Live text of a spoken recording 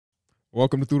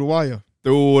Welcome to Through the Wire.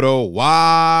 Through the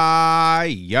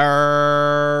Wire.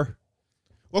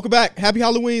 Welcome back. Happy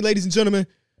Halloween, ladies and gentlemen.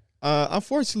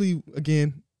 Unfortunately,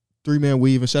 again, three-man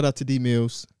weave. And shout out to D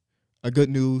Mills. Good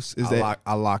news is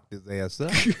I locked his ass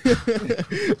up.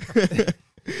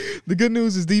 The good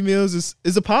news is D Mills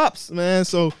is a pops, man.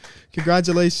 So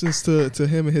congratulations to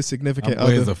him and his significant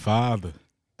other. Is a father.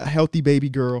 A healthy baby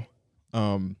girl.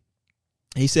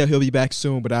 He said he'll be back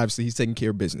soon, but obviously he's taking care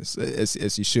of business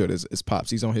as he should as pops.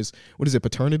 He's on his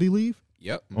paternity leave?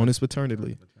 Yep. On his paternity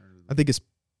leave. I think it's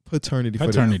paternity. For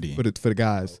the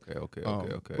guys. Okay.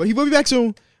 But he will be back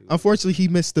soon. Unfortunately, he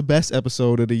missed the best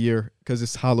episode of the year because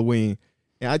it's Halloween.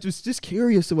 And I just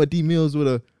curious to what D Mills would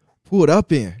have pulled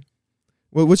up in.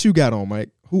 Well, what you got on,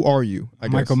 Mike? Who are you?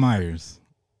 Michael Myers.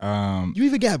 You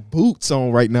even got boots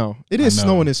on right now. It is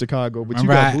snowing in Chicago, but you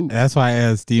got boots. That's why I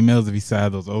asked D Mills if he saw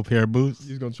those old pair of boots.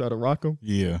 He's gonna try to rock them.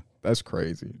 Yeah, that's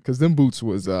crazy. Because them boots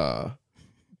was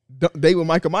they were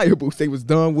Michael Myers boots. They was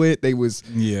done with. They was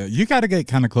You got to get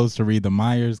kind of close to read the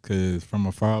Myers because from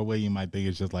afar away you might think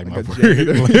it's just like my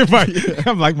work.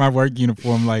 I'm like my work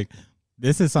uniform. Like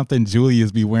this is something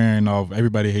Julius be wearing off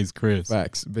Everybody Hates Chris.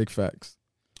 Facts, big facts.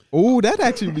 Oh, that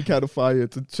actually would be kind of fire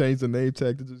to change the name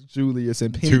tag to just Julius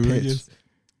and Penny Pinch.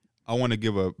 I want to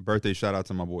give a birthday shout out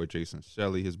to my boy Jason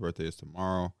Shelley. His birthday is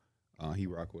tomorrow. He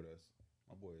rock with us.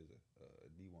 My boy is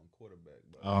a D1 quarterback.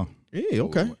 Oh, yeah,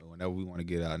 okay. Whenever we want to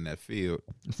get out in that field.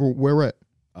 For where we're at?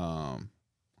 I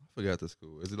forgot the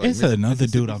school. Is it like another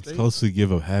dude I'm supposed to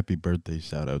give a happy birthday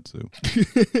shout out to?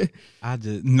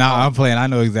 I'm playing. I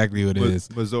know exactly what it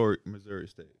is. Missouri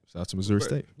State. Shout out to Missouri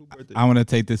State. I want to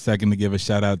take this second to give a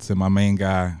shout out to my main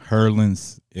guy,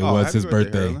 Herlins. It was his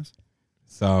birthday.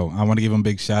 So I want to give him a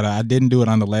big shout out. I didn't do it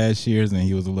on the last year's, and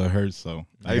he was a little hurt. So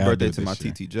happy birthday to my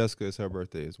TT Jessica. It's her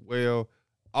birthday as well.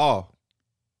 Oh,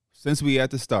 since we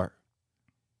at the start,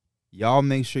 y'all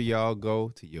make sure y'all go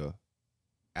to your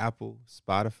Apple,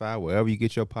 Spotify, wherever you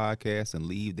get your podcast, and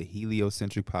leave the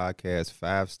Heliocentric Podcast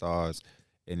 5 stars.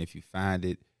 And if you find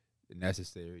it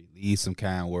necessary, leave some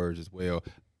kind words as well.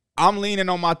 I'm leaning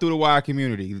on my Through the Wire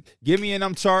community. Give me in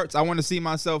them charts. I want to see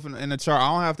myself in the chart.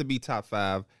 I don't have to be top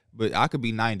 5, but I could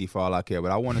be 90 for all I care.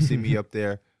 But I want to see me up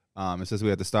there. And since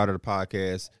we're at the start of the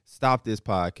podcast, stop this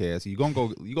podcast. You're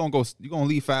gonna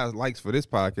leave 5 likes for this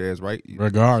podcast, right?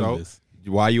 Regardless.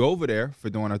 So while you over there for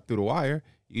doing it Through the Wire,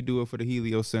 you do it for the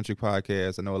Heliocentric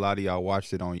Podcast. I know a lot of y'all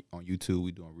watched it on YouTube.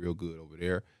 We're doing real good over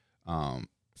there.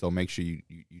 So make sure you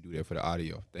do that for the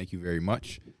audio. Thank you very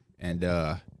much. And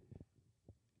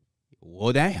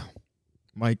well, damn,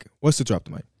 Mike, what's the drop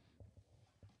to Mike?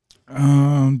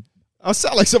 I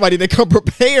sound like somebody that come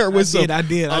prepared with some. I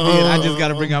did. I just got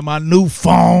to bring out my new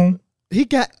phone.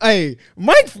 Mike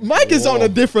is on a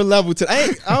different level today.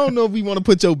 I don't know if we want to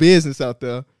put your business out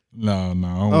there. No.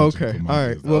 Okay, all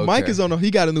right. Well, Mike is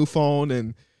he got a new phone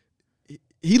and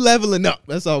he leveling up.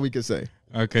 That's all we can say.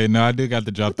 Okay, no, I do got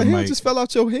to drop the mic. Just fell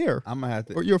out your hair. I'm gonna have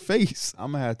to, or your face.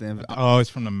 I'm gonna have to. It's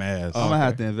from the mask. I'm gonna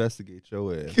have to investigate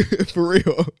your ass. For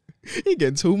real. He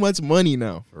getting too much money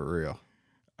now. For real.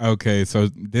 Okay, so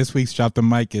this week's drop the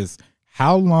mic is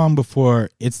how long before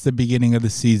it's the beginning of the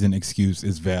season excuse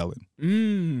is valid?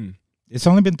 It's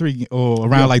only been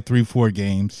 3-4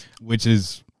 games, which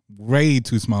is way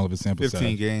too small of a sample size.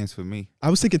 15 games for me. I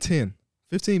was thinking 10.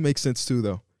 15 makes sense too,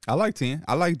 though. I like 10.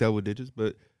 I like double digits,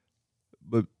 but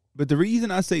the reason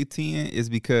I say 10 is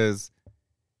because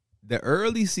the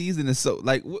early season is so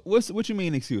like what you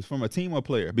mean excuse from a team or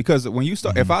player? Because when you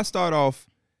start, if I start off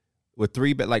with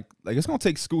 3, but like it's gonna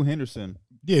take Scoot Henderson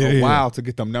a while to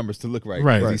get them numbers to look right.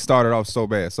 Right. He started off so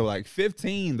bad. So like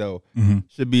 15 though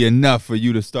should be enough for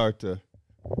you to start to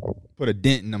put a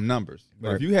dent in them numbers.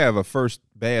 But if you have a first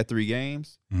bad 3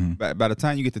 games, by the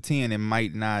time you get to 10, it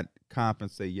might not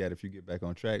compensate yet if you get back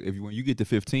on track. When you get to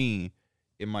 15,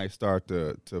 it might start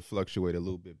to fluctuate a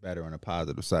little bit better on the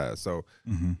positive side. So,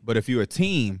 but if you're a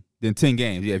team, then 10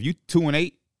 games. Yeah, if you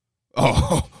 2-8,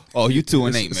 you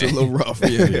 2-8, man. It's a little rough.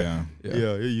 Yeah.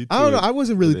 You I don't know. I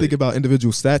wasn't really thinking about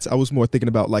individual stats. I was more thinking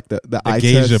about like the eye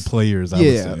gauge test. of players. I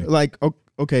would say. Like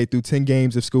okay, through 10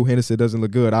 games, if Scoot Henderson doesn't look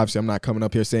good, obviously I'm not coming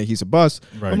up here saying he's a bust.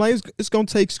 Right. I'm like, it's going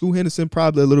to take Scoot Henderson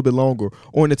probably a little bit longer.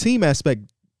 Or in the team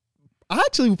aspect, I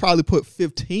actually would probably put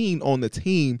 15 on the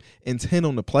team and 10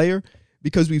 on the player.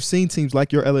 Because we've seen teams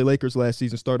like your LA Lakers last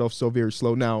season start off so very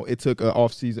slow. Now, it took an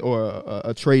offseason or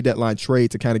a trade deadline trade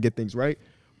to kind of get things right.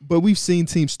 But we've seen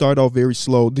teams start off very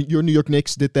slow. Your New York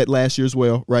Knicks did that last year as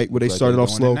well, right? Where they started off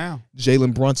slow.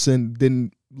 Jalen Brunson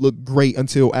didn't look great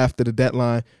until after the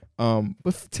deadline.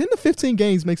 But 10 to 15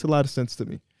 games makes a lot of sense to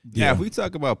me. Yeah, if we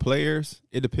talk about players,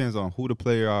 it depends on who the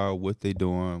player are, what they're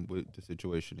doing, what the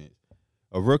situation is.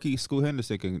 A rookie, Scoot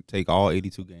Henderson can take all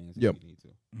 82 games if he need to.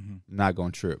 Not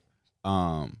gonna trip.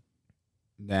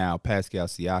 Now Pascal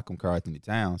Siakam, Karl Anthony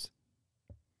Towns.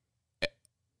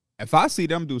 If I see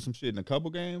them do some shit in a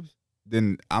couple games,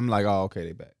 then I'm like, oh, okay,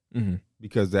 they back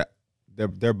because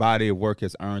their body of work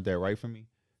has earned that right for me.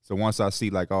 So once I see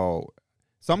like, oh,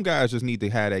 some guys just need to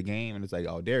have that game, and it's like,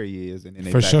 oh, there he is, and then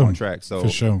they back on track.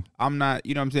 So I'm not,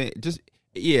 you know what I'm saying? Just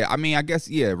I mean, I guess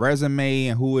resume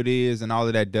and who it is and all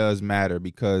of that does matter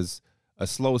because a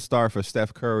slow start for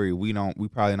Steph Curry, we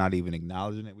probably not even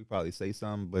acknowledging it. We probably say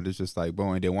something, but it's just like,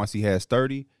 boom, and then once he has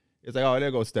 30, it's like, oh,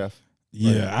 there goes Steph.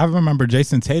 Yeah, I remember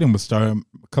Jason Tatum was starting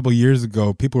a couple years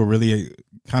ago. People were really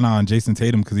kind of on Jason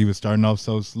Tatum because he was starting off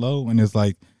so slow. And it's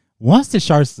like once the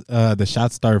shots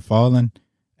start falling,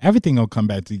 everything will come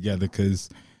back together because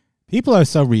people are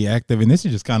so reactive. And this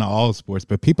is just kind of all sports,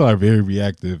 but people are very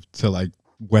reactive to like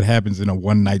what happens in a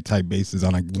one-night type basis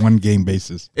on a one-game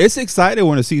basis. It's exciting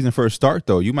when the season first starts,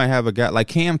 though. You might have a guy like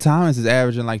Cam Thomas is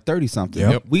averaging like 30-something.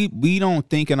 Yep. We don't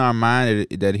think in our mind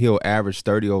that he'll average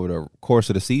 30 over the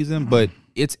course of the season, but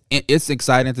it's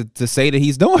exciting to say that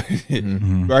he's doing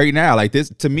it right now. Like this,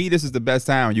 to me, this is the best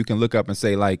time you can look up and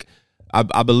say, like,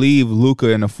 I believe Luka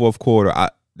in the fourth quarter.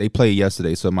 They played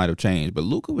yesterday, so it might have changed, but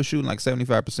Luka was shooting like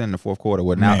 75% in the fourth quarter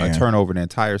with now a turnover the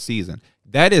entire season.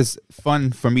 That is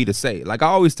fun for me to say. Like I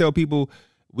always tell people,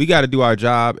 we got to do our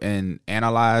job and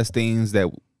analyze things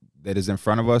that is in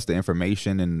front of us, the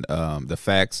information and the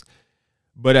facts.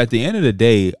 But at the end of the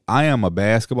day, I am a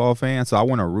basketball fan, so I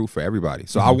want to root for everybody.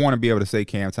 So I want to be able to say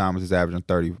Cam Thomas is averaging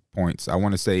 30 points. I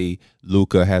want to say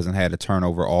Luka hasn't had a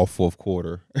turnover all fourth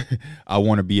quarter. I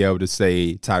want to be able to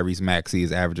say Tyrese Maxey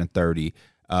is averaging 30.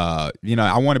 I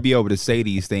want to be able to say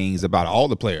these things about all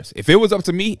the players. If it was up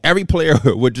to me, every player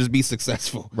would just be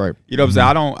successful. Right. You know what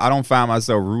I'm saying? I don't find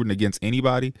myself rooting against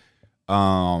anybody.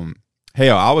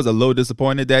 Hell, I was a little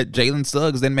disappointed that Jalen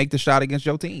Suggs didn't make the shot against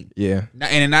your team. Yeah.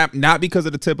 And not because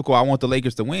of the typical I want the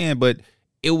Lakers to win, but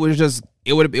it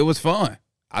was fun.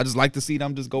 I just like to see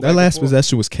them just go back. That last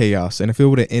possession was chaos, and if it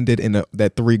would have ended in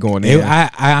that three going in, I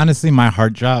honestly, my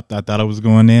heart dropped. I thought it was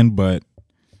going in, but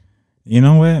you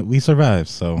know what? We survived.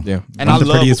 So yeah, and not the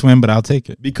prettiest win, but I'll take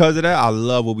it. Because of that, I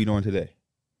love what we're doing today.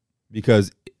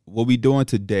 Because what we're doing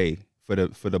today for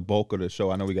the bulk of the show,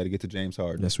 I know we got to get to James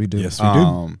Harden. Yes, we do. Yes, we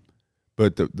do.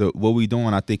 But the what we're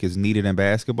doing, I think, is needed in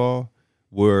basketball,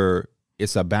 where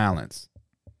it's a balance.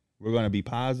 We're going to be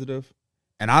positive,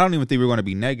 and I don't even think we're going to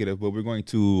be negative, but we're going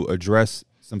to address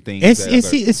some things.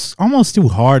 It's almost too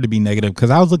hard to be negative because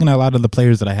I was looking at a lot of the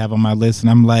players that I have on my list, and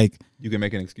I'm like, you can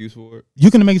make an excuse for it.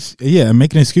 You can make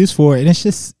an excuse for it, and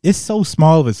it's so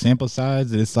small of a sample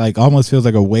size that it's like almost feels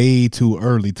like a way too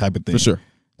early type of thing. For sure.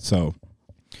 So,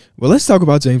 well, let's talk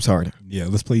about James Harden. Yeah,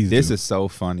 let's please. This is so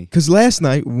funny because last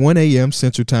night, 1 a.m.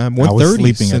 Central Time,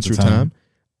 1:30 Central Time.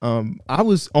 I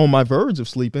was on my verge of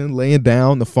sleeping, laying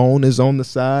down. The phone is on the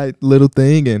side, little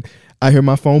thing, and I hear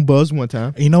my phone buzz one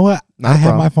time. You know what? I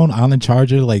had my phone on the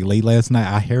charger like late last night.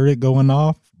 I heard it going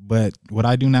off. But what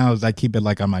I do now is I keep it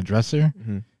like on my dresser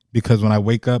because when I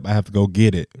wake up, I have to go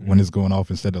get it when it's going off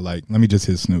instead of like, let me just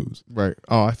hit snooze. Right.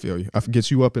 Oh, I feel you. I get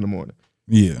you up in the morning.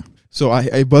 Yeah. So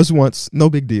I buzzed once, no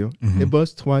big deal. It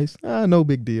buzzed twice, no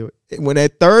big deal. When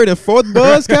that third and fourth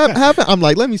buzz happened, I'm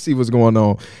like, let me see what's going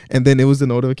on. And then it was the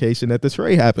notification that the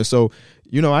trade happened. So,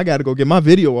 I got to go get my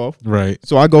video off. Right.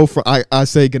 So I go I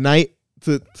say goodnight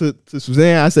to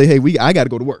Suzanne. I say, hey, I got to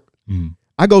go to work.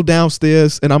 I go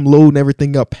downstairs and I'm loading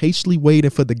everything up, patiently waiting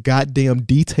for the goddamn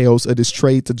details of this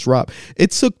trade to drop.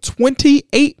 It took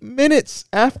 28 minutes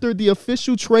after the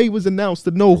official trade was announced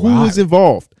to know who was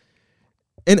involved.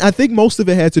 And I think most of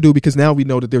it had to do because now we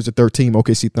know that there's a third team,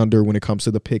 OKC Thunder, when it comes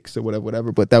to the picks or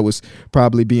whatever. But that was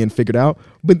probably being figured out.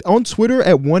 But on Twitter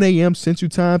at 1 a.m. Central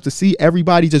Time, to see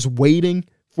everybody just waiting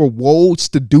for Woj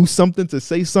to do something, to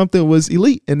say something, was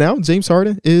elite. And now James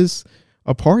Harden is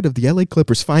a part of the LA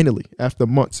Clippers finally, after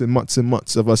months and months and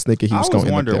months of us thinking he was going to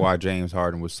end up there. I was wondering why James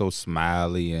Harden was so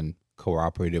smiley and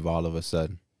cooperative all of a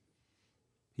sudden.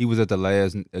 He was at the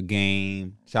last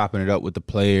game, chopping it up with the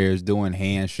players, doing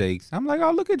handshakes. I'm like,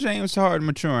 oh, look at James Harden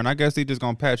maturing. I guess they just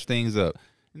going to patch things up.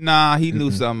 Nah, he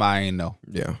knew something I ain't know.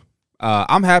 Yeah.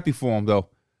 I'm happy for him, though.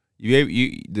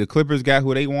 The Clippers got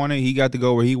who they wanted. He got to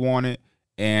go where he wanted.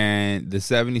 And the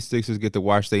 76ers get to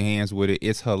wash their hands with it.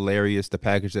 It's hilarious, the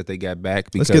package that they got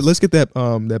back. Because let's get that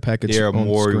package. Daryl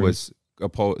Morey was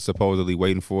supposedly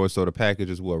waiting for. So the package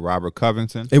is what? Robert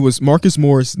Covington. It was Marcus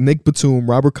Morris, Nick Batum,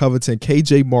 Robert Covington,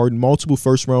 KJ Martin, multiple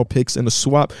first-round picks, and a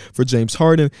swap for James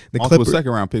Harden. Multiple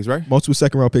second-round picks, right? Multiple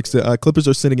second-round picks. The Clippers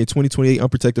are sending a 2028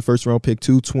 unprotected first-round pick,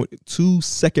 two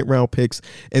second-round picks,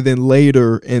 and then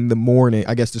later in the morning,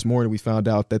 I guess this morning, we found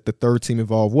out that the third team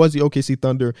involved was the OKC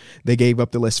Thunder. They gave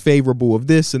up the less favorable of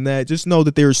this and that. Just know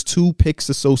that there's 2 picks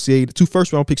associated, 2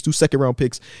 first-round picks, 2 second-round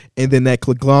picks, and then that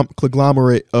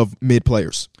conglomerate of mid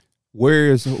players.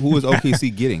 Who is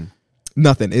OKC getting?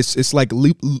 Nothing. It's like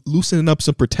loosening up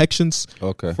some protections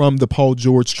from the Paul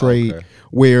George trade,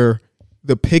 where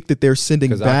the pick that they're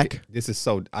sending back.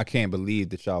 I can't believe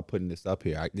that y'all putting this up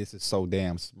here. This is so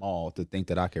damn small to think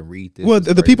that I can read this. Well,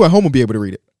 the people at home will be able to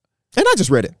read it, and I just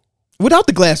read it without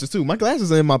the glasses too. My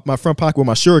glasses are in my front pocket where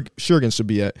my Shurgans should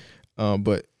be at,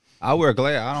 but. I wear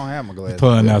glasses. I don't have my glasses.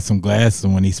 Pulling out some glasses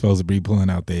when he's supposed to be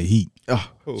pulling out that heat. He got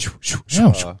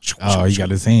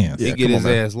his hands. He get his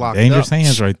ass locked up. Dangerous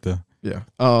hands right there. Yeah.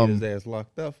 Get his ass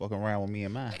locked up, fucking around with me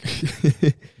and mine.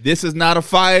 This is not a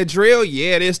fire drill.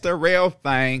 Yeah, this the real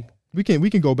thing. We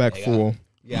can go back full.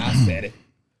 Yeah, I said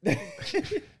it.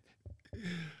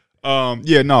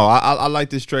 I like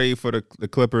this trade for the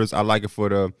Clippers. I like it for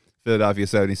the Philadelphia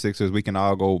 76ers. We can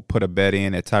all go put a bet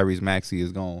in that Tyrese Maxey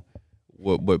is going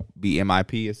would be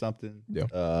MIP or something. Yeah,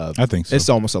 I think so. It's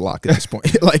almost a lock at this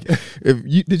point. Like,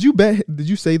 did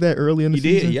you say that early in the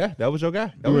season? Did, yeah. That was your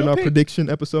guy. You were in our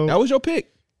prediction episode. That was your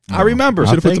pick. I remember.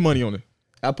 Should have put the money on it.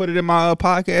 I put it in my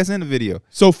podcast and the video.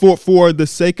 So for the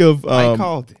sake of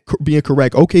being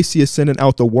correct, OKC is sending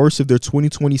out the worst of their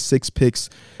 2026 picks,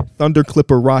 Thunder,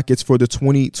 Clipper, Rockets, for the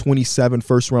 2027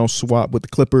 first-round swap with the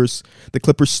Clippers. The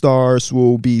Clippers stars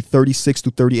will be 36 to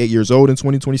 38 years old in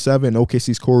 2027, and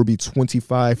OKC's core will be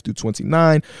 25 to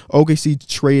 29. OKC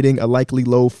trading a likely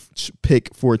low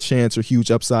pick for a chance or huge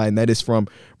upside, and that is from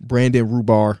Brandon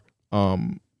Rubar,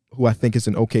 who I think is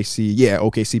an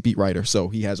OKC beat writer. So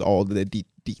he has all the deets.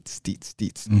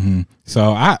 Mm-hmm.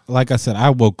 So I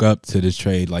woke up to this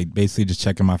trade, like basically just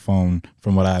checking my phone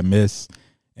from what I missed.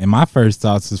 And my first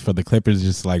thoughts is for the Clippers,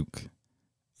 just like,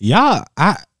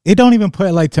 it don't even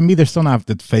put, like, to me, they're still not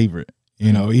the favorite,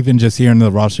 even just hearing the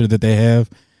roster that they have.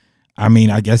 I mean,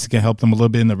 I guess it can help them a little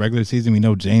bit in the regular season. We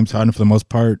know James Harden, for the most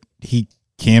part, he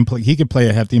can play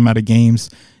a hefty amount of games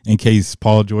in case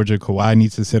Paul George or Kawhi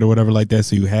needs to sit or whatever like that.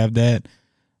 So you have that,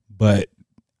 but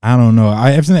I don't know.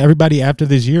 I've seen everybody after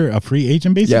this year a free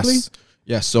agent basically.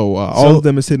 Yes. So all of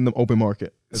them is hitting the open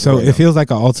market. So it feels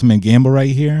like an ultimate gamble right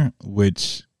here,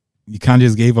 which you kind of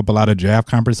just gave up a lot of draft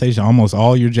compensation, almost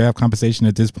all your draft compensation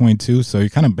at this point too. So you're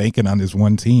kind of banking on this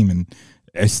one team, and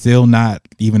it's still not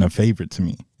even a favorite to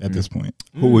me at this point.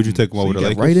 Who would you take over the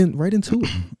Lakers? Right into it.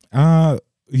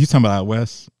 You talking about out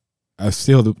west?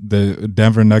 Still the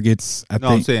Denver Nuggets. I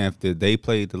think. I'm saying if they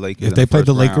played the Lakers. If they played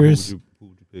the Lakers, who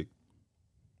would you pick?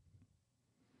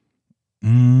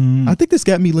 I think this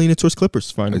got me leaning towards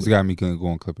Clippers. Finally, it's got me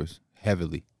going Clippers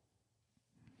heavily.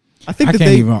 I think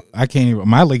I can't even.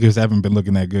 My Lakers haven't been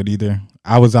looking that good either.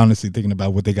 I was honestly thinking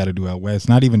about what they got to do out west.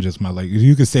 Not even just my Lakers.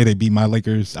 You could say they beat my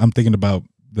Lakers. I'm thinking about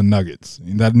the Nuggets.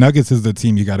 That Nuggets is the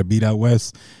team you got to beat out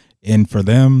west, and for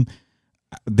them,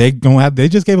 they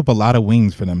just gave up a lot of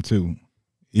wings for them too.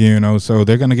 So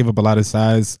they're gonna give up a lot of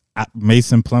size.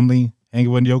 Mason Plumlee hanging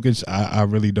with Jokic. I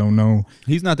really don't know.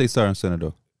 He's not their starting center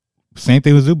though. Same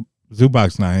thing with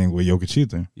Zubac's not hanging with Jokic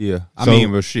either. Yeah, I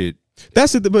mean, but shit.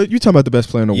 That's it. But you're talking about the best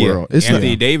player in the world. It's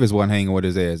Anthony Davis wasn't hanging with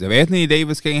his ass. If Anthony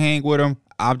Davis can't hang with him,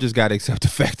 I've just got to accept the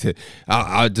fact that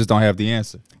I just don't have the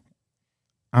answer.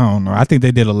 I don't know. I think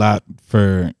they did a lot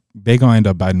for. They gonna end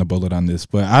up biting the bullet on this,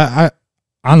 but I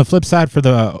on the flip side for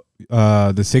the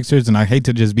Sixers, and I hate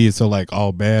to just be so like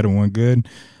all bad and one good,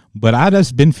 but I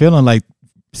just been feeling like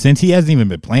since he hasn't even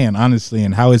been playing, honestly,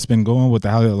 and how it's been going with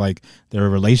how like their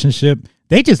relationship,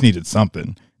 they just needed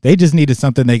something. They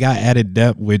got added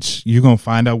depth, which you're gonna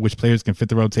find out which players can fit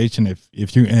the rotation if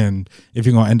you're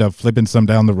gonna end up flipping some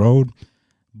down the road.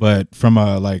 But from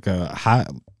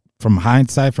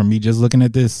hindsight, from me just looking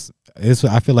at this,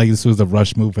 I feel like this was a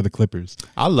rush move for the Clippers.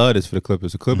 I love this for the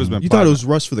Clippers. The Clippers been. You thought it was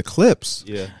rush for the Clips?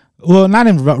 Yeah. Well, not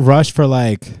in rush for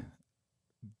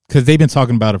because they've been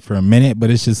talking about it for a minute,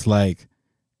 but it's just like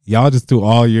y'all just threw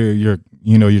all your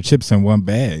chips in one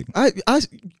bag.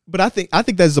 But I think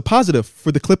that is a positive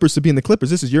for the Clippers to be in the Clippers.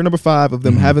 This is year number 5 of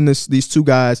them having these two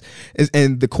guys.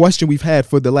 And the question we've had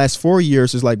for the last 4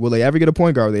 years is like, will they ever get a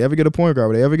point guard? Will they ever get a point guard?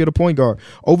 Will they ever get a point guard?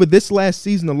 Over this last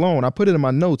season alone, I put it in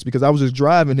my notes because I was just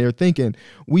driving here thinking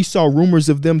we saw rumors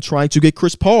of them trying to get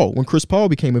Chris Paul when Chris Paul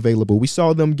became available. We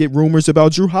saw them get rumors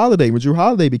about Drew Holiday when Drew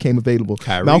Holiday became available.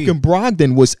 Kyrie. Malcolm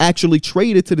Brogdon was actually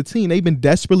traded to the team. They've been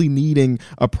desperately needing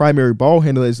a primary ball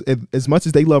handler. As much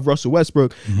as they love Russell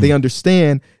Westbrook, they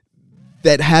understand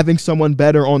that having someone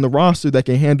better on the roster that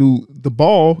can handle the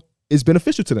ball is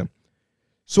beneficial to them.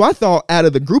 So I thought out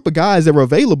of the group of guys that were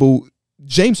available,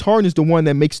 James Harden is the one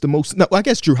that makes the most. No, I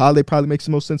guess Drew Holiday probably makes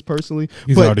the most sense personally.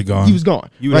 He's but already gone. He was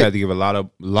gone. You would have to give a lot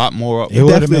more up. It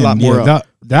would have Definitely been a lot more up.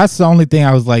 That's the only thing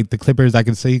I was like the Clippers I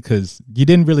can say because you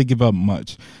didn't really give up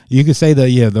much. You could say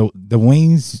that the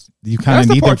wings you kind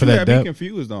of need them for that depth.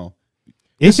 Confused on.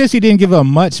 It's just you didn't give up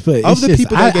much, but it's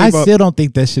just, I still don't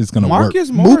think that shit's gonna work.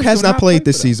 Mook has not played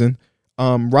this season.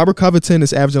 Robert Covington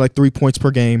is averaging like 3 points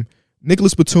per game.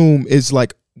 Nicholas Batum is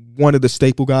like one of the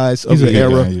staple guys of the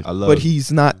era, but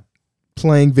he's not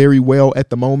playing very well at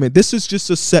the moment. This is just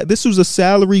this was a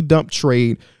salary dump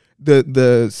trade. The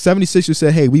 76ers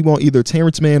said, hey, we want either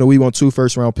Terrence Mann or we want 2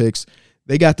 first-round picks.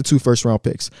 They got the 2 first-round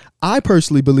picks. I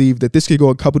personally believe that this could go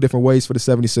a couple different ways for the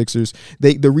 76ers.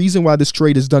 The reason why this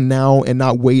trade is done now and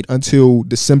not wait until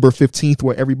December 15th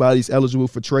where everybody's eligible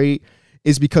for trade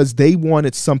is because they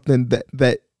wanted something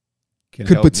that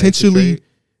could potentially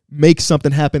make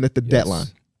something happen at the deadline.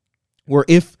 Where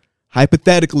if,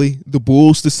 hypothetically, the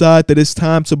Bulls decide that it's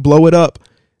time to blow it up,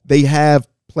 they have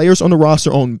players on the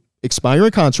roster on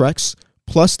expiring contracts,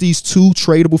 plus these 2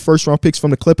 tradable first-round picks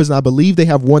from the Clippers, and I believe they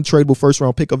have 1 tradable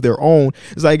first-round pick of their own.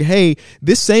 It's like, hey,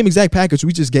 this same exact package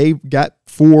we just got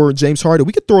for James Harden,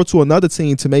 we could throw it to another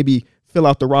team to maybe fill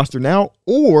out the roster now,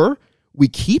 or we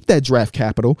keep that draft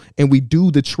capital and we do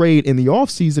the trade in the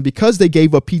offseason because they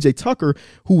gave up P.J. Tucker,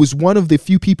 who was one of the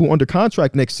few people under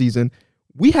contract next season.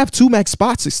 We have 2 max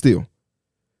spots still.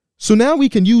 So now we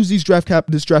can use this draft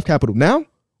capital now,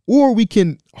 or we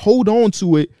can hold on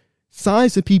to it, sign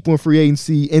some people in free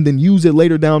agency, and then use it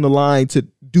later down the line to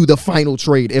do the final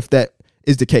trade if that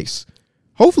is the case.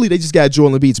 Hopefully they just got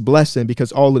Joel Embiid's blessing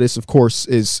because all of this, of course,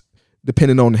 is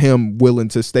dependent on him willing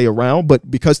to stay around.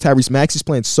 But because Tyrese Maxey's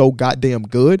playing so goddamn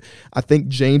good, I think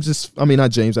I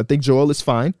think Joel is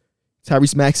fine.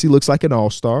 Tyrese Maxey looks like an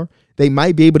all-star. They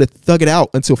might be able to thug it out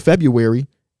until February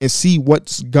and see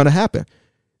what's going to happen.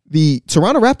 The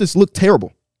Toronto Raptors look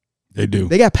terrible. They do.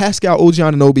 They got Pascal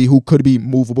Anunoby, who could be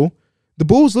movable. The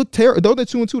Bulls look terrible. Though they're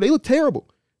 2-2, they look terrible.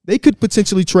 They could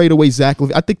potentially trade away Zach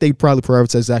LaVine. I think they'd probably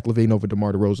prioritize Zach LaVine over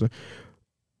DeMar DeRozan.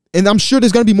 And I'm sure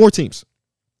there's going to be more teams.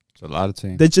 It's a lot of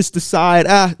teams. That just decide,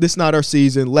 this is not our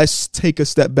season. Let's take a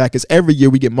step back. Because every year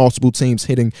we get multiple teams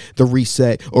hitting the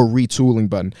reset or retooling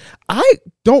button. I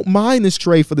don't mind this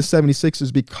trade for the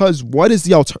 76ers because what is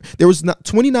the alternative? There was not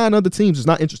 29 other teams is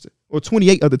not interested. Or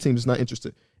 28 other teams is not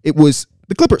interested. It was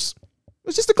the Clippers. It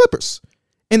was just the Clippers.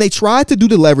 And they tried to do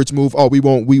the leverage move. Oh, we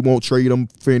won't trade them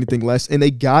for anything less. And they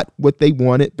got what they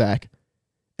wanted back.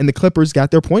 And the Clippers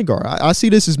got their point guard. I see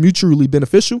this as mutually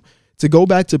beneficial. To go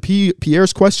back to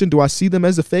Pierre's question, do I see them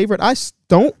as a favorite? I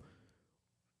don't.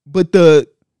 But do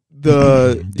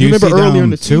you remember earlier in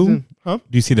the season? Huh?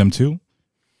 Do you see them too?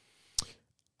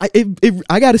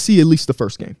 I got to see at least the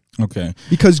first game. Okay.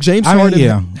 Because James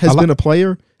Harden has been a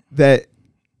player that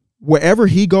wherever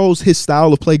he goes, his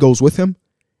style of play goes with him.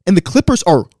 And the Clippers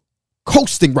are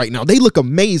coasting right now. They look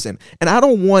amazing. And I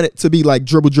don't want it to be like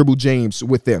dribble James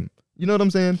with them. You know what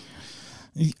I'm saying?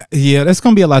 Yeah, that's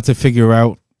going to be a lot to figure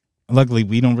out. Luckily,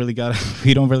 we don't really got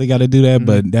to do that,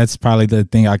 but that's probably the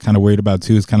thing I kind of worried about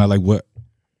too. Is kind of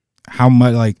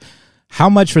like how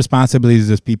much responsibilities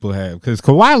does people have? Because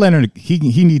Kawhi Leonard, he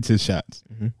needs his shots.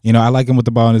 Mm-hmm. You know, I like him with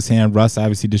the ball in his hand. Russ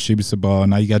obviously distributes the ball.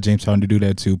 Now you got James Harden to do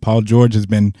that too. Paul George has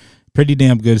been pretty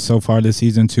damn good so far this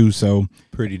season too. So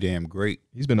pretty damn great.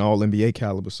 He's been all NBA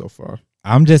caliber so far.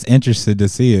 I'm just interested to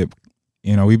see it.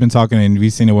 You know, we've been talking and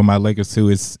we've seen it with my Lakers too.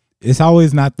 It's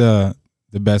always not the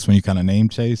best when you kind of name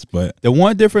chase, but the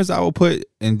one difference I will put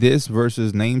in this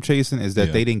versus name chasing is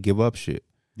that they didn't give up shit.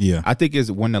 Yeah, I think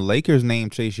is when the Lakers name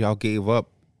chase, y'all gave up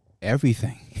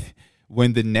everything.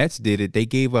 When the Nets did it, they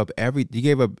gave up You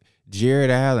gave up Jared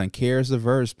Allen, Karis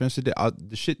LeVert, Spencer, the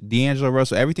shit, D'Angelo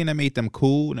Russell, everything that made them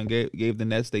cool and gave the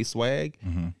Nets they swag.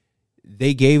 Mm-hmm.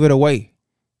 They gave it away.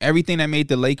 Everything that made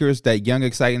the Lakers that young,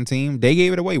 exciting team, they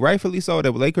gave it away. Rightfully so.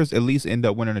 The Lakers at least end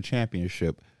up winning a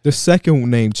championship. The second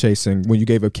name chasing, when you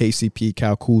gave up KCP,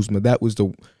 Kyle Kuzma, that was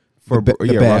the bad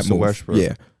Russell move. Westbrook.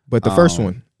 Yeah, but the first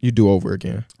one, you do over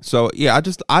again. So yeah, I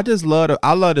just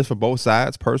love this for both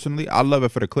sides personally. I love it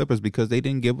for the Clippers because they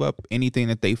didn't give up anything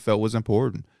that they felt was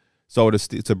important. So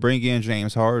to bring in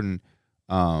James Harden,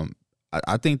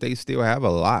 I think they still have a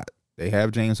lot. They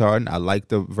have James Harden. I like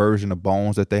the version of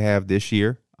Bones that they have this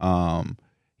year.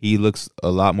 He looks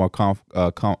a lot more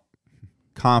confident.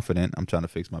 I'm trying to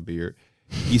fix my beard.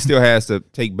 He still has to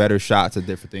take better shots at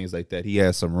different things like that. He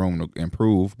has some room to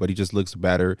improve, but he just looks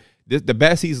better. The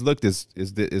best he's looked is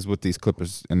with these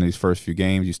Clippers in these first few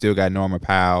games. You still got Norman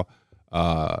Powell,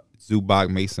 Zubac,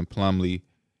 Mason Plumlee.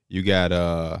 You got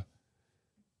a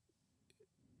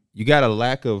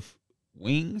lack of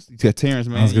wings. You got Terrence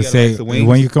Mann. I was gonna say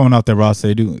when you're going off the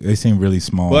roster, they seem really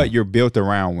small. But you're built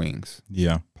around wings.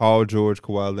 Yeah, Paul George,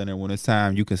 Kawhi Leonard. When it's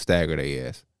time, you can stagger their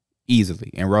ass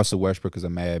easily. And Russell Westbrook is a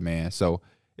madman. So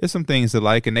there's some things to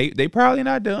like, and they probably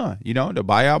not done. You know, the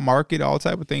buyout market, all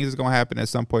type of things is going to happen at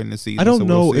some point in the season. I don't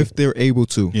know if they're able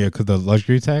to. Yeah, because the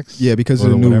luxury tax. Yeah, because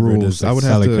of the new rules. I would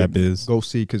have to is. go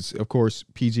see because, of course,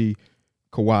 PG,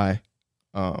 Kawhi,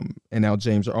 and now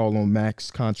James are all on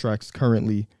max contracts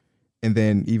currently, and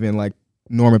then even like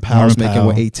Norman Powell's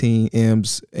making 18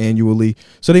 M's annually,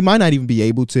 so they might not even be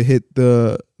able to hit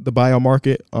the buyout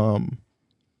market.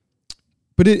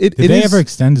 But did they ever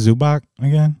extend Zubac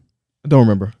again? I don't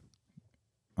remember.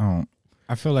 I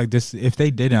feel like this. If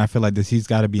they didn't, I feel like this. He's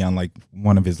got to be on like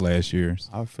one of his last years.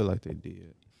 I feel like they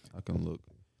did. I can look.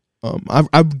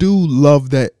 I do love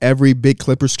that every big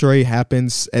Clippers trade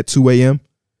happens at 2 a.m.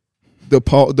 The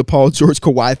Paul George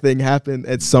Kawhi thing happened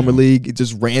at Summer League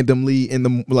just randomly in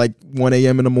the like 1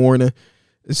 a.m. in the morning.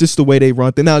 It's just the way they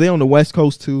run things. Now they're on the West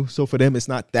Coast too, so for them it's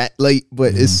not that late,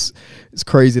 but it's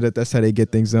crazy that's how they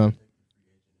get things done.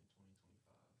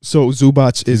 So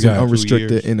Zubac is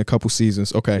unrestricted in a couple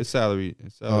seasons. Okay, his salary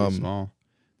small.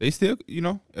 They still,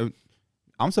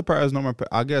 I'm surprised Norman.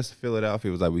 I guess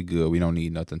Philadelphia was like, we good. We don't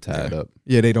need nothing tied up.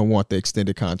 Yeah, they don't want the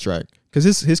extended contract because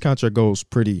his contract goes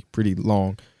pretty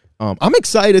long. I'm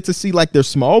excited to see like their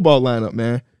small ball lineup,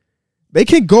 man. They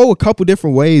can go a couple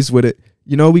different ways with it.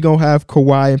 We're going to have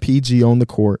Kawhi and PG on the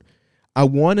court. I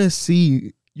want to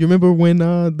see, you remember when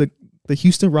the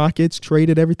Houston Rockets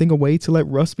traded everything away to let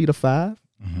Russ be the 5?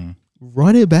 Mm-hmm.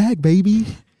 Run it back, baby.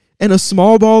 And a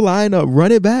small ball lineup,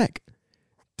 run it back.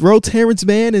 Throw Terrence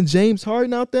Mann and James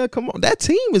Harden out there. Come on, that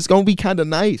team is going to be kind of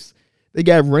nice. They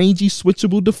got rangy,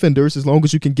 switchable defenders as long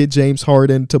as you can get James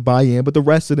Harden to buy in, but the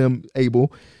rest of them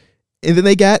able. And then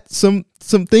they got some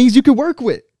things you can work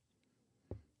with.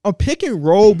 A pick and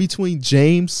roll between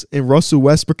James and Russell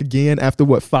Westbrook again after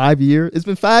 5 years? It's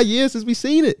been 5 years since we've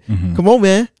seen it. Mm-hmm. Come on,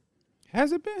 man.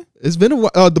 Has it been? It's been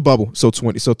the bubble. So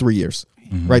 3 years,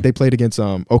 right? They played against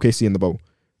OKC in the bubble.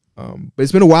 But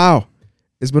it's been a while.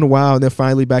 And they're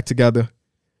finally back together.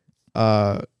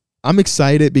 I'm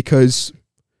excited because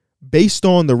based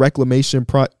on the reclamation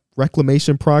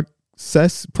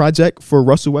process project for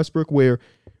Russell Westbrook, where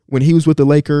when he was with the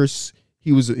Lakers,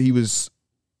 he was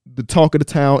the talk of the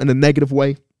town in a negative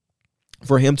way.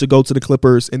 For him to go to the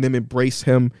Clippers and then embrace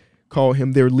him, call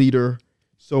him their leader,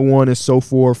 so on and so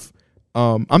forth.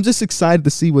 I'm just excited to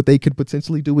see what they could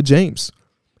potentially do with James.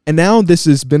 And now this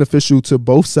is beneficial to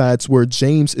both sides where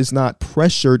James is not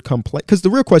pressured because the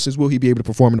real question is, will he be able to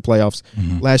perform in the playoffs?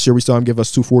 Mm-hmm. Last year we saw him give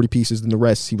us 240 pieces, and the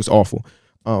rest he was awful.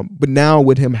 But now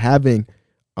with him having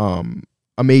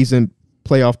amazing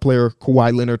playoff player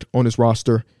Kawhi Leonard on his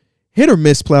roster, hit or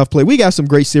miss playoff play. We got some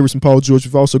great series from Paul George.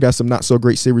 We've also got some not so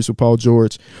great series with Paul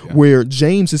George where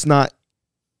James is not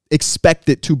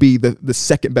expected to be the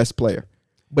second best player.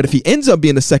 But if he ends up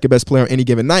being the second best player on any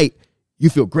given night, you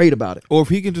feel great about it. Or if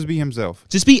he can just be himself.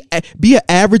 Just be an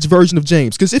average version of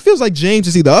James. Because it feels like James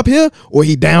is either up here or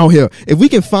he down here. If we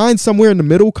can find somewhere in the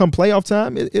middle come playoff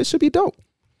time, it should be dope.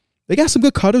 They got some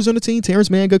good cutters on the team. Terrence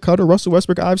Mann, good cutter. Russell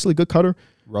Westbrook, obviously, good cutter.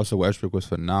 Russell Westbrook was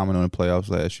phenomenal in the playoffs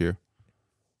last year.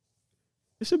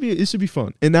 It should be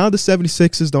fun. And now the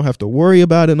 76ers don't have to worry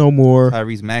about it no more.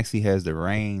 Tyrese Maxey has the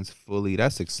reins fully.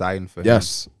 That's exciting for him.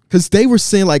 Yes. Because they were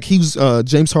saying like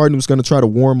James Harden was going to try to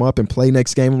warm up and play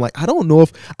next game. I'm like, I don't know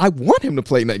if I want him to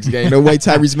play next game. The way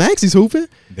Tyrese Maxey's hooping.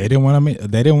 They didn't want him.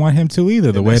 They didn't want him to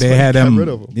either. The way they had him.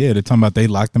 Yeah, they're talking about they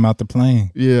locked him out the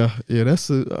plane. Yeah.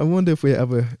 I wonder if we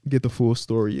ever get the full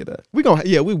story of that.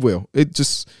 We will. It's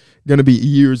just going to be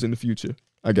years in the future,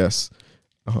 I guess.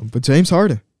 But James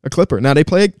Harden, a Clipper. Now they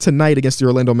play tonight against the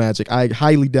Orlando Magic. I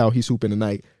highly doubt he's hooping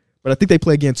tonight, but I think they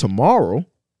play again tomorrow,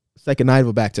 second night of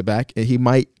a back-to-back, and he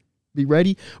might be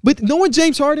ready. But knowing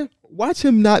James Harden, watch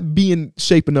him not be in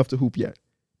shape enough to hoop yet.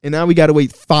 And now we got to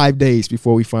wait 5 days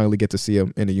before we finally get to see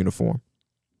him in a uniform.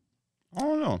 I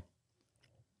don't know.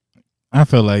 I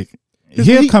feel like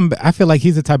He'll come back. I feel like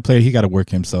he's the type of player he got to work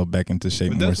himself back into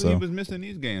shape more. That's what he was missing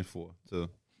these games for to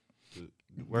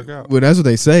work out. Well, that's what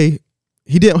they say.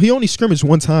 He only scrimmaged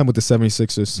one time with the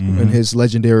 76ers in his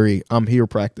legendary "I'm here"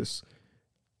 practice.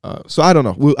 So I don't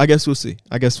know. I guess we'll see.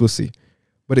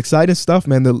 But exciting stuff,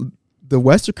 man. The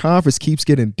Western Conference keeps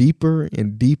getting deeper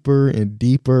and deeper and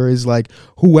deeper. It's like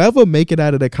whoever make it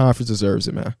out of that conference deserves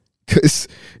it, man. Because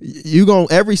there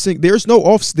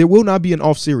will not be an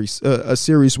off series, a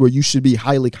series where you should be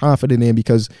highly confident in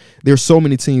because there's so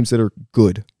many teams that are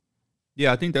good.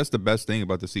 Yeah, I think that's the best thing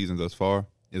about the season thus far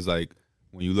is like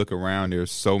when you look around,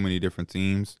 there's so many different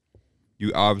teams.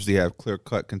 You obviously have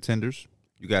clear-cut contenders.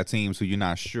 You got teams who you're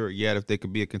not sure yet if they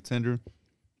could be a contender.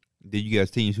 Then you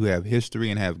got teams who have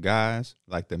history and have guys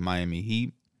like the Miami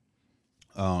Heat,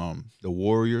 the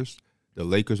Warriors, the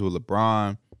Lakers with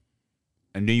LeBron.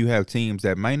 And then you have teams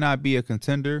that might not be a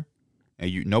contender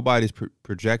and nobody's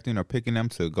projecting or picking them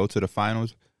to go to the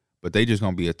finals, but they just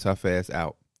going to be a tough-ass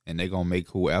out. And they're going to make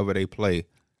whoever they play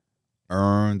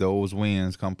earn those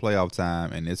wins come playoff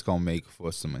time, and it's going to make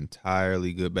for some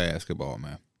entirely good basketball,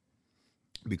 man.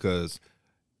 Because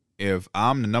if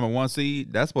I'm the number 1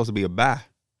 seed, that's supposed to be a bye.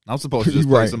 I'm supposed to just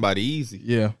play somebody easy.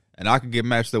 Yeah. And I could get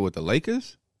matched up with the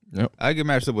Lakers. Yep. I get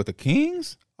matched up with the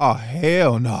Kings. Oh,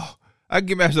 hell no. I can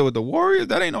get matched up with the Warriors.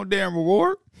 That ain't no damn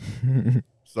reward.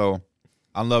 So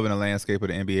I'm loving the landscape of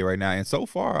the NBA right now. And so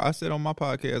far, I said on my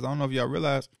podcast, I don't know if y'all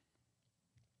realize,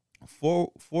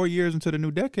 4 years into the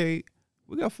new decade,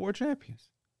 we got 4 champions.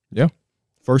 Yeah.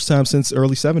 First time since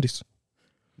early 70s.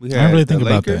 We had the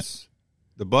Lakers,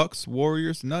 the Bucks,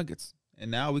 Warriors, Nuggets. And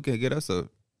now we can get us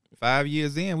 5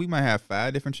 years in, we might have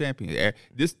 5 different champions.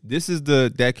 This is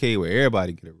the decade where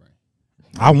everybody get a ring.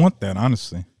 I want that,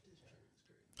 honestly.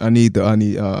 I need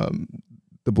the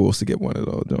Bulls to get one of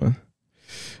those doing.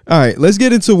 All right, let's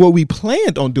get into what we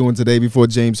planned on doing today before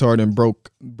James Harden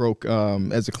broke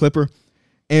as a Clipper.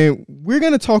 And we're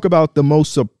going to talk about the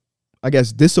most,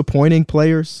 disappointing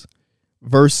players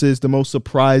versus the most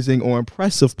surprising or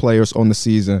impressive players on the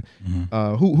season.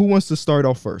 Mm-hmm. Who wants to start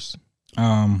off first?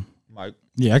 Mike.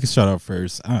 Yeah, I can start off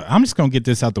first. I'm just going to get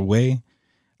this out the way.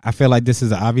 I feel like this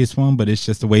is an obvious one, but it's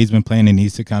just the way he's been playing. It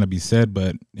needs to kind of be said.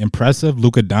 But impressive,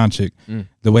 Luka Doncic.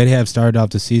 The way they have started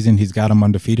off the season, he's got him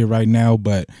undefeated right now,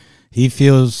 but he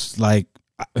feels like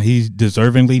he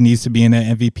deservingly needs to be in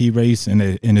that MVP race. And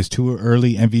in his too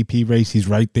early MVP race, he's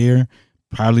right there,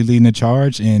 probably leading the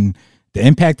charge. And the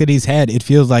impact that he's had, it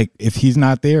feels like if he's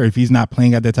not there, if he's not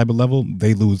playing at that type of level,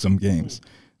 they lose some games.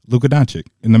 Luka Doncic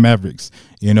in the Mavericks.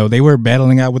 They were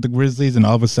battling out with the Grizzlies, and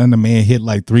all of a sudden the man hit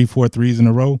like 3-4 threes in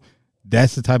a row.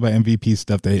 That's the type of MVP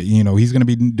stuff that, he's going to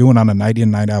be doing on a night in,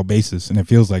 night out basis, and it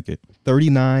feels like it.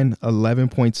 39,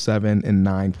 11.7, and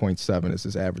 9.7 is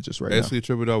his averages right now. Basically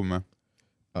triple-double,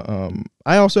 man.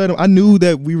 I also I knew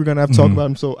that we were going to have to talk about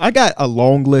him, so I got a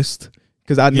long list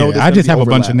because I know I just have a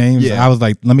bunch of names. Yeah. I was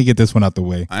like, let me get this one out the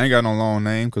way. I ain't got no long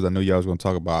name because I knew y'all was going to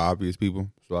talk about obvious people,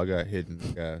 so I got hidden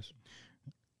guys.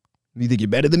 You think you're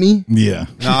better than me? Yeah.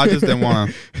 No, I just didn't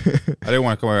want to. I didn't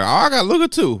want to come here. Oh, I got Luka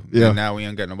too. Yeah. And now we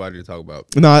ain't got nobody to talk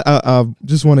about. No, I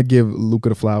just want to give Luka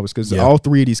the flowers because all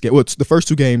 3 of these games, the first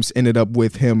 2 games ended up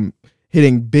with him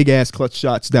hitting big ass clutch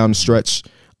shots down the stretch.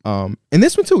 And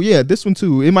this one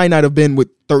too, it might not have been with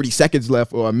 30 seconds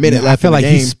left or a minute left. I feel like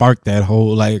he sparked that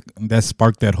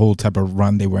whole type of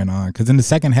run they went on. Because in the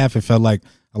second half, it felt like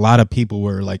a lot of people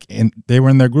were they were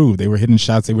in their groove. They were hitting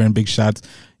shots. They were in big shots.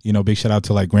 Big shout out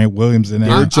to like Grant Williams and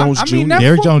Derrick Jones Jr.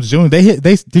 Derrick Jones Jr.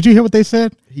 Did you hear what they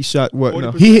said? He shot what? No.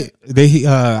 He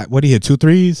hit 2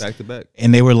 threes back to back,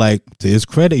 and they were like, to his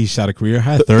credit, he shot a career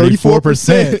high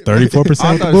 34%.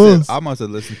 34%. I must have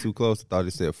listened too close. I thought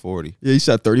he said 40. Yeah, he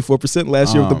shot 34%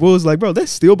 last year with the Bulls. Like, bro,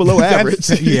 that's still below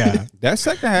average. Yeah, that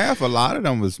second half, a lot of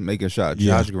them was making shots.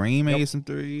 Yeah. Josh Green made some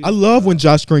threes. I love when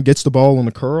Josh Green gets the ball on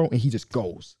the curl and he just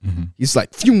goes. Mm-hmm. He's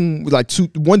like, phew, with like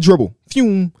one dribble,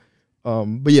 phew.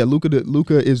 But yeah,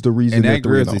 Luka is the reason. And that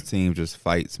Grizzlies team just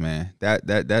fights, man.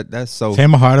 That's so.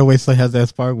 Tim Hardaway still has that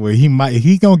spark where he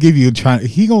gonna try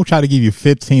to give you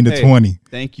 15 to 20.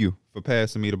 Thank you for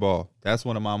passing me the ball. That's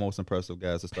one of my most impressive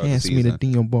guys to start Pass the season. Pass me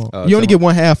the damn ball. You only get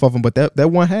one half of them, but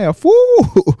that one half, woo!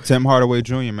 Tim Hardaway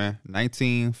Jr., man,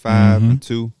 19, 5, and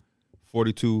 2,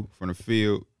 42 from the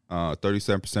field,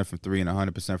 37% from 3, and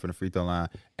 100% from the free throw line.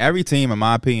 Every team, in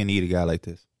my opinion, need a guy like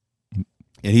this.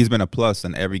 And he's been a plus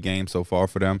in every game so far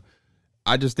for them.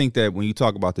 I just think that when you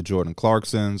talk about the Jordan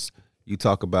Clarksons, you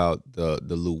talk about the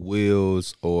Lou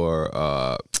Wills, or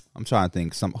I'm trying to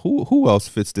think who else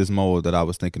fits this mold that I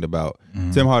was thinking about.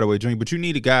 Tim Hardaway Jr. But you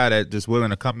need a guy that just willing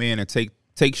to come in and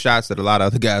take shots that a lot of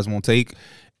other guys won't take,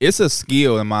 It's a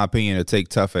skill, in my opinion, to take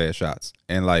tough ass shots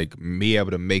and like be able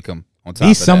to make them on top.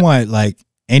 He's of somewhat like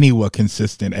anyone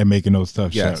consistent at making those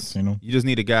tough shots. You just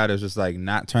need a guy that's just like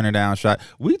not turning down shot.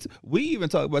 We even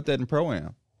talk about that in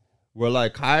Pro-Am, where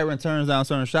like Kyron turns down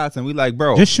certain shots, and we like,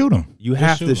 bro, just shoot them. You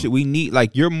have to shoot. We need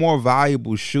like you're more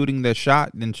valuable shooting the shot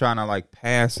than trying to like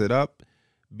pass it up,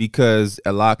 because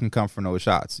a lot can come from those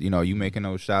shots. You making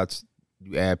those shots,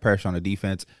 you add pressure on the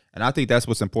defense. And I think that's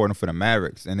what's important for the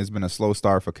Mavericks. And it's been a slow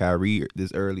start for Kyrie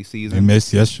this early season. They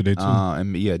missed yesterday, too.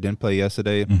 Didn't play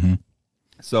yesterday. Mm-hmm.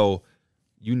 So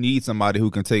you need somebody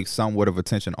who can take somewhat of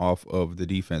attention off of the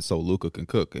defense so Luka can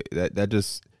cook. That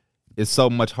just is so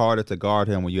much harder to guard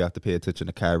him when you have to pay attention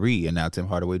to Kyrie. And now Tim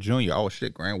Hardaway Jr. Oh,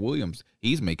 shit, Grant Williams.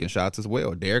 He's making shots as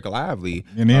well. Derek Lively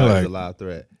is a live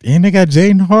threat. And they got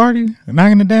Jaden Hardy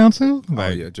knocking it down, too?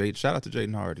 Like, oh, yeah. Shout out to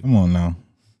Jaden Hardy. Come on now.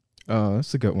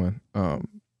 That's a good one.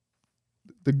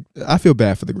 I feel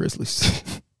bad for the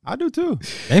Grizzlies. I do too.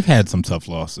 They've had some tough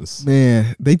losses.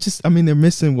 Man, they're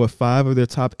missing 5 of their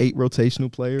top 8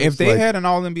 rotational players. If they had an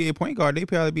all NBA point guard, they'd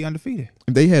probably be undefeated.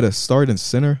 If they had a starting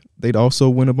center, they'd also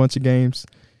win a bunch of games.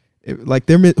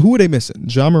 Who are they missing?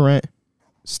 John Morant,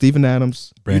 Steven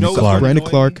Adams, Brandon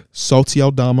Clark, Salty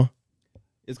Aldama.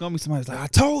 It's gonna be somebody who's like, I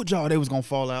told y'all they was gonna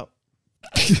fall out.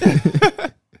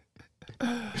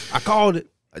 I called it.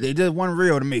 They just weren't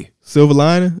real to me. Silver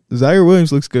lining, Zaire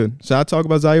Williams looks good. Should I talk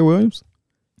about Zaire Williams?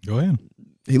 Go ahead.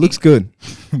 He looks good.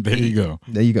 There you go.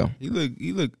 There you go. He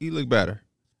look better.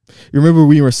 You remember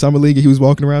we were in Summer League and he was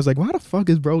walking around? I was like, why the fuck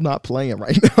is bro not playing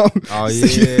right now? Oh,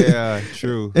 yeah,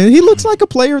 true. And he looks like a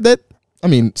player that,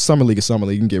 Summer League is Summer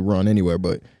League. You can get run anywhere,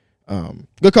 but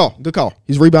good call. Good call.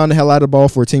 He's rebounding the hell out of the ball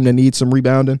for a team that needs some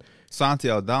rebounding. Santi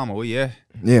Aldama, well, yeah.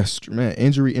 Yes, man.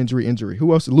 Injury.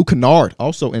 Who else? Luke Kennard,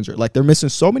 also injured. Like, they're missing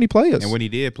so many players. And when he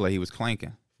did play, he was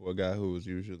clanking for a guy who was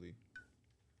usually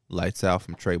lights out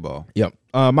from tray ball. Yep.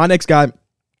 My next guy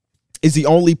is the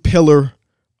only pillar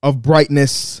of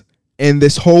brightness in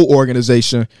this whole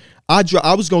organization. I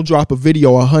was going to drop a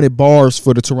video, 100 bars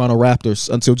for the Toronto Raptors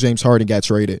until James Harden got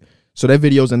traded. So that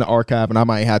video's in the archive, and I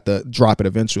might have to drop it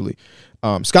eventually.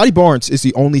 Scotty Barnes is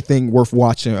the only thing worth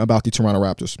watching about the Toronto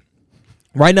Raptors.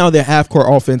 Right now, their half-court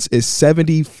offense is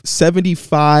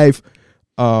 75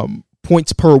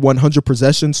 points per 100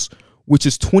 possessions, which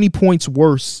is 20 points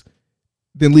worse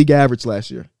than league average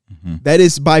last year. Mm-hmm. That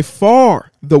is by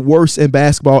far the worst in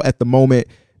basketball at the moment.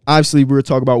 Obviously, we were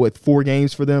talking about 4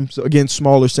 games for them. So, again,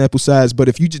 smaller sample size. But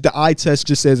if the eye test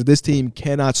just says that this team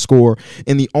cannot score,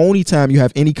 and the only time you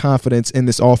have any confidence in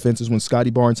this offense is when Scotty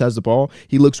Barnes has the ball.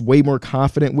 He looks way more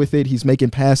confident with it. He's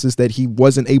making passes that he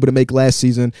wasn't able to make last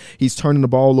season. He's turning the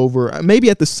ball over,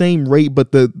 maybe at the same rate,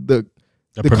 but the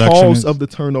calls of the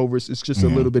turnovers is just a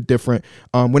little bit different.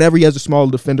 Whenever he has a small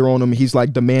defender on him, he's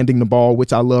like demanding the ball,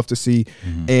 which I love to see.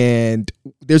 Mm-hmm. And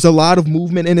there's a lot of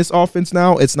movement in this offense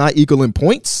now. It's not equal in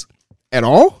points at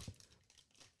all.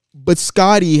 But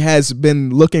Scotty has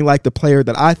been looking like the player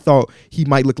that I thought he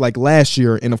might look like last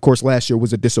year. And, of course, last year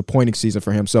was a disappointing season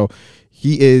for him. So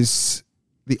he is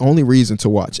the only reason to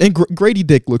watch. And Grady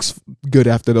Dick looks good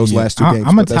after those last 2 games.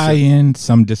 I'm going to tie in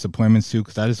some disappointments, too,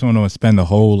 because I just want to spend the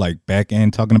whole back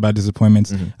end talking about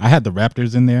disappointments. Mm-hmm. I had the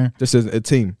Raptors in there. Just as a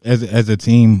team. As a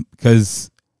team,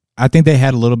 because I think they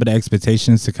had a little bit of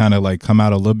expectations to kind of come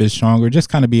out a little bit stronger, just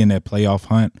kind of be in that playoff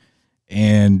hunt.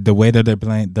 And the way that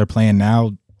they're playing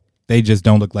now, they just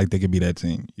don't look like they could be that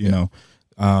team. You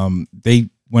know, they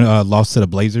lost to the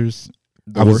Blazers.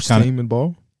 The worst team in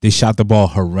ball. They shot the ball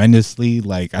horrendously.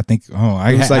 I think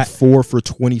it was 4 for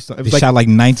 20. They shot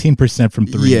 19% from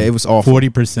 3. Yeah, it was awful.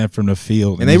 40% from the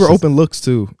field, and they were open looks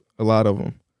too. A lot of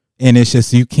them. And it's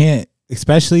just you can't,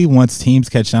 especially once teams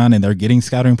catch on and they're getting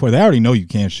scouting reports. They already know you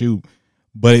can't shoot,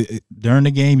 but during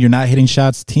the game you're not hitting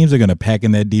shots. Teams are going to pack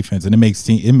in that defense, and it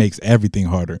makes everything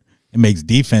harder. It makes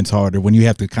defense harder when you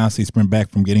have to constantly sprint back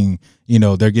from getting,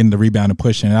 they're getting the rebound and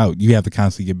pushing it out. You have to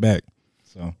constantly get back.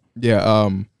 So yeah.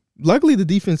 Luckily, the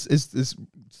defense is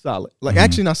solid.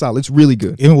 Actually not solid. It's really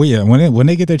good. When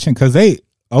they get their chin, because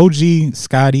OG,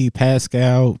 Scotty,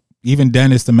 Pascal, even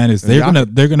Dennis the Menace, they're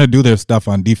gonna do their stuff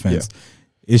on defense. Yeah.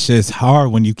 It's just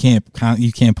hard when you can't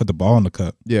put the ball in the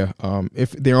cup. Yeah.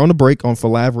 If they're on the break for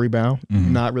live rebound,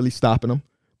 not really stopping them.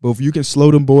 But if you can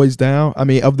slow them boys down,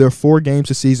 of their 4 games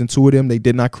this season, 2 of them they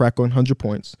did not crack 100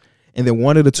 points. And then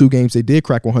one of the 2 games they did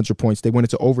crack 100 points. They went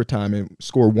into overtime and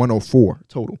scored 104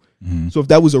 total. Mm-hmm. So if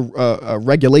that was a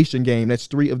regulation game, that's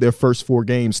 3 of their first 4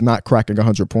 games not cracking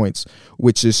 100 points,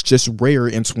 which is just rare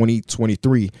in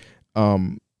 2023.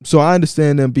 So I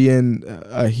understand them being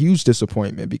a huge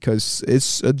disappointment because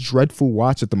it's a dreadful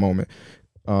watch at the moment.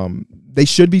 They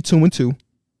should be 2-2.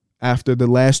 after the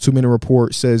last 2-minute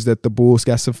report says that the Bulls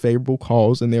got some favorable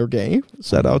calls in their game.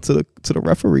 Shout out to the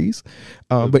referees.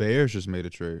 The But Bears just made a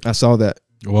trade. I saw that.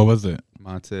 What was it?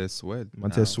 Montez Sweat.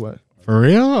 Sweat. For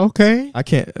real? Okay. I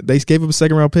can't. They gave him a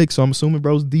 2nd-round pick, so I'm assuming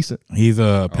bro's decent. He's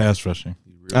a pass rushing.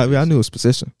 I knew his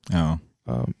position. Oh.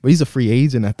 But he's a free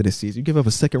agent after this season. You give up a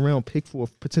 2nd-round pick for a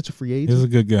potential free agent. He's a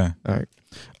good guy. All right.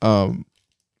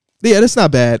 Yeah, that's not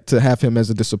bad to have him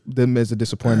as a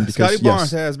disappointment. Because Scotty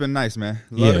Barnes has been nice, man.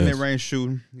 Love him mid-range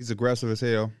shooting. He's aggressive as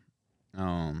hell.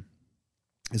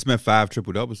 It's been 5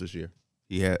 triple-doubles this year.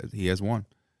 He has 1.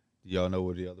 Do y'all know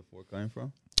where the other 4 came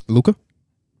from? Luka?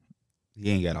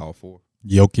 He ain't got all 4.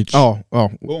 Jokic. Oh.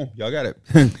 Boom. Y'all got it.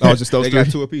 Just those they three?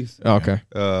 got 2 apiece. Oh, okay.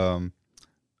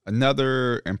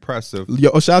 Another impressive.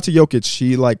 Shout out to Jokic.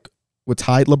 She would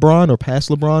tied LeBron or passed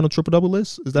LeBron on triple-double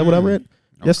list. Is that what I read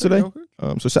yesterday? Okay.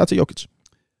 So shout out to Jokic.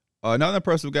 Another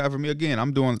impressive guy for me. Again,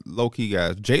 I'm doing low-key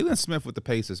guys. Jalen Smith with the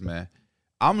Pacers, man.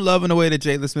 I'm loving the way that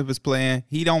Jalen Smith is playing.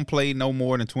 He don't play no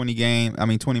more than 20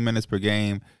 minutes per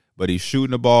game, but he's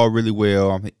shooting the ball really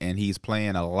well, and he's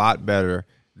playing a lot better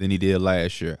than he did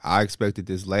last year. I expected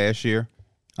this last year,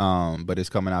 but it's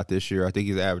coming out this year. I think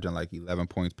he's averaging like 11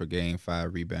 points per game,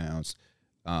 5 rebounds,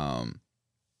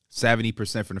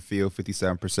 70% from the field,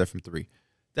 57% from 3.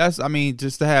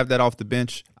 Just to have that off the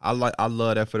bench, I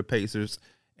love that for the Pacers.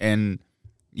 And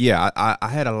yeah, I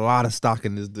had a lot of stock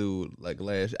in this dude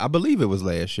I believe it was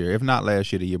last year, if not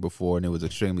last year, the year before, and it was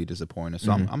extremely disappointing.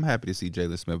 So I'm happy to see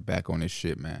Jalen Smith back on this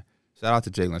shit, man. Shout out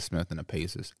to Jalen Smith and the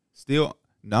Pacers. Still,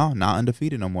 not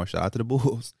undefeated no more. Shout out to the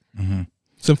Bulls. Mm-hmm.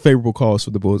 Some favorable calls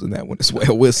for the Bulls in that one as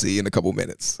well. We'll see in a couple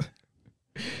minutes.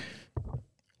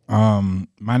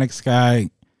 My next guy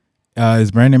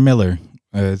is Brandon Miller.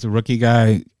 It's a rookie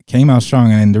guy, came out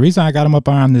strong, and the reason I got him up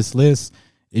on this list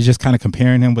is just kind of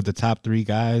comparing him with the top 3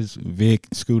 guys, Vic,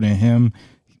 Scoot, and him.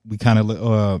 We kind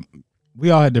of we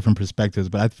all had different perspectives,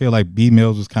 but I feel like B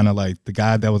Mills was kind of like the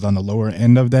guy that was on the lower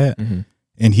end of that,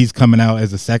 and he's coming out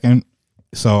as a second.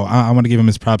 So I want to give him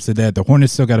his props to that. The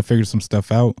Hornets still got to figure some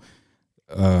stuff out.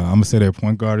 I'm gonna say their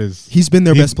point guard he's been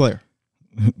their best player.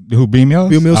 Who, B Mills?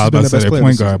 B Mills has been their best player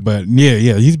point guard, but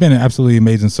yeah, he's been absolutely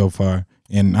amazing so far.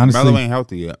 And honestly, Melo ain't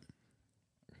healthy yet.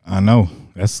 I know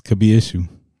could be an issue.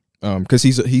 Because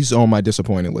he's on my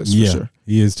disappointing list for sure.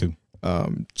 He is too.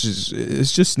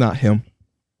 It's just not him.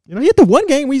 He had the one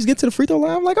game where he's getting to the free throw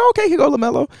line. I'm like, okay, here go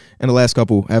LaMelo. And the last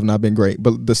couple have not been great.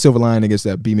 But the silver lining is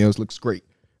that B Mills looks great.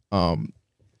 On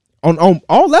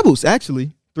all levels,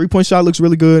 actually. 3-point shot looks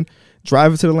really good.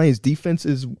 Driving to the lanes. Defense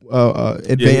is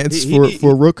advanced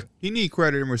for Rook. He need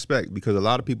credit and respect because a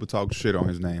lot of people talk shit on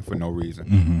his name for no reason.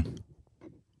 Mm-hmm.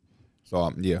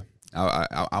 So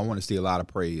I want to see a lot of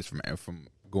praise from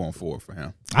going forward for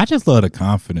him. I just love the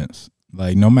confidence.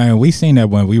 Like, no matter, we seen that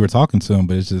when we were talking to him,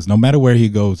 but it's just no matter where he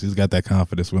goes, he's got that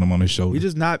confidence with him on his shoulder.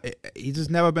 He's just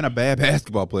never been a bad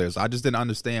basketball player. So I just didn't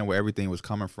understand where everything was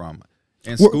coming from.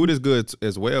 And Scoot is good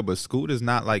as well, but Scoot is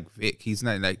not like Vic. He's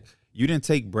not like, you didn't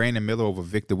take Brandon Miller over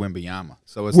Victor Wembanyama.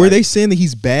 So it's they saying that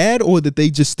he's bad, or that they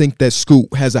just think that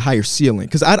Scoot has a higher ceiling?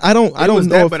 Because I don't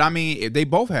know. But they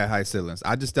both had high ceilings.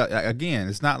 I just again,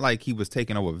 it's not like he was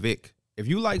taking over Vic. If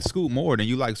you like Scoot more, then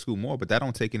you like Scoot more, but that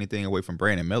don't take anything away from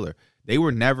Brandon Miller. They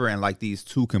were never in like these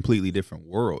 2 completely different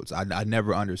worlds. I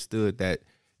never understood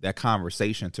that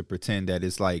conversation to pretend that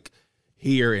it's like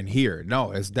here and here.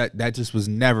 No, it's that just was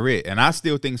never it. And I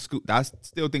still think Scoot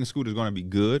is going to be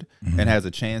good and has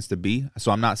a chance to be.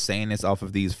 So I'm not saying this off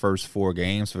of these first 4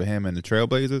 games for him and the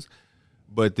Trailblazers,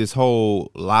 but this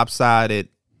whole lopsided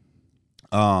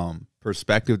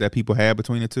perspective that people have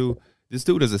between the two. This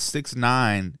dude is a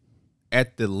 6'9"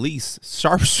 at the least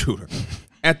sharpshooter,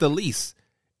 at the least.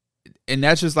 And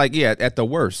that's just like, at the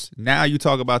worst. Now you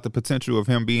talk about the potential of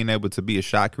him being able to be a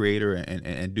shot creator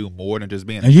and do more than just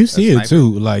being and you see it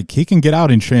too. Like, he can get out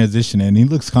in transition and he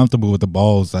looks comfortable with the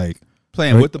balls. Like,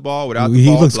 playing with the ball, without the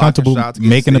ball. He looks comfortable shots,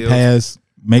 making the pass,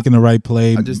 making the right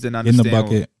play. I just didn't understand. In the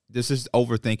bucket. This is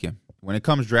overthinking. When it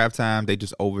comes draft time, they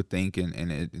just overthink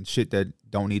and shit that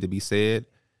don't need to be said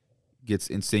gets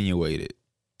insinuated.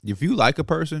 If you like a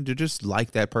person, you just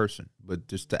like that person. But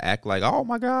just to act like, oh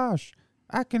my gosh,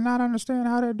 I cannot understand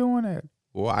how they're doing that.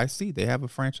 Well, I see. They have a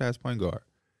franchise point guard,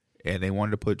 and they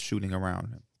wanted to put shooting around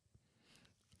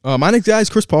him. My next guy is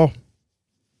Chris Paul.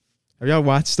 Have y'all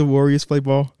watched the Warriors play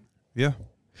ball? Yeah.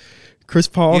 Chris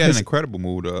Paul had an incredible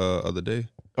move the other day.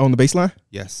 On the baseline?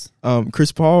 Yes.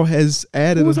 Chris Paul has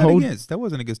added Who was that against? That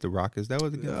wasn't against the Rockets. That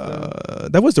was against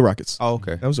that was the Rockets. Oh,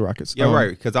 okay. That was the Rockets. Yeah, right.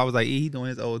 Because I was like, he doing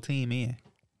his old team in.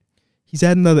 He's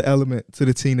added another element to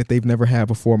the team that they've never had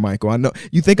before, Michael. I know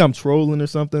you think I'm trolling or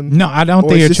something. No, I don't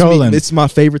think you're trolling. It's my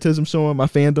favoritism showing, my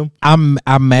fandom. I'm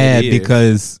mad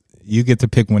because you get to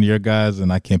pick one of your guys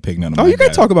and I can't pick none of my you can't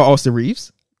guys. talk about Austin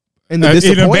Reeves. In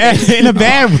in a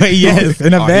bad way, yes.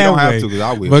 In a bad way. Have to,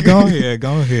 I will. But go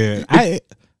ahead.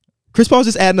 Chris Paul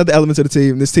just added another element to the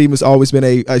team. This team has always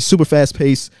been a super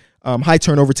fast-paced, high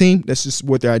turnover team. That's just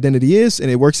what their identity is,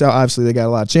 and it works out. Obviously, they got a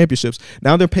lot of championships.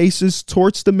 Now their pace is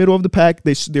towards the middle of the pack.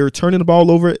 They're turning the ball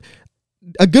over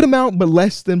a good amount, but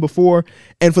less than before.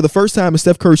 And for the first time in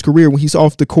Steph Curry's career, when he's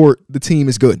off the court, the team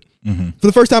is good. Mm-hmm. For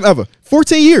the first time ever.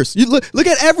 14 years. You look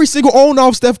at every single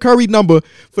on-off Steph Curry number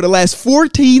for the last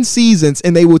 14 seasons,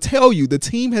 and they will tell you the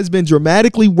team has been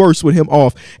dramatically worse with him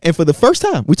off. And for the first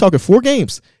time, we're talking 4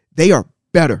 games, they are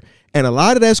better. And a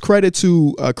lot of that's credit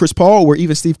to Chris Paul, where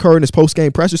even Steve Kerr in his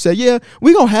post-game presser said, yeah,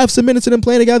 we're going to have some minutes of them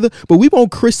playing together, but we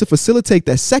want Chris to facilitate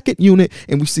that second unit.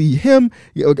 And we see him,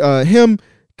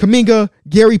 Kuminga,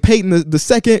 Gary Payton, the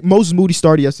second. Moses Moody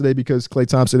started yesterday because Klay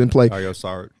Thompson didn't play.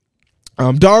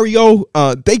 Dario,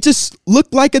 they just look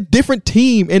like a different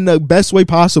team in the best way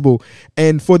possible.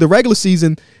 And for the regular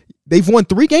season, they've won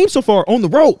 3 games so far on the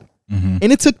road. Mm-hmm.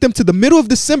 And it took them to the middle of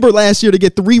December last year to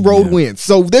get 3 road wins.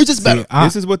 So they're just better.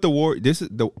 This is what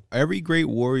every great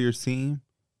Warriors team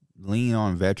lean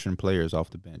on veteran players off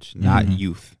the bench, not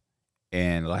youth.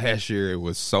 And last year it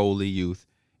was solely youth.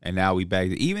 And now we back.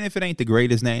 Even if it ain't the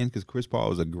greatest name, because Chris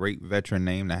Paul is a great veteran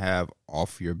name to have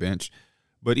off your bench.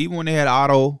 But even when they had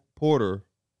Otto Porter,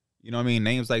 you know what I mean?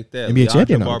 Names like that. NBA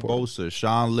champion. Barbosa,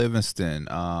 Sean Livingston,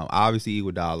 obviously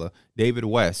Iguodala, David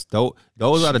West. Those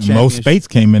are the champions. Mo Spates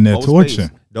came in there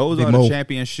torching. Those are the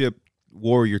championship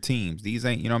warrior teams. These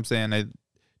ain't, you know what I'm saying? They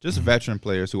just veteran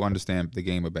players who understand the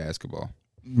game of basketball.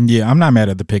 Yeah, I'm not mad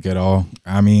at the pick at all.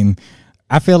 I mean,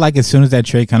 I feel like as soon as that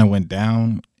trade kind of went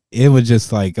down, it was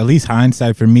just like, at least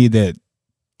hindsight for me, that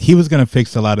he was going to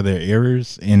fix a lot of their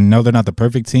errors. And no, they're not the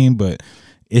perfect team, but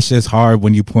it's just hard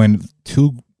when you point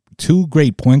two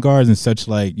great point guards and such,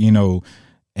 like, you know,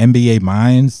 NBA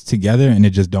minds together, and it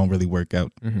just don't really work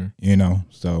out, you know.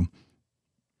 So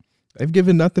they've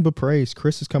given nothing but praise.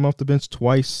 Chris has come off the bench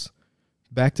twice,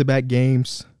 back-to-back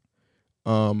games,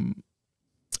 and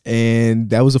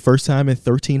that was the first time in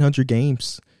 1,300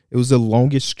 games. It was the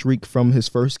longest streak from his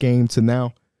first game to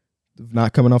now,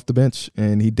 not coming off the bench,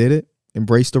 and he did it.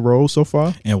 Embraced the role so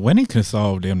far. And winning can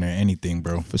solve damn near anything,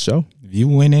 bro. For sure. If you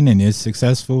winning and it's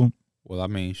successful. Well, I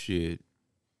mean, shit.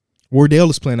 Wardell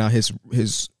is playing out his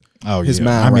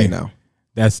mind right now.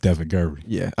 That's Stephen Curry.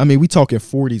 Yeah. I mean, we talking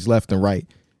 40s left and right.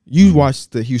 You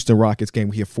watched the Houston Rockets game.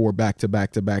 We had 4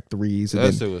 back-to-back threes.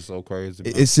 That shit was so crazy,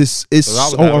 bro. It's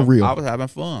so unreal. I was having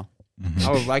fun. Mm-hmm.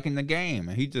 I was liking the game.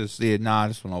 And he just said, nah,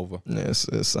 this one over. Yes,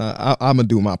 I'm going to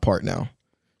do my part now.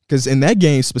 Because in that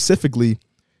game specifically,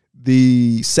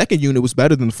 the second unit was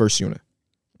better than the first unit.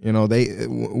 You know,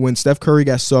 when Steph Curry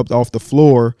got subbed off the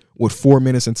floor with 4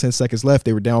 minutes and 10 seconds left,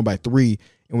 they were down by 3.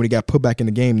 And when he got put back in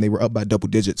the game, they were up by double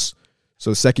digits.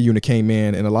 So the second unit came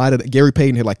in, and Gary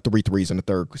Payton hit like 3 threes in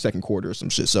the second quarter or some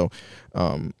shit. So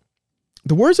the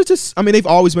Warriors are just, I mean, they've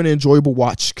always been an enjoyable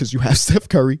watch because you have Steph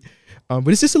Curry. But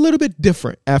it's just a little bit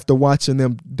different after watching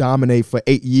them dominate for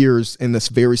 8 years in this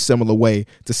very similar way,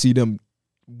 to see them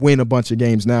win a bunch of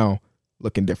games now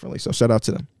looking differently. So shout out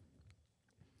to them.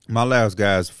 My last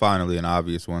guy is finally an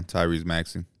obvious one, Tyrese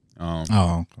Maxey.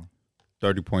 Okay.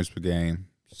 30 points per game,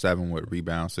 7 with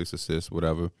rebounds, 6 assists,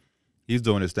 whatever. He's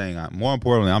doing his thing. More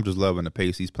importantly, I'm just loving the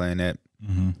pace he's playing at,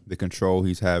 the control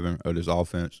he's having of his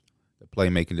offense, the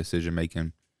playmaking,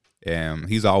 decision-making. And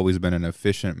he's always been an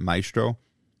efficient maestro.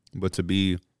 But to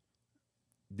be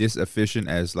this efficient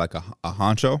as like a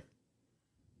honcho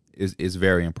is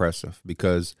very impressive,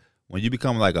 because when you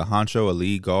become like a honcho, a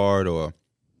lead guard, or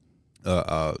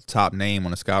a top name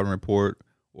on a scouting report,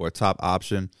 or a top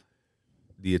option,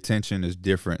 the attention is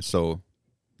different. So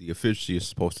the efficiency is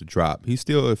supposed to drop. He's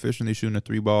still efficiently shooting a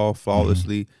 3-ball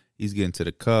flawlessly. He's getting to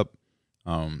the cup,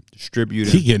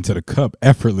 distributing. He getting to the cup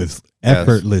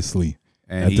effortlessly.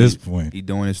 And at this point, he's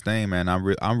doing his thing, man.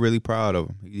 I'm really proud of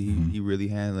him. He really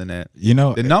handling that. You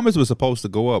know, the numbers were supposed to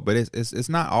go up, but it's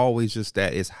not always just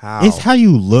that. It's how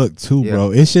you look too,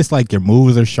 bro. It's just like your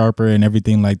moves are sharper and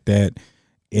everything like that.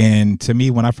 And to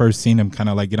me, when I first seen him kind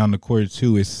of like get on the court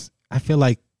too, I feel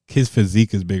like his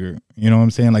physique is bigger. You know what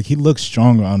I'm saying? Like, he looks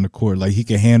stronger on the court. Like, he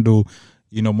can handle,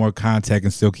 you know, more contact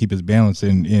and still keep his balance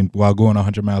and while going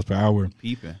 100 miles per hour.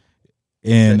 Peeping.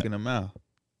 And checking him out.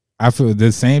 I feel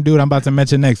the same dude I'm about to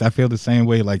mention next. I feel the same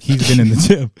way. Like, he's been in the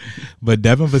gym. But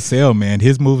Devin Vassell, man,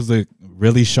 his moves look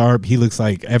really sharp. He looks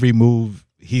like every move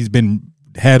he's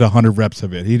had 100 reps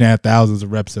of it. He didn't have thousands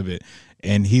of reps of it.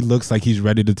 and he looks like he's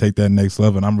ready to take that next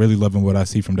level. And I'm really loving what I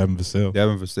see from Devin Vassell.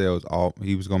 Devin Vassell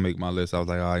he was gonna make my list. I was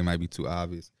like, oh, he might be too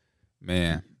obvious.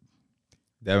 Man,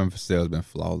 Devin Vassell's been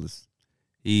flawless.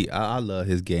 I love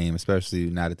his game, especially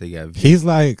now that they got. He's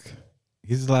like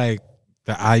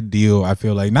the ideal. I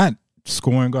feel like not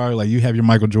scoring guard. Like you have your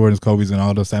Michael Jordans, Kobe's, and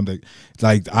all those times.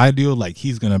 Like the ideal. Like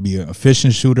he's gonna be an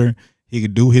efficient shooter. He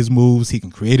could do his moves. He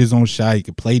can create his own shot. He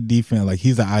can play defense. Like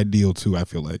he's the ideal too. I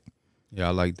feel like. Yeah,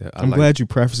 I like that. I'm glad you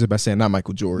prefaced it by saying not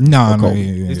Michael Jordan. No,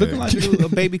 he's looking like a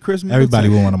baby Chris Middleton. Everybody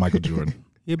will want a Michael Jordan.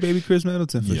 Yeah, baby Chris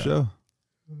Middleton for sure.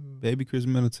 Baby Chris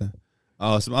Middleton.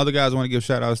 Some other guys I want to give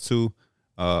shout outs to.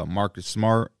 Marcus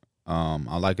Smart.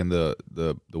 I liking the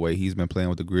way he's been playing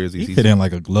with the Grizzlies. He fit in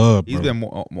like a glove. He's been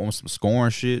on some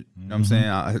scoring shit. You know what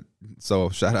I'm saying? So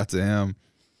shout out to him.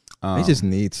 They just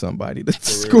need somebody to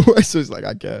score. So it's like,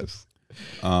 I guess.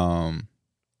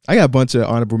 I got a bunch of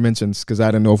honorable mentions because I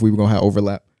didn't know if we were gonna have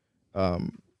overlap.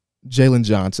 Jalen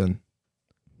Johnson.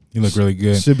 He looked really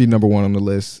good. Should be number one on the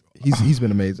list. He's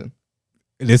been amazing.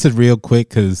 This is real quick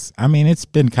because I mean it's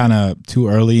been kind of too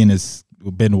early and it's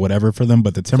been whatever for them.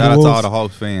 But the Timberwolves. Shout out to all the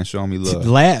Hawks fans showing me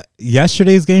love.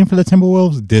 Yesterday's game for the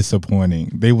Timberwolves disappointing.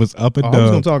 They was up a dub. I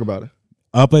was gonna talk about it.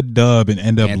 Up a dub and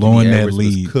end up blowing that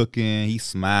lead. Was cooking, he's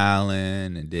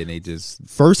smiling, and then they just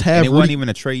first half. And it wasn't even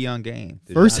a Trae Young game.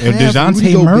 First half,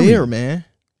 DeJounte Murray, man,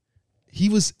 he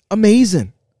was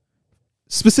amazing.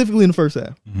 Specifically in the first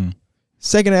half. Mm-hmm.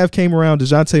 Second half came around.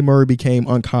 DeJounte Murray became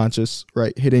unconscious,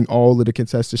 right, hitting all of the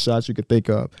contested shots you could think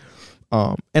of.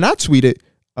 And I tweeted,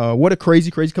 what a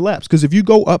crazy collapse. Because if you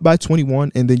go up by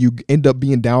 21 and then you end up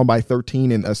being down by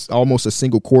 13 in almost a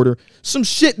single quarter, some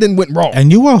shit then went wrong.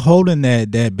 And you were holding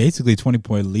that basically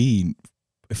 20-point lead.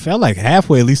 It felt like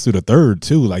halfway, at least through the third,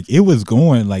 too. Like, it was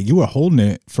going, like, you were holding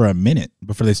it for a minute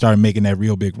before they started making that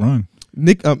real big run.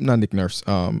 Not Nick Nurse.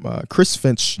 Chris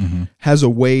Finch has a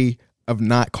way of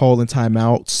not calling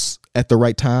timeouts at the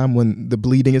right time when the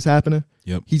bleeding is happening.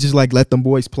 Yep. He just let them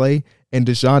boys play. And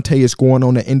DeJounte is going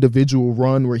on an individual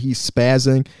run where he's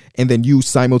spazzing, and then you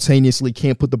simultaneously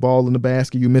can't put the ball in the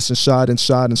basket. You missing shot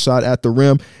at the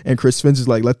rim, and Chris Finch is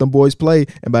like, let them boys play.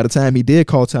 And by the time he did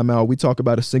call timeout, we talk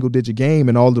about a single-digit game,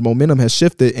 and all the momentum has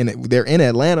shifted, and they're in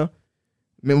Atlanta.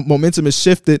 Momentum has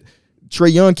shifted.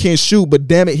 Trae Young can't shoot, but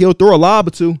damn it, he'll throw a lob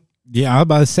or two. Yeah, I was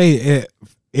about to say,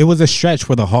 it was a stretch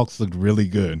where the Hawks looked really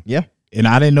good. Yeah. And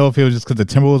I didn't know if it was just because the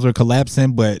Timberwolves were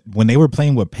collapsing, but when they were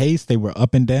playing with pace, they were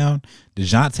up and down.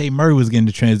 DeJounte Murray was getting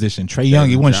the transition. Trae Young,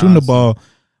 he wasn't shooting the ball.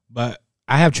 But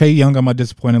I have Trae Young on my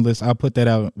disappointed list. I'll put that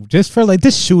out just for like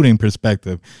this shooting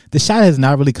perspective. The shot has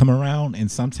not really come around,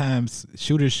 and sometimes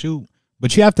shooters shoot,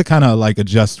 but you have to kind of like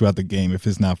adjust throughout the game if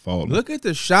it's not falling. Look at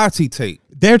the shots he take.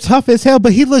 They're tough as hell,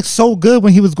 but he looked so good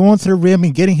when he was going to the rim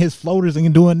and getting his floaters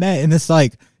and doing that. And it's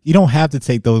like, you don't have to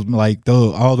take those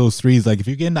all those threes. Like if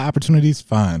you're getting the opportunities,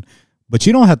 fine, but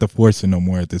you don't have to force it no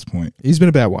more at this point. He's been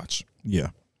a bad watch. Yeah,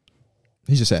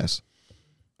 he just has.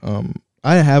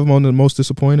 I have him on the most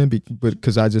disappointing,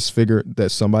 because I just figured that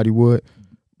somebody would.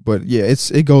 But yeah,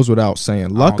 it goes without saying.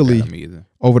 Luckily,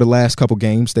 over the last couple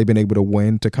games, they've been able to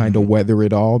win to kind of weather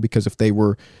it all. Because if they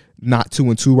were not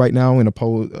 2-2 right now,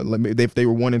 if they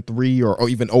were 1-3 or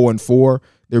even 0-4.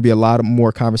 There'd be a lot of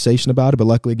more conversation about it. But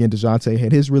luckily, again, DeJounte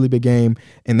had his really big game,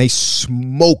 and they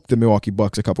smoked the Milwaukee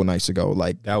Bucks a couple nights ago.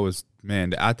 Like that was,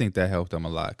 man, I think that helped them a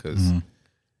lot because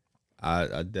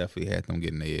I definitely had them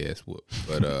getting their ass whooped.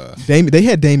 But they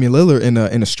had Damian Lillard in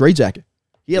a straitjacket.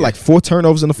 He had like 4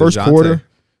 turnovers in the first quarter,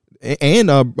 and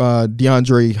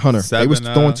DeAndre Hunter. They was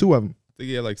throwing 2 of them. I think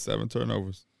he had like 7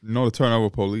 turnovers. You know the turnover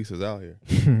police is out here.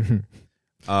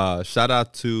 Shout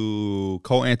out to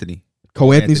Cole Anthony.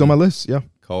 Cole Anthony's on my list. Yeah.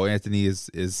 Cole Anthony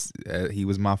is he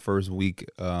was my first week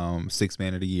 6th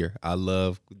man of the year. I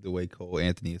love the way Cole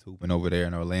Anthony is hooping over there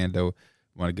in Orlando.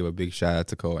 I want to give a big shout out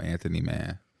to Cole Anthony,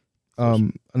 man.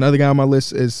 Another guy on my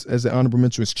list is, as an honorable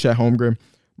mention, is Chet Holmgren.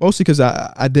 Mostly because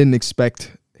I didn't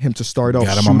expect him to start off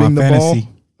shooting the ball.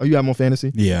 Oh, you have him on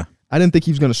fantasy? Yeah. I didn't think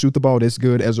he was going to shoot the ball this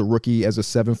good as a rookie, as a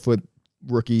 7-foot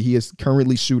rookie. He is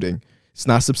currently shooting. It's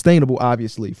not sustainable,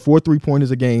 obviously. 4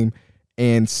 3-pointers a game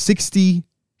and 62%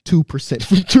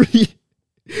 from 3.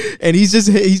 And he's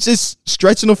just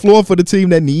stretching the floor for the team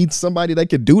that needs somebody that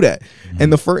could do that.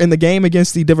 And in the game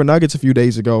against the Denver Nuggets a few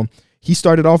days ago, he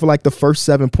started off with like the first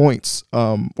 7 points.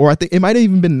 Or I think it might have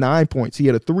even been 9 points. He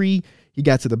had a 3. He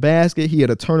got to the basket. He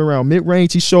had a turnaround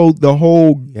mid-range. He showed the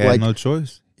whole he had no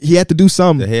choice. He had to do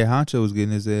something. The head honcho was getting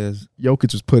his ass.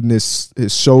 Jokic was putting his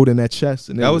shoulder in that chest.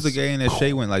 And that was a game that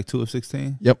Shea went like 2 of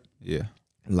 16. Yep. Yeah.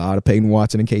 A lot of Peyton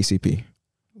Watson and KCP.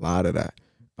 A lot of that.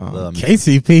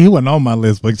 KCP, he wasn't on my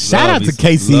list, but shout out to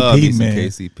KCP, man.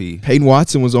 KCP. Peyton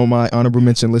Watson was on my honorable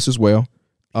mention list as well.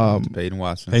 Peyton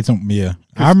Watson. Yeah.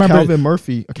 I remember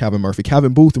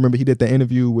Calvin Booth. Remember, he did the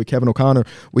interview with Kevin O'Connor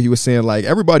where he was saying, like,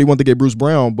 everybody wanted to get Bruce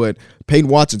Brown, but Peyton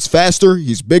Watson's faster,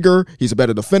 he's bigger, he's a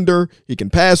better defender, he can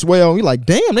pass well. You're like,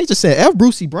 damn, they just said F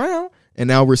Brucey Brown. And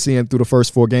now we're seeing through the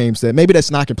first 4 games that maybe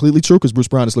that's not completely true because Bruce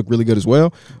Brown has looked really good as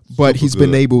well, but he's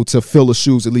been able to fill the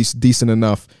shoes at least decent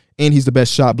enough, and he's the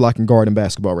best shot blocking guard in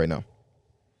basketball right now.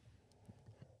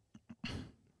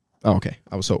 Oh, okay.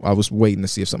 I was waiting to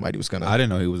see if somebody was gonna. I didn't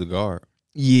know he was a guard.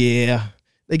 Yeah,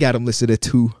 they got him listed at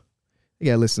 2.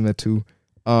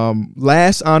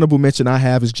 Last honorable mention I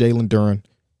have is Jalen Duren.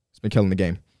 He's been killing the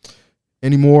game.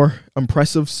 Any more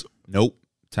impressives? Nope.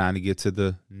 Time to get to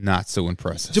the not so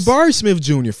impressive. Jabari Smith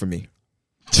Jr. for me.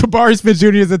 Jabari Smith Jr.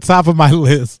 is at the top of my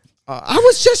list. I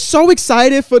was just so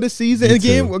excited for the season. And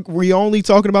again, we're only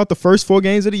talking about the first 4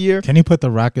 games of the year. Can you put the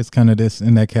Rockets kind of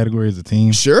in that category as a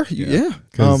team? Sure, yeah.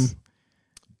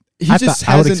 He just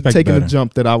hasn't taken the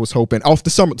jump that I was hoping. Off the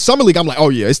summer league, I'm like, oh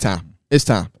yeah, it's time,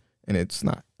 and it's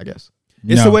not. I guess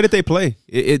it's the way that they play.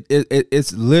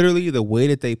 It's literally the way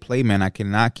that they play, man. I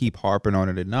cannot keep harping on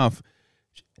it enough.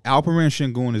 Alperen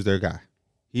Sengun is their guy.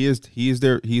 He's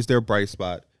their bright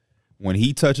spot. When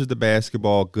he touches the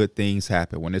basketball, good things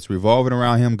happen. When it's revolving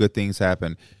around him, good things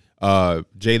happen.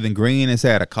 Jalen Green has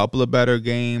had a couple of better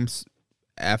games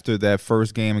after that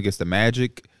first game against the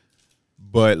Magic.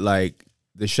 But, like,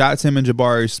 the shots him and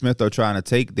Jabari Smith are trying to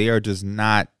take, they are just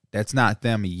not – that's not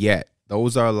them yet.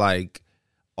 Those are, like,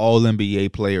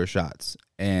 all-NBA player shots.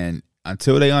 And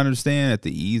until they understand that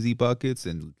the easy buckets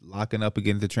and locking up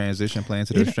against the transition playing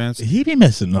to their strengths. He be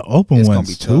missing the open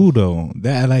ones too, though.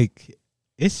 That, like –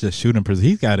 it's just shooting.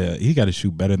 He's got to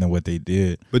shoot better than what they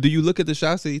did. But do you look at the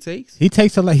shots that he takes? He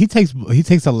takes a lot. He takes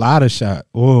a lot of shots.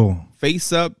 Oh,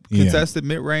 face up, contested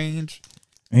mid range.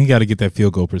 And he got to get that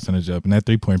field goal percentage up and that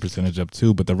 3-point percentage up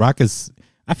too. But the Rockets,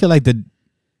 I feel like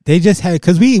they just had,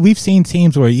 because we've seen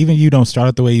teams where even you don't start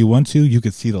out the way you want to, you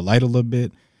could see the light a little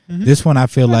bit. Mm-hmm. This one I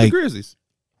feel like the Grizzlies.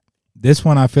 This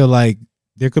one I feel like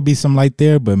there could be some light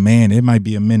there, but man, it might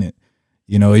be a minute.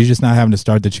 You know, you're just not having the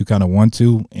start that you kind of want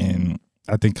to, and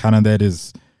I think kind of that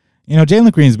is, you know,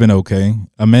 Jalen Green's been okay.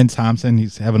 Amen Thompson,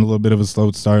 he's having a little bit of a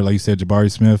slow start, like you said,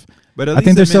 Jabari Smith. But at least I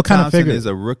think they're still kind of figuring. Is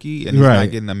a rookie and he's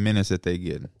not getting the minutes that they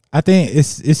get. I think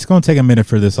it's going to take a minute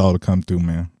for this all to come through,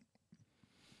 man.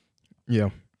 Yeah.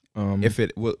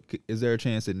 Is there a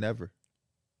chance it never?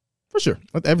 For sure.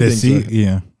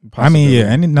 Everything's I mean,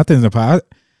 yeah, and nothing's a. But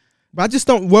I just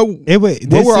don't. What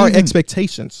were our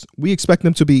expectations? We expect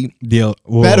them to be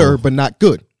better, but not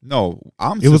good. No,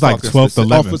 it was like 12th,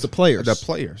 11th. With the players. The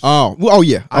players. Oh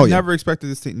yeah. I never expected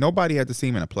this team. Nobody had the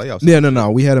team in the playoffs. Yeah,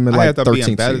 no. We had them in like 13th.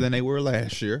 Being better than they were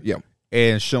last year. Yeah.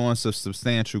 And showing some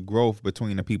substantial growth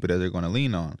between the people that they're going to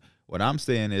lean on. What I'm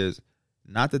saying is,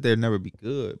 not that they'll never be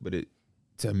good, but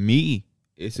to me,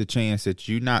 it's a chance that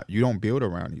you don't build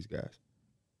around these guys.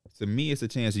 To me, it's a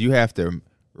chance that you have to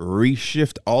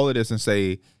reshift all of this and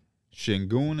say,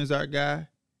 Sengun is our guy,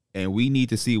 and we need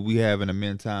to see if we have an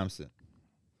Amen Thompson.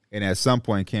 And at some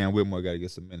point, Cam Whitmore got to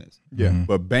get some minutes. Yeah. Mm-hmm.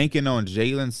 But banking on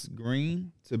Jalen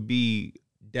Green to be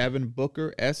Devin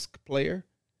Booker-esque player,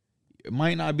 it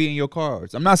might not be in your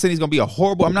cards. I'm not saying he's going to be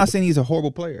I'm not saying he's a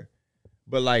horrible player.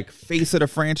 But, like, face of the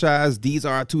franchise, these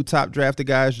are our 2 top drafted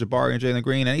guys, Jabari and Jalen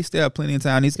Green, and they still have plenty of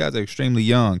time. These guys are extremely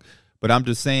young. But I'm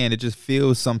just saying, it just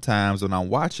feels sometimes when I'm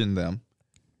watching them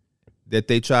that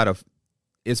they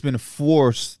it's been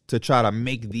forced to try to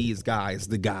make these guys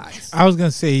the guys. I was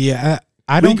going to say,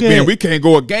 we can't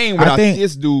go a game without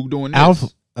this dude doing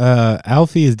this.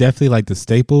 Alfie is definitely like the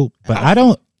staple, but I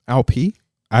don't. Alfie?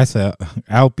 I said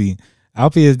Alfie.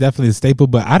 Alfie is definitely a staple,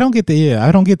 but I don't get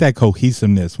that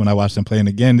cohesiveness when I watch them play. And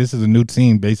again, this is a new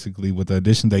team basically with the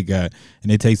addition they got,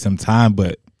 and it takes some time.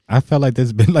 But I felt like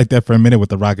it's been like that for a minute with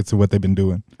the Rockets and what they've been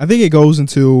doing. I think it goes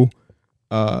into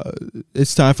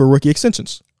it's time for rookie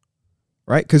extensions,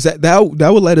 right? Because that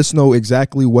would let us know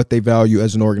exactly what they value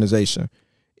as an organization.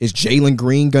 Is Jalen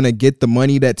Green going to get the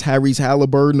money that Tyrese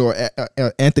Halliburton or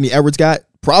Anthony Edwards got?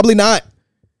 Probably not.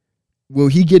 Will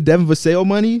he get Devin Vassell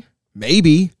money?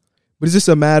 Maybe. But it's just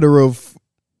a matter of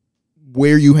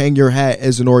where you hang your hat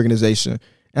as an organization.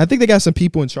 And I think they got some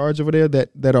people in charge over there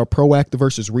that are proactive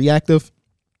versus reactive.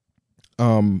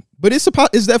 But it's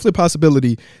definitely a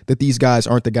possibility that these guys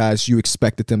aren't the guys you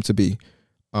expected them to be.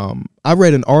 I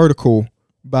read an article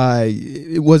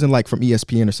it wasn't like from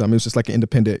ESPN or something. It was just like an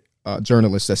independent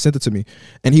journalist that sent it to me.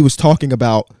 And he was talking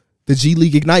about the G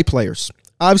League Ignite players.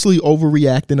 obviously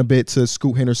overreacting a bit to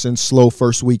Scoot Henderson's slow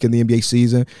first week in the NBA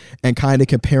season and kind of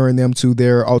comparing them to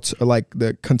their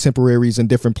the contemporaries in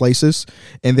different places.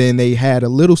 And then they had a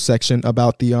little section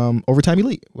about the overtime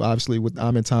elite, well, obviously with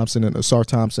Amin Thompson and Asar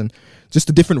Thompson, just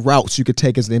the different routes you could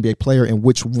take as an NBA player and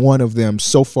which one of them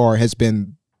so far has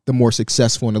been the more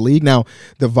successful in the league. Now,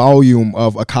 the volume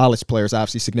of a college player is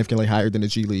obviously significantly higher than the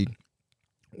G League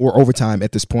or overtime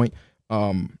at this point.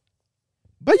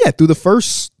 But yeah, through the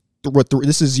first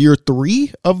this is year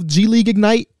 3 of G League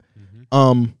Ignite.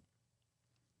 Jalen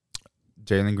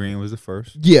Green was the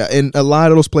first. Yeah, and a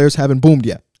lot of those players haven't boomed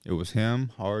yet. It was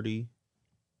him, Hardy,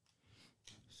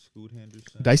 Scoot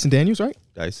Henderson, Dyson Daniels, right?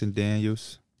 Dyson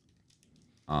Daniels.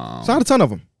 It's not a ton of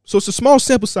them. So it's a small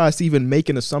sample size to even make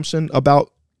an assumption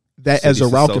about that as a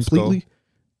route completely.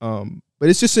 But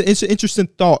it's just it's an interesting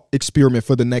thought experiment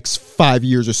for the next 5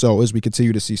 years or so as we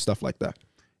continue to see stuff like that.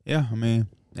 Yeah, I mean,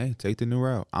 hey, take the new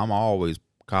route. I'm always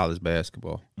college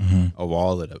basketball of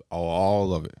all of it,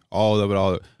 all of it.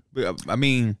 But, I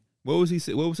mean, what was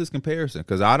his comparison?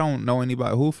 Because I don't know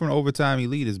anybody who from Overtime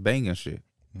Elite is banging shit.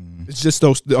 It's just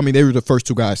those. I mean, they were the first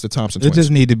 2 guys, the Thompson twins. It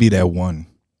just need to be that one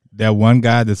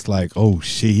guy that's like, oh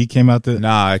shit, he came out there.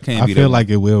 Nah, it can't be. I feel like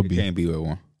it will be. It can't be that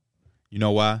one. You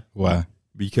know why? Why?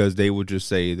 Because they would just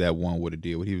say that one would have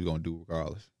did what he was going to do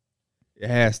regardless. It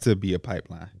has to be a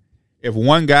pipeline. If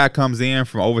one guy comes in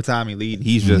from Overtime Elite and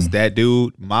he's just that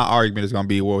dude, my argument is going to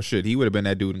be, well, shit, he would have been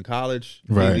that dude in college,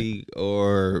 right, League,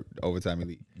 or Overtime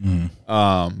Elite.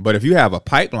 But if you have a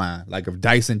pipeline, like if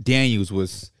Dyson Daniels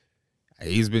was,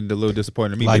 he's been a little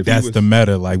disappointing to me. Like that's the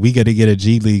meta. Like we got to get a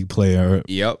G League player.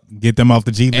 Yep. Get them off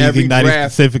the G League Ignite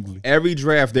specifically. Every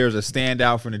draft, there's a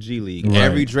standout from the G League. Right.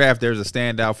 Every draft, there's a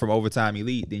standout from Overtime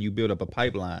Elite. Then you build up a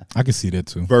pipeline. I can see that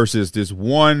too. Versus this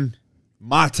one,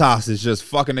 Matas is just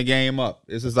fucking the game up.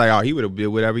 It's just like, oh, he would have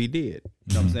been whatever he did.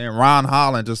 You know what I'm saying? Ron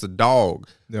Holland, just a dog.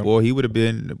 Yep. Well, he would have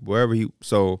been wherever he.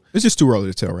 So it's just too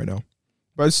early to tell right now.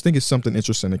 But I just think it's something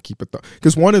interesting to keep it.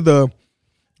 Because one of the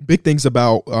big things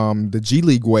about the G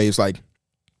League way is like,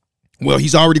 well,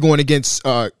 he's already going against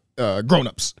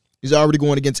grown-ups. He's already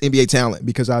going against NBA talent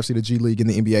because obviously the G League and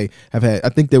the NBA have had, I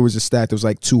think there was a stat, there was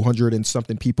like 200 and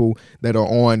something people that are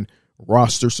on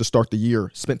rosters to start the year,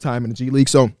 spent time in the G League.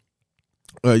 So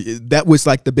that was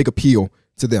like the big appeal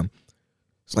to them.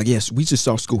 It's like, yes, we just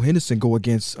saw Scoot Henderson go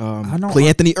against Clay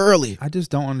Anthony early. I just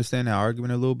don't understand that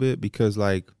argument a little bit because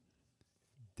like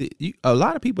a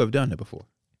lot of people have done it before.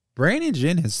 Brandon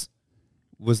Jennings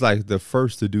was like the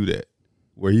first to do that,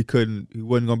 where he wasn't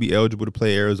going to be eligible to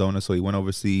play Arizona, so he went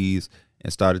overseas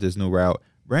and started this new route.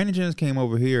 Brandon Jennings came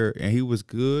over here and he was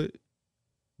good,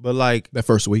 but like that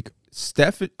first week,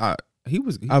 I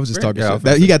was just talking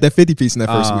about he got that 50 piece in that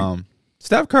first week.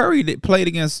 Steph Curry played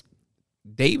against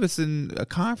Davis and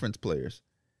conference players,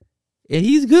 and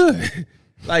he's good.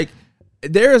 Like,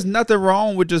 there is nothing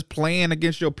wrong with just playing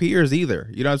against your peers either.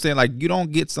 You know what I'm saying? Like, you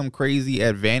don't get some crazy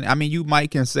advantage. I mean, you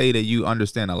might can say that you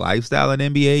understand a lifestyle in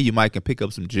NBA. You might can pick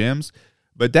up some gems,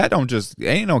 but that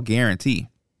ain't no guarantee.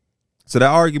 So that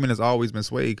argument has always been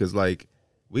swayed because, like,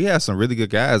 we have some really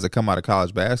good guys that come out of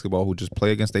college basketball who just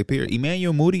play against their peers.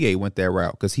 Emmanuel Mudiay went that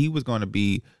route because he was going to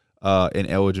be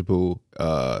ineligible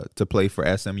to play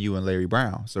for SMU and Larry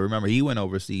Brown. So remember, he went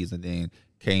overseas and then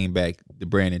came back the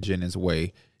Brandon Jennings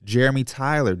way. Jeremy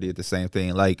Tyler did the same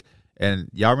thing. Like, and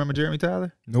y'all remember Jeremy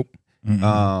Tyler? Nope.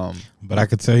 But I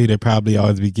could tell you they probably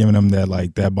always be giving him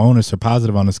that bonus or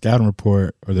positive on the scouting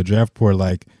report or the draft report.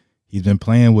 Like, he's been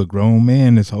playing with grown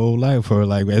men his whole life, or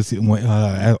like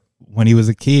when he was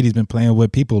a kid, he's been playing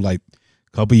with people like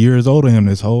a couple years older than him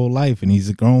his whole life, and he's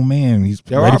a grown man. He's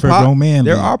ready for a grown man.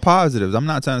 There are positives. I'm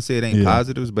not trying to say it ain't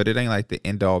positives, but it ain't like the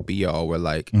end all be all where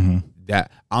like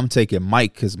that I'm taking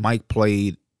Mike because Mike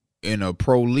played in a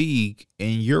pro league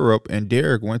in Europe and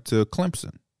Derek went to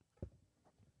Clemson.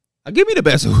 Give me the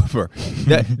best Hooper.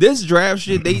 This draft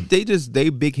shit, they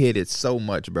big headed so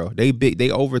much, bro. They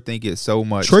overthink it so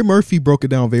much. Troy Murphy broke it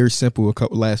down very simple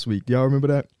last week. Do y'all remember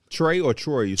that? Trey or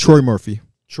Troy? Troy Murphy.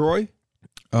 Troy?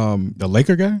 The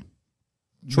Laker guy?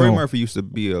 Troy Murphy used to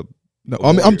be a. No,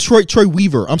 I'm Troy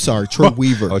Weaver. I'm sorry, Troy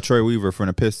Weaver. Oh, Troy Weaver from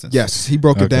the Pistons. Yes, he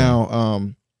broke it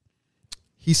down.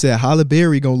 He said Halle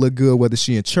Berry gonna look good whether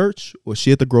she in church or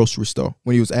she at the grocery store.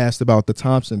 When he was asked about the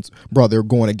Thompsons brother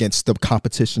going against the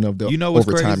competition of the what's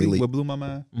overtime crazy? elite. What blew my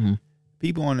mind? Mm-hmm.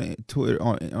 People on the Twitter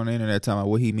on the internet talking about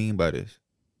what he mean by this.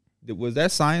 Was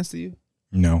that science to you?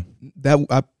 No, that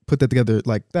I put that together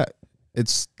like that.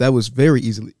 That was very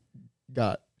easily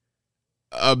got.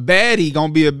 a baddie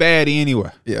gonna be a baddie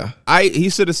anyway. Yeah. He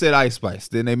should have said Ice Spice.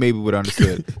 Then they maybe would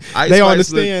understood. They don't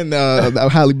understand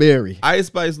Halle Berry. Ice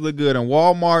Spice look good in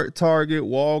Walmart, Target,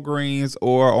 Walgreens,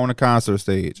 or on a concert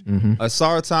stage.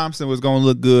 Asar Thompson was gonna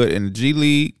look good in the G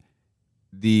League,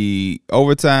 the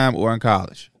overtime, or in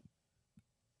college.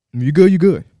 You good? You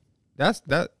good? That's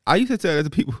that. I used to tell that to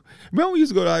people. Remember, we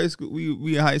used to go to high school.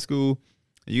 We in high school.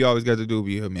 And you always got to do,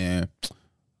 man,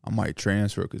 I might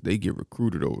transfer because they get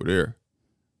recruited over there.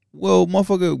 Well,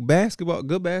 motherfucker,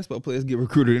 good basketball players get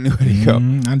recruited anywhere they go.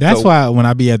 And that's why when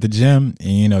I be at the gym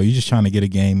and you just trying to get a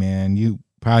game, man, you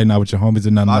probably not with your homies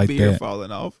or nothing like that. My beard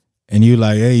falling off. And you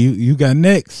like, hey, you got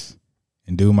next.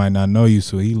 And dude might not know you,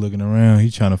 so he looking around.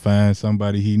 He trying to find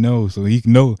somebody he knows so he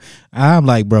can know. I'm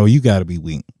like, bro, you got to be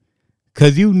weak.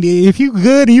 Because if you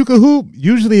good and you can hoop,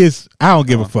 usually it's, I don't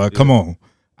give a fuck. Yeah. Come on.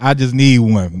 I just need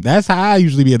one. That's how I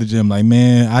usually be at the gym. Like,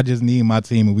 man, I just need my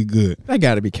team and we good. That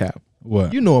got to be cap.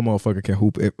 What? You know a motherfucker can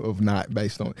hoop if not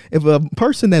based on. If a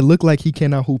person that look like he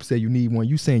cannot hoop say you need one,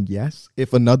 you saying yes.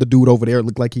 If another dude over there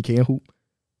look like he can't hoop,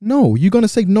 no, you're gonna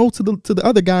say no to the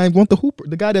other guy and want the hooper,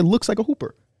 the guy that looks like a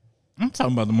hooper. I'm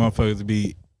talking about the motherfuckers to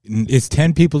be. It's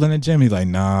 10 people in the gym. He's like,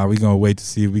 nah, we gonna wait to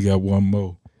see if we got one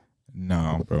more.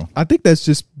 No, bro. I think that's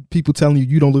just people telling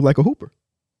you don't look like a hooper.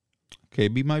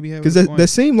 KB might be having because that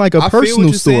seemed like a personal feel what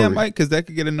you're story, saying, Mike, because that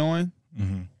could get annoying.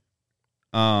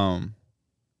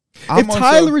 If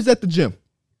Tyler is at the gym,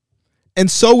 and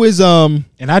so is and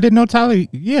I didn't know Tyler.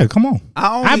 Yeah, come on.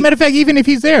 Matter of fact, even if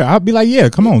he's there, I'll be like, yeah,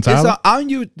 come on, Tyler. I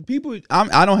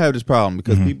don't have this problem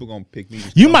because people gonna pick me.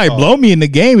 You might blow me in the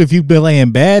game if you've been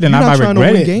playing bad, and I might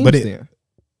regret it. But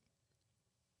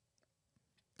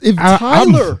if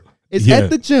Tyler is at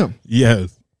the gym,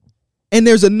 yes, and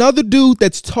there's another dude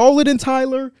that's taller than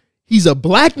Tyler, he's a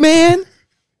black man.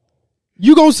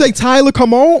 You gonna say Tyler,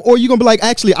 come on, or you gonna be like,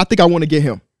 actually, I think I want to get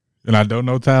him. And I don't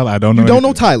know Tyler. I don't know. You don't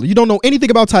know Tyler. You don't know anything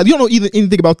about Tyler. You don't know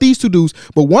anything about these two dudes.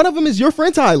 But one of them is your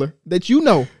friend Tyler that you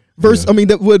know.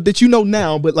 That you know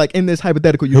now. But like in this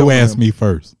hypothetical, you who asked me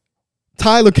first?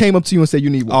 Tyler came up to you and said you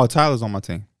need one. Oh, Tyler's on my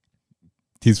team.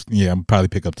 I'm probably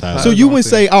pick up Tyler. So you wouldn't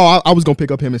say, oh, I was gonna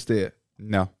pick up him instead.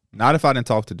 No, not if I didn't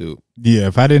talk to dude. Yeah,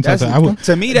 if I didn't talk to I would.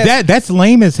 To me, that's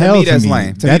lame as hell. That's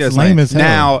lame. That's lame as hell.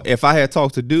 Now, if I had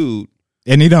talked to dude.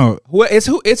 And you don't.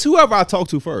 It's whoever I talk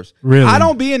to first. Really? I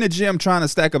don't be in the gym trying to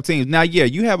stack up teams. Now, yeah,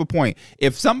 you have a point.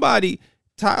 If somebody,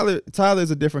 Tyler's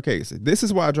a different case. This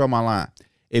is why I draw my line.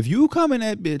 If you come in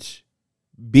that bitch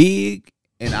big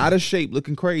and out of shape,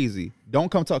 looking crazy,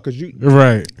 don't come talk because you.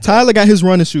 Right. Tyler got his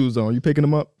running shoes on. You picking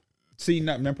them up? See,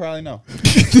 then probably no.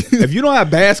 If you don't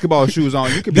have basketball shoes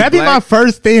on, you could be. That'd be my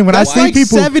first thing when I see like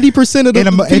people. 70% of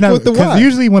the people with the watch.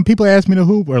 Usually when people ask me to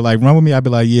hoop or like run with me, I'd be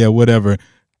like, yeah, whatever.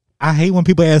 I hate when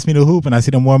people ask me to hoop and I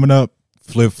see them warming up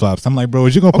flip flops. I'm like, bro,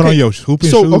 is you gonna put on your hooping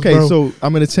shoes? Okay, bro? so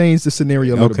I'm gonna change the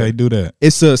scenario a little bit. Okay, do that.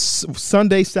 It's a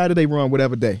Sunday, Saturday run,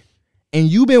 whatever day, and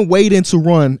you've been waiting to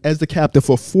run as the captain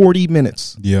for 40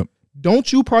 minutes. Yep.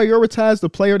 Don't you prioritize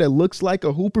the player that looks like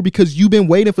a hooper because you've been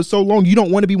waiting for so long? You don't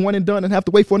want to be one and done and have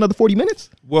to wait for another 40 minutes.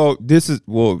 Well,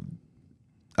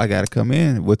 I gotta come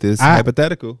in with this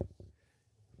hypothetical.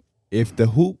 If the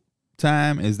hoop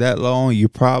time is that long, you're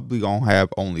probably gonna have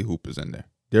only hoopers in there.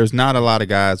 There's not a lot of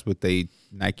guys with a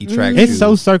Nike track shoes. It's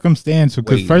so circumstantial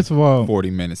because first of all,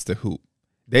 40 minutes to hoop.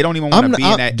 They don't even want to be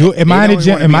in that. Am I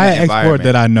an expert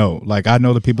that I know? Like I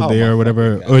know the people there or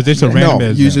whatever, or is this a random? No,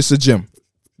 you're just a gym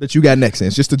that you got next.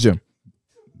 It's just a gym.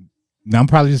 Now I'm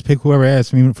probably just pick whoever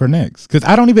asks me for next because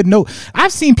I don't even know.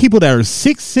 I've seen people that are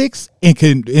 6'6"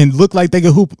 and look like they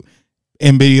can hoop.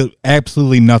 And be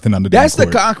absolutely nothing under that. That's the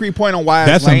concrete point on why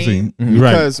it's lame.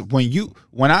 Because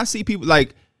when I see people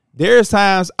like, there's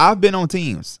times I've been on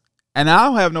teams and I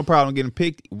don't have no problem getting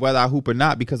picked whether I hoop or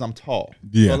not because I'm tall.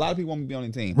 Yeah. So a lot of people want me to be on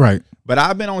the team. Right. But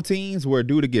I've been on teams where a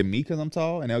dude will get me because I'm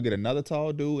tall and they'll get another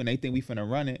tall dude and they think we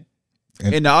finna run it.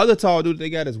 And the other tall dude they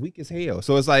got is weak as hell.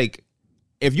 So it's like,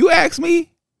 if you ask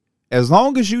me, as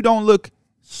long as you don't look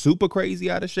super crazy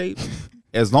out of shape.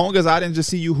 As long as I didn't just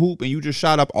see you hoop and you just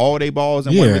shot up all day balls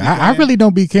and I really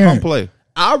don't be caring. Come play.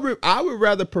 I would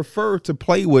rather prefer to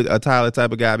play with a Tyler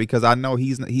type of guy because I know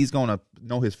he's gonna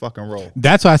know his fucking role.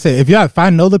 That's why I say if I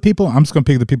know the people, I'm just gonna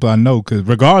pick the people I know because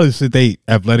regardless if they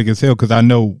athletic as hell, because I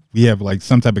know we have like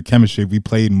some type of chemistry. We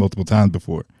played multiple times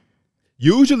before.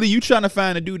 Usually, you trying to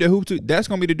find a dude that hoop too. That's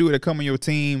gonna be the dude that come on your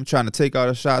team trying to take all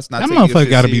the shots. That motherfucker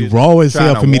got to be raw as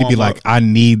hell for me to be like, I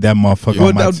need that motherfucker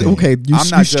on my team. Okay, you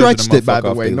stretched it by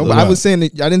the way. No, I was saying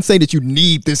that I didn't say that you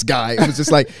need this guy. It was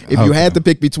just like if you had to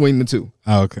pick between the two.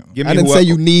 Okay, I didn't say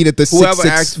you needed the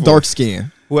 6'6" dark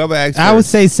skin. Whoever asked, I would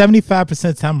say 75%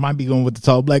 of the time I might be going with the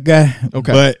tall black guy.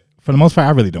 Okay, but For the most part,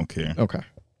 I really don't care. Okay.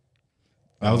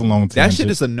 That was a long time. That shit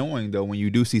is annoying though when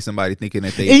you do see somebody thinking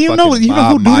that they. And you know who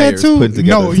do that too?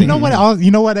 No, you know what?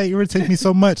 You know why that irritates me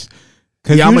so much?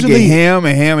 Because I'm gonna get ham,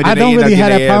 and I don't really have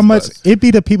that problem much. It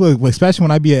be the people, especially when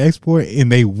I be at export,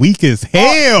 and they weak as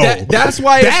hell. That's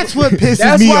why. That's what pisses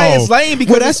that's me why off. It's lame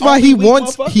because that's why he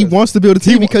wants to build a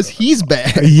team because he's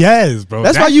bad. Yes, bro.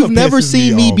 That's why you've never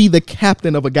seen me be the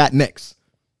captain of a got next.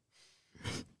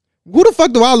 Who the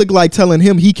fuck do I look like telling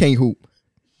him he can't hoop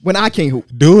when I can't hoop?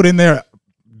 Dude in there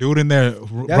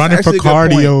running for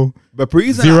cardio. But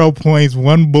reason 0 points,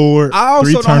 1 board, I also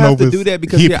 3 don't turnovers. have to do that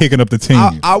because he picking up the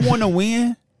team. I want to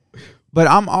win, but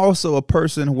I'm also a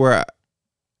person where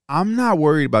I'm not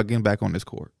worried about getting back on this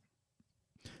court.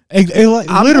 I'm literally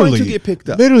going to get picked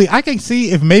up. Literally, I can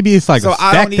see if maybe it's like So a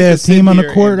stacked ass team on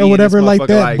the court or whatever like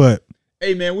that. But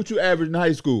hey, man, what you average in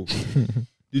high school?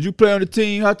 Did you play on the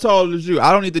team? How tall is you?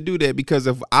 I don't need to do that because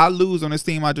if I lose on this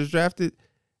team I just drafted,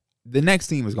 the next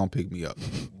team is going to pick me up.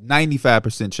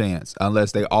 95% chance,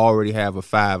 unless they already have a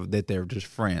 5 that they're just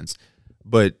friends.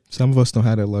 But some of us don't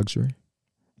have that luxury.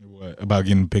 What about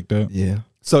getting picked up? Yeah.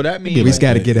 So that means we just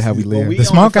got to get it how we live. The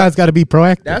small guys got to be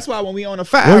proactive. That's why when we on a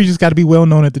 5, or you just got to be well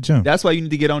known at the gym. That's why you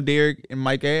need to get on Derek and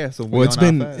Mike ass. Well,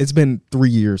 it's been 3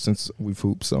 years since we've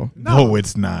hooped. So no,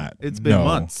 it's not. It's been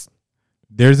months.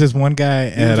 There's this one guy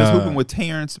at just hooping with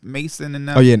Terrence Mason and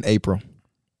them. Oh yeah, in April.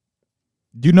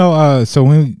 You know, so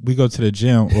when we go to the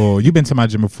gym, or you've been to my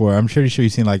gym before, I'm pretty sure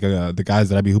you've seen like the guys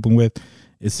that I be hooping with.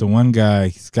 It's the one guy,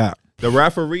 he's got the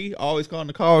referee always calling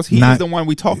the calls. He's the one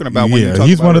we talking about when you talk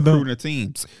he's about one of recruiting the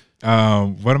teams.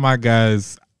 One of my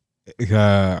guys, he's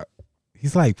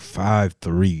like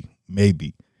 5'3",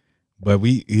 maybe, but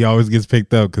he always gets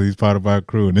picked up because he's part of our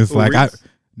crew, and it's like Reese?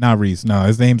 Not Reese, no,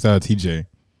 his name's TJ.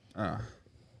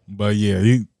 But yeah,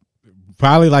 he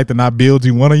probably like to not build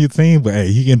you one on your team, but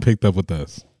hey, he getting picked up with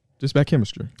us. Just bad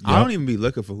chemistry. Yep. I don't even be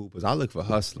looking for hoopers. I look for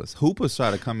hustlers. Hoopers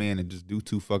try to come in and just do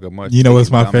too fucking much. You know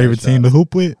what's my favorite team to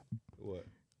hoop with? What?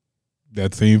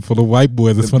 That team full of white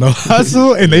boys that's finna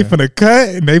hustle and they finna cut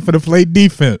and they finna play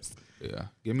defense. Yeah,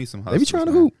 give me some hustlers. They be trying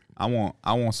to hoop. I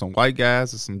want some white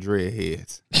guys and some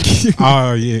dreadheads.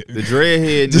 Oh yeah, the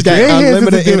dreadhead just got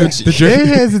unlimited energy. The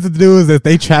dreadheads is the dudes that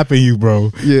they trapping you, bro.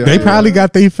 Yeah, they probably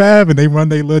got they fab and they run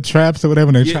their little traps or whatever.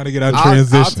 And they're trying to get out of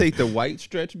transition. I'll take the white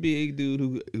stretch big dude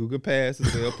who can pass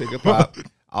as well, pick a pop.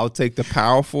 I'll take the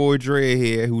power forward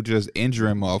dreadhead who just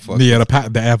injuring motherfuckers. Yeah,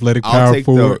 the athletic power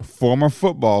forward. I'll take the former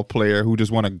football player who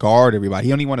just want to guard everybody. He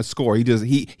don't even want to score.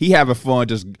 He having fun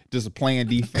just playing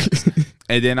defense.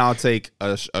 And then I'll take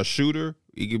a shooter.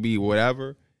 He could be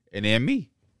whatever, and then me.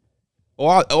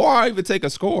 Or I'll even take a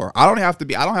scorer. I don't have to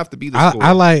be the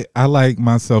scorer. I like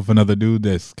myself another dude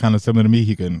that's kind of similar to me.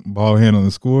 He can ball handle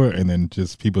and score, and then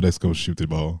just people that's go shoot the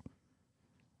ball.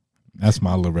 That's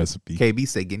my little recipe. KB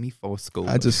said, "Give me 4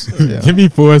 scores." Give me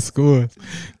 4 scores.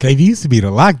 KB used to be the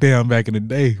lockdown back in the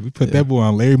day. We put that boy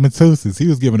on Larry Matusis. He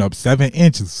was giving up 7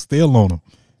 inches, still on him.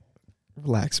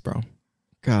 Relax, bro.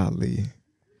 Golly.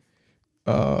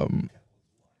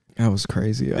 That was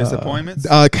crazy. Disappointments?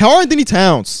 Karl Anthony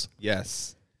Towns.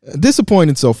 Yes.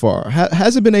 Disappointed so far.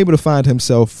 Hasn't been able to find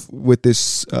himself with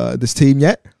this team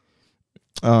yet.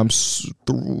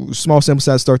 Small sample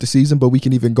size to start the season, but we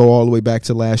can even go all the way back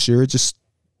to last year. Just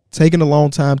taking a long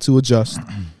time to adjust.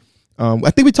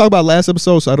 I think we talked about last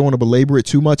episode, so I don't want to belabor it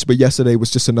too much, but yesterday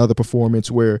was just another performance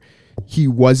where he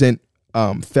wasn't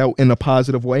felt in a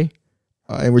positive way.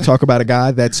 And we're talking about a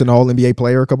guy that's an all-NBA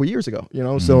player a couple years ago,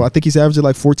 So I think he's averaging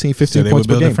like 14, 15 points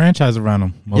per game. Build a franchise around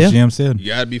him. Most GM said. You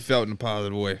got to be felt in a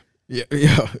positive way. Yeah.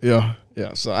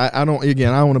 So I don't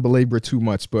want to belabor it too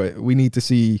much, but we need to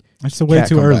see. It's the way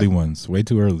too early ones. Way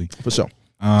too early. For sure.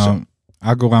 I'll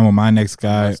go on with my next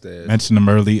guy. Mentioned him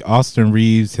early. Austin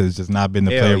Reeves has just not been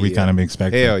the player we kind of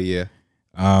expected. Hell yeah.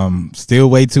 Still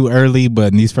way too early,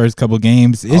 but in these first couple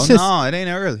games, it's just no, it ain't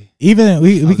early. Even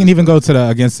we can even go to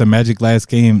against the Magic last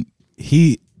game.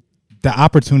 The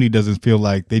opportunity doesn't feel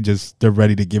like they're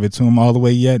ready to give it to him all the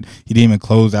way yet. He didn't even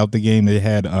close out the game. They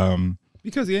had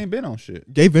because he ain't been on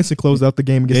shit. Gabe Vincent closed out the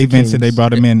game against Gabe Vincent. They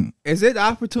brought him in. Is it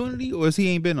opportunity or is he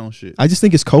ain't been on shit? I just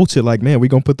think it's culture. Like, man, we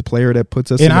gonna put the player that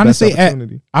puts us in the best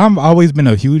opportunity. I've always been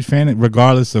a huge fan,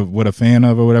 regardless of what a fan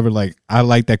of or whatever. Like, I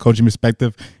like that coaching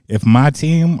perspective. If my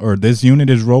team or this unit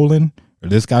is rolling or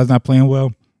this guy's not playing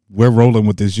well, we're rolling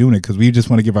with this unit because we just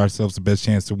want to give ourselves the best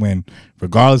chance to win,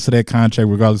 regardless of that contract,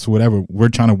 regardless of whatever. We're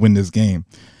trying to win this game,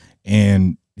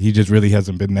 and he just really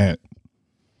hasn't been that.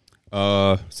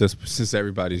 Since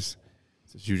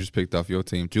you just picked off your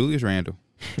team, Julius Randle.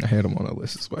 I had him on that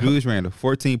list as well. Julius Randle,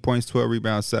 14 points, 12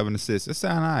 rebounds, 7 assists. That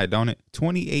sound all right, don't it?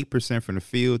 28% from the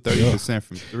field, 30%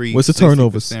 from three. What's the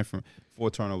turnovers? From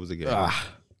 4 turnovers a game.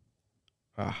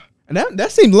 And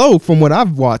that seemed low from what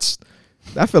I've watched.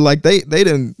 I feel like they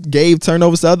done gave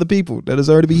turnovers to other people that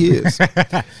deserve to be his.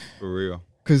 For real.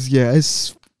 Because,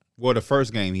 it's... Well, the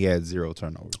first game, he had 0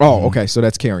 turnovers. Oh, okay, so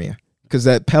that's carrying. Because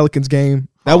that Pelicans game,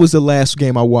 that was the last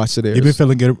game I watched of theirs. You been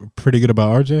feeling pretty good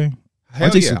about RJ? Hell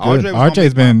RJ's yeah. good.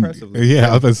 RJ's been, I was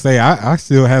going to say, I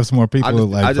still have some more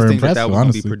people I just think that was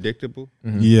going to be predictable.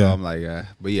 Mm-hmm. Yeah. I'm like,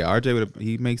 but yeah, RJ,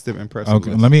 he makes them impressive.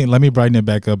 Okay, let me brighten it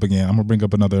back up again. I'm going to bring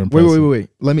up another impressive. Wait.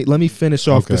 Let me finish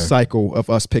off the cycle of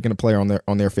us picking a player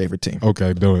on their favorite team.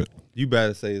 Okay, do it. You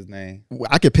better say his name.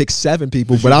 I could pick 7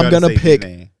 people, but I'm going to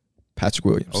pick Patrick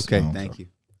Williams. Okay, thank you.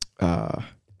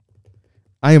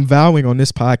 I am vowing on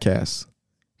this podcast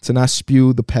to not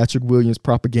spew the Patrick Williams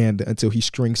propaganda until he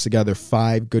strings together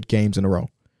 5 good games in a row.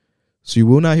 So you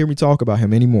will not hear me talk about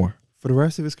him anymore. For the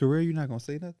rest of his career, you're not going to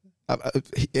say nothing?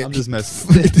 I'm just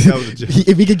messing. That was a joke.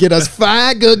 If he could get us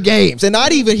 5 good games, and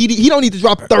not even, he don't need to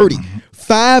drop 30.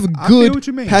 5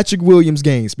 good Patrick Williams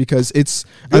games, because it's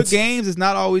games. It's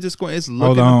not always just going. It's looking.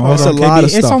 Hold on. It's a lot of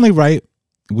it's stuff. Only right.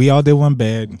 We all did one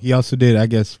bad. He also did, I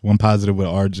guess, one positive with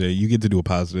RJ. You get to do a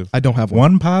positive. I don't have one.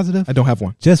 One positive? I don't have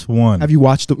one. Just one. Have you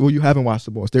watched you haven't watched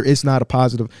the boys. There is not a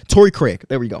positive. Torrey Craig.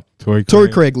 There we go. Torrey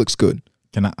Craig looks good.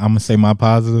 I'm going to say my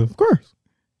positive? Of course.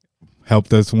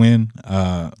 Helped us win.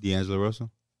 D'Angelo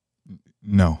Russell?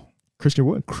 No. Christian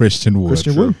Wood.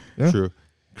 Yeah. True.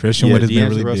 Christian Wood has been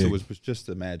really Russell big. was just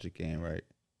a Magic game, right?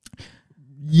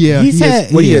 Yeah, he had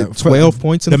 12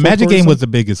 points in the Magic game was the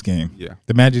biggest game. Yeah.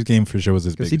 The Magic game for sure was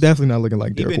his biggest. He definitely not looking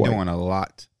like Derek White. He's been doing a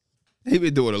lot. He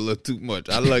been doing a little too much.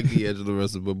 I like D'Angelo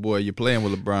Russell, but boy, you're playing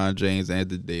with LeBron James and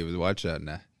Anthony Davis. Watch out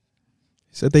now.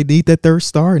 He said they need that third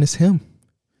star, and it's him.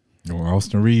 Or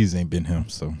Austin Reeves ain't been him,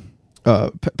 so.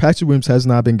 Patrick Williams has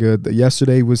not been good.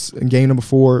 Yesterday was in game number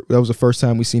 4. That was the first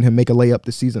time we seen him make a layup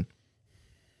this season.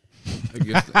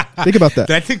 Think about that.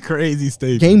 That's a crazy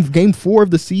statement. Game 4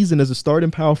 of the season as a starting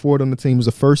power forward on the team was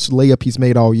the first layup he's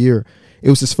made all year.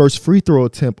 It was his first free throw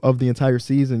attempt of the entire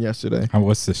season yesterday.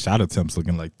 What's the shot attempts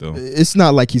looking like though? It's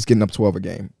not like he's getting up 12 a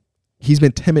game. He's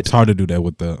been timid. It's hard to do that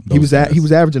with the. He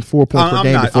was averaging 4 points per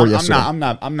game before yesterday. I'm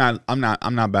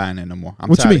not buying it no more. I'm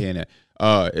tired of hearing it.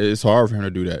 It's hard for him to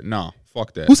do that. No,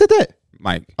 fuck that. Who said that?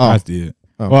 Mike. I did.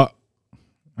 Oh. Well,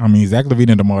 I mean, Zach LaVine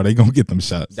and DeMar, they gonna get them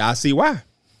shots. I see why.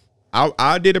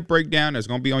 I did a breakdown that's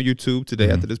going to be on YouTube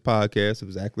today after this podcast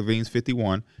of Zach LaVine's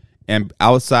 51. And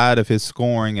outside of his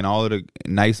scoring and all of the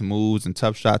nice moves and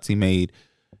tough shots he made,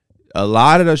 a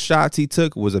lot of the shots he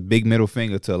took was a big middle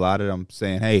finger to a lot of them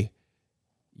saying, hey,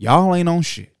 y'all ain't on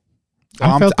shit.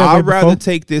 So I'd rather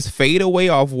take this fade away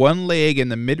off one leg in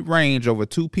the mid-range over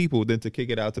 2 people than to kick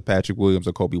it out to Patrick Williams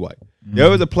or Kobe White. Mm-hmm. There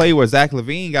was a play where Zach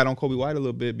LaVine got on Kobe White a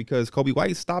little bit because Kobe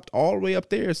White stopped all the way up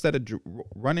there instead of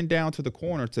running down to the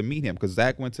corner to meet him because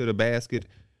Zach went to the basket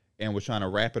and was trying to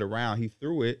wrap it around. He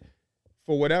threw it.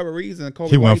 For whatever reason,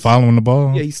 Kobe White wasn't following the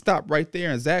ball? Yeah, he stopped right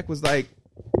there, and Zach was like,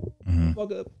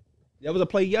 fuck up. There was a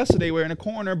play yesterday where in the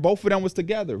corner, both of them was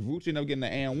together. Vooch ended up getting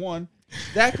the and one.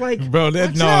 Zach, like, bro,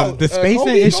 the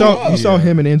spacing. You saw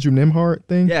him and Andrew Nembhard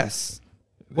thing? Yes.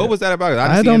 What was that about?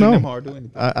 I don't know.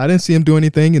 I didn't see him do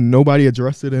anything, and nobody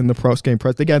addressed it in the post-game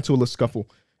press. They got into a little scuffle,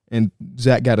 and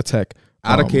Zach got a tech.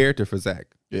 Out of character for Zach.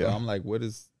 Yeah. So I'm like, what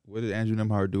did Andrew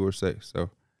Nembhard do or say? So,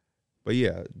 but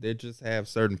yeah, they just have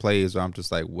certain plays where I'm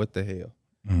just like, what the hell?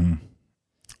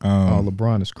 Mm-hmm.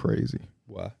 LeBron is crazy.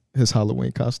 Why? His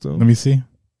Halloween costume. Let me see.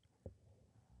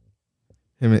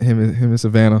 Him and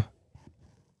Savannah.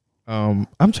 I'm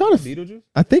trying to. Beetlejuice?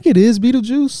 I think it is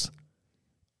Beetlejuice.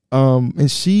 And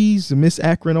she's Miss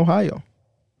Akron, Ohio.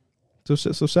 So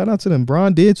shout out to them.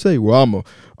 Bron did say, "Well,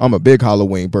 I'm a big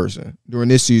Halloween person. During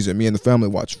this season, me and the family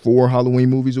watch 4 Halloween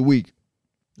movies a week."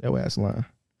 That was line.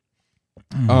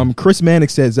 Chris Manick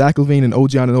said Zach LaVine and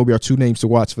OG Anunoby are 2 names to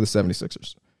watch for the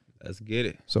 76ers. Let's get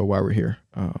it. So while we're here,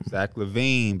 Zach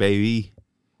LaVine, baby.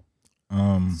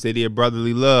 City of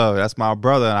Brotherly Love. That's my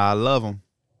brother, and I love him.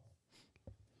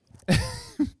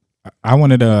 I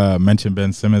wanted to mention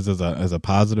Ben Simmons as a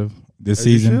positive this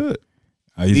season. You should.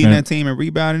 Leading that team in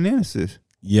rebounding and assists.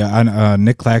 Yeah,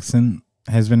 Nick Claxton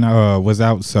has been was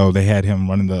out, so they had him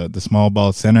running the small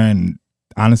ball center, and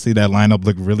honestly, that lineup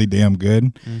looked really damn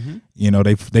good. Mm-hmm. You know,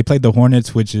 they played the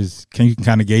Hornets, which is you can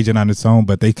kind of gauge it on its own,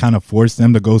 but they kind of forced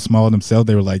them to go small themselves.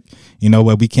 They were like, you know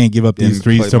what, we can't give up these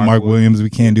threes to Mark Williams. We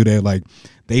can't do that. Like,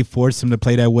 they forced him to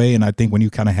play that way, and I think when you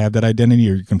kind of have that identity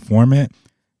or you can form it,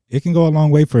 it can go a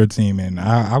long way for a team. And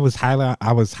I was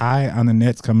high on the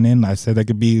Nets coming in. I said they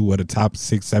could be a top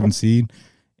 6-7 seed.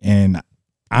 And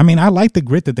I mean, I like the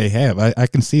grit that they have. I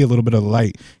can see a little bit of the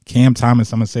light. Cam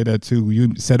Thomas, I'm going to say that too.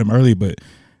 You said him early, but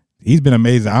he's been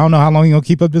amazing. I don't know how long he's going to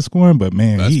keep up this scoring, but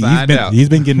man, he's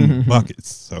been getting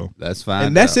buckets. So that's fine.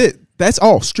 And that's it. That's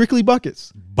all. Strictly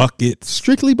buckets.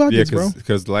 Strictly buckets, bro.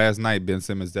 Because last night Ben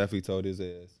Simmons definitely told his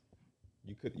ass,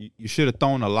 you should have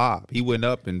thrown a lob. He went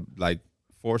up and like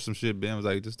forced some shit. Ben was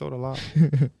like, just throw the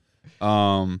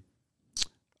lob.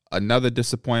 Another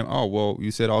disappointment. Oh, well,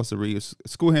 you said also Reeves.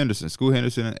 School Henderson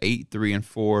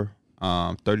 8-3-4,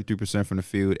 33% from the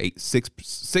field,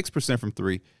 6% from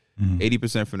three,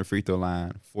 80% from the free throw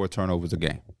line, 4 turnovers a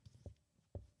game.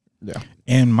 Yeah.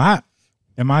 And my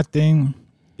thing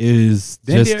is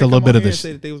just a little bit of the.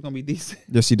 Say that they was gonna be decent.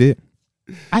 Yes, he did.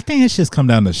 I think it's just come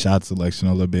down to shot selection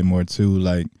a little bit more too.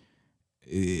 Like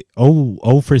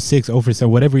 0 for 6, 0 for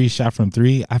 7, whatever he shot from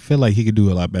 3, I feel like he could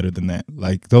do a lot better than that.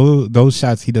 Like those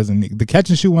shots he doesn't need. The catch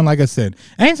and shoot one, like I said,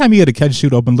 anytime you get a catch and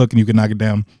shoot open look and you can knock it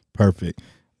down, perfect.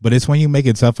 But it's when you make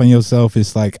it tough on yourself,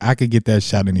 it's like I could get that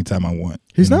shot anytime I want.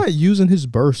 He's not using his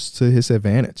burst to his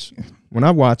advantage. When I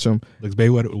watch him, looks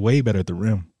way better at the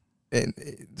rim. And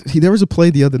there was a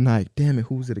play the other night. Damn it,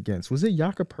 who was it against? Was it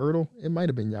Jakob Poeltl? It might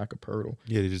have been Jakob Poeltl.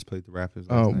 Yeah, they just played the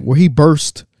Raptors. Where he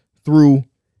burst through,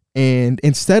 and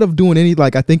instead of doing any,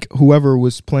 like I think whoever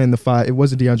was playing the 5, it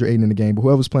wasn't DeAndre Ayton in the game, but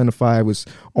whoever was playing the 5 was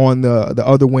on the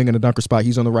other wing in the dunker spot.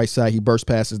 He's on the right side. He burst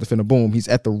past his defender. Boom. He's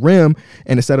at the rim,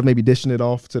 and instead of maybe dishing it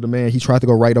off to the man, he tried to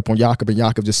go right up on Jakob, and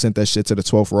Jakob just sent that shit to the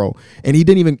 12th row. And he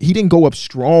didn't go up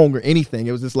strong or anything.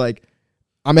 It was just like,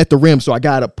 I'm at the rim, so I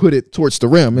gotta put it towards the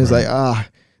rim. It's like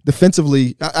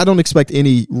defensively, I don't expect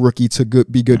any rookie to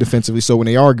be good defensively. So when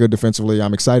they are good defensively,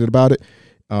 I'm excited about it.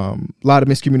 A lot of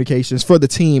miscommunications for the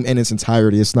team in its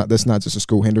entirety. That's not just a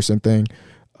School Henderson thing.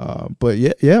 But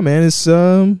yeah, man, it's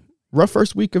rough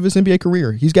first week of his NBA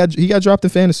career. He got dropped in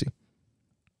fantasy.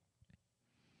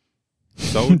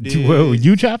 So did well,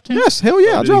 you dropped him? Yes, hell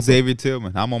yeah, I dropped Xavier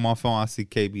Tillman. I'm on my phone. I see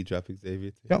KB drop Xavier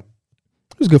Tillman. Yep.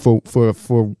 It was good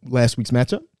for last week's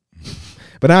matchup.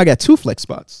 But now I got 2 flex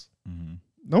spots.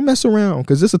 Don't mess around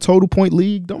because it's a total point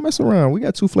league. Don't mess around. We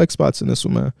got 2 flex spots in this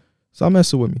one, man. Stop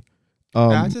messing with me.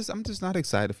 I'm just not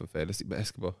excited for fantasy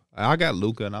basketball. I got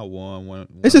Luka and I won one.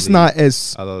 It's just not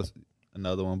as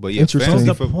another one, but yeah, interesting.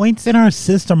 The points in our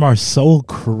system are so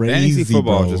crazy. Fantasy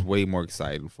football bro. is just way more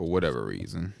exciting for whatever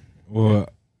reason. Well,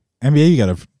 NBA you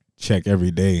gotta check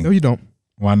every day. No, you don't.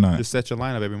 Why not? Just set your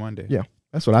lineup every Monday. Yeah,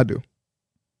 that's what I do.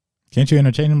 Can't you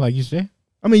entertain them like you say?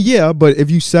 I mean, yeah, but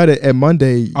if you set it at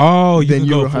Monday, then you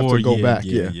don't have to go back.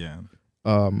 Yeah.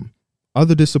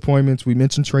 Other disappointments, we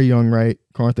mentioned Trae Young, right?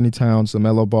 Karl Anthony Towns,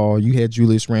 LaMelo Ball. You had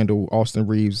Julius Randle, Austin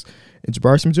Reeves, and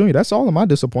Jabari Smith Jr. That's all of my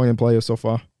disappointing players so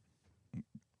far.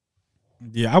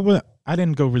 Yeah, I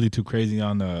didn't go really too crazy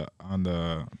on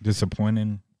the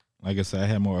disappointing. Like I said, I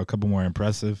had a couple more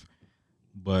impressive,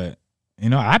 but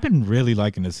I've been really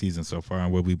liking the season so far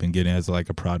and what we've been getting as like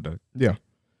a product. Yeah.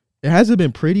 It hasn't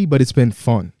been pretty, but it's been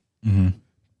fun.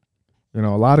 A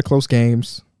lot of close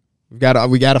games. We got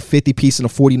a 50 piece and a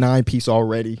 49 piece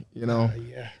already. Yeah.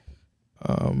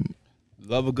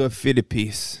 Love a good 50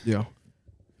 piece. Yeah.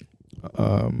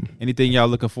 Anything y'all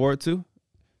looking forward to?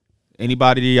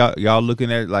 Anybody y'all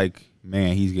looking at like,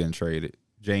 man, he's getting traded.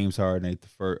 James Harden ain't the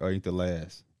first, or ain't the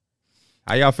last.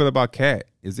 How y'all feel about Cat?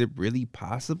 Is it really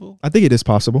possible? I think it is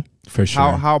possible for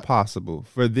sure. How possible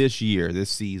for this year, this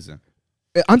season?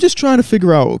 I'm just trying to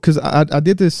figure out because I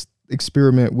did this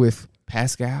experiment with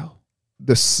Pascal,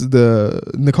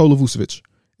 the Nikola Vucevic,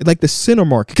 like the center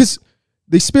market, because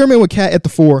the experiment with Cat at the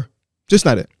 4, just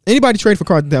not it. Anybody trade for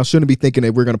Karl Anthony Towns shouldn't be thinking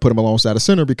that we're going to put him alongside a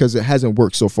center because it hasn't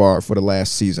worked so far for the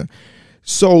last season.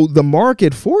 So the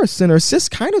market for a center is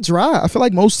just kind of dry. I feel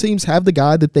like most teams have the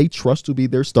guy that they trust to be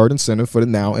their starting center for the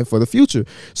now and for the future.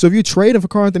 So if you trade him for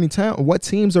Karl Anthony Towns, what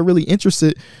teams are really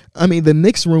interested? I mean, the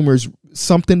Knicks rumors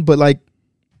something, but like,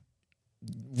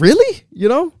 really?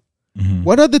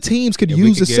 What other teams could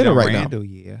use a center right now?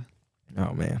 Yeah.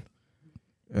 Oh man.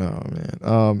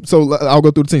 So I'll go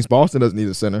through the teams. Boston doesn't need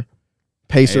a center.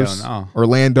 Pacers,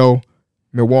 Orlando,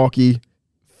 Milwaukee,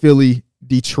 Philly,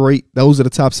 Detroit. Those are the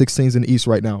top 6 teams in the East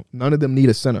right now. None of them need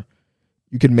a center.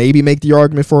 You could maybe make the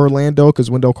argument for Orlando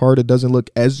because Wendell Carter doesn't look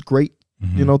as great,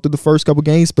 through the first couple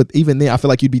games. But even then, I feel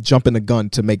like you'd be jumping the gun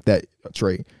to make that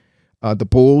trade. The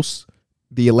Bulls,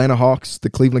 the Atlanta Hawks, the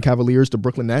Cleveland Cavaliers, the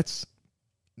Brooklyn Nets.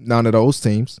 None of those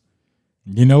teams.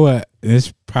 You know what?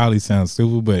 This probably sounds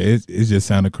stupid, but it just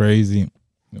sounded crazy.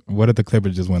 What if the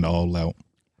Clippers just went all out?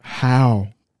 How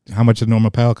much is Norman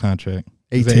Powell contract?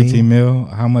 18 mil.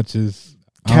 How much is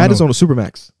Cat is on a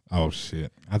supermax? Oh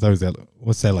shit! I thought it was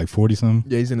what's that, like 40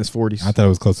 something? Yeah, he's in his 40s. I thought it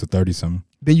was close to 30 something.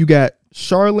 Then you got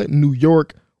Charlotte, New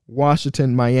York,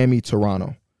 Washington, Miami,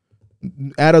 Toronto.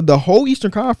 Out of the whole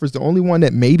Eastern Conference, the only one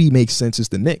that maybe makes sense is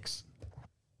the Knicks.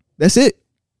 That's it.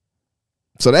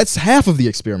 So that's half of the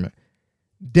experiment.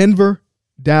 Denver,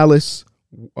 Dallas,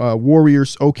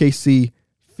 Warriors, OKC,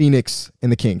 Phoenix,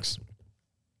 and the Kings.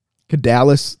 Could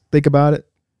Dallas think about it?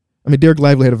 I mean, Derek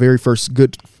Lively had a very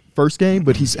good first game,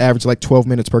 but he's averaged like 12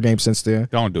 minutes per game since then.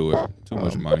 Don't do it. Too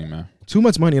much money, man. Too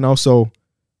much money, and also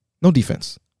no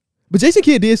defense. But Jason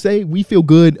Kidd did say we feel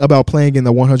good about playing in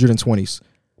the 120s.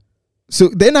 So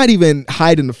they're not even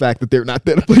hiding the fact that they're not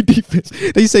there to play defense.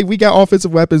 They say we got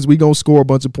offensive weapons. We gonna score a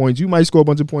bunch of points. You might score a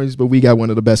bunch of points, but we got one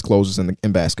of the best closers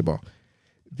in basketball.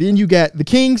 Then you got the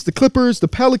Kings, the Clippers, the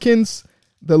Pelicans,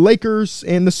 the Lakers,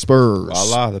 and the Spurs.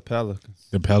 Voila, the Pelicans.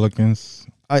 The Pelicans.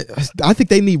 I think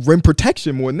they need rim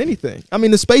protection more than anything. I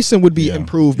mean, the spacing would be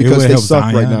improved because they suck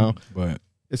Zion, right now, but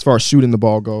as far as shooting the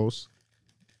ball goes.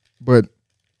 But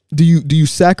do you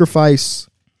sacrifice?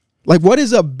 Like, what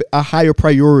is a higher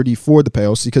priority for the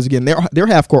Pels? Because again, their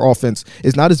half court offense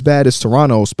is not as bad as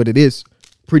Toronto's, but it is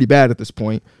pretty bad at this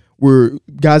point. Where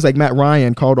guys like Matt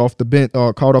Ryan called off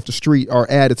the street are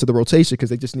added to the rotation because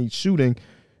they just need shooting.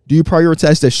 Do you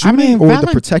prioritize that shooting the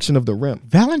protection of the rim?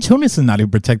 Valanciunas is not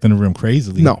even protecting the rim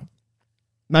crazily. No,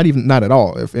 not at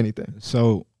all. If anything,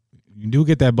 so you do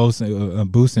get that boost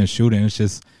in shooting. It's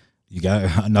just you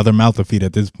got another mouth to feed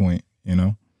at this point. You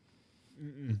know,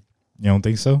 you don't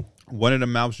think so? One of the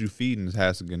mouths you feeding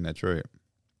has to get in that trade.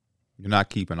 You're not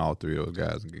keeping all three of those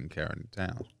guys and getting carried into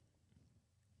town.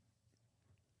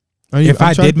 If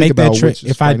I did make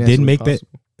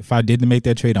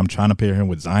that trade, I'm trying to pair him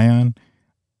with Zion.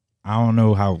 I don't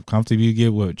know how comfortable you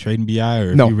get with trading BI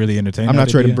or if you really entertain. I'm not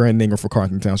trading Brandon Ingram for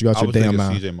Carlton Towns. You got your damn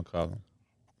mind. CJ McCollum,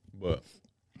 but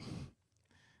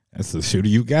that's the shooter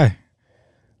you got.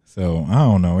 So I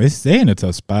don't know. They're in a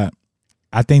tough spot.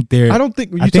 I think they're. I don't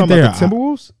think you're talking about the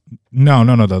Timberwolves. No.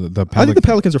 The Pelicans. I think the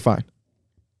Pelicans are fine.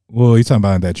 Well, you're talking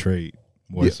about that trade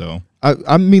more so.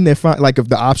 I mean, they're fine. Like if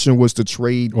the option was to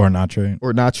trade or not trade,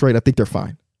 I think they're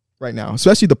fine right now.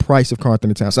 Especially the price of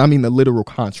Carlton Towns. I mean, the literal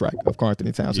contract of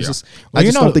Carlton Towns. Yeah. I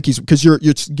just don't think he's because you're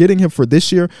getting him for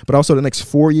this year, but also the next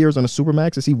 4 years on a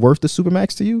supermax. Is he worth the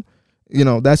supermax to you? You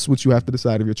know, that's what you have to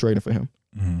decide if you're trading for him.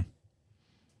 Mm-hmm.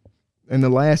 And the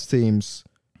last teams,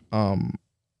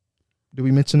 did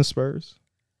we mention the Spurs?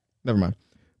 Never mind.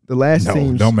 The last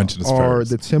teams don't mention the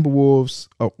Spurs. Are the Timberwolves.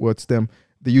 Oh, what's them?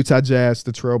 The Utah Jazz,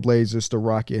 the Trailblazers, the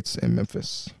Rockets, and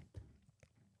Memphis.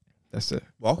 That's it.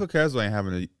 Walker Kessler ain't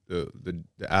having the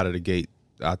out of the gate.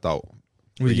 I thought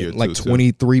we get like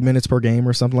 23 minutes per game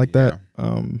or something like that.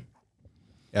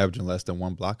 Averaging less than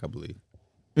one block, I believe.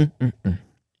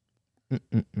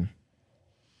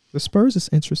 The Spurs is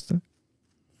interesting.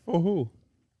 For who?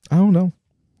 I don't know.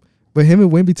 But him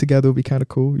and Wemby together would be kind of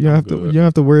cool. You don't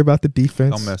have to worry about the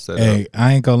defense. Don't mess that up. Hey,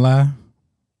 I ain't gonna lie.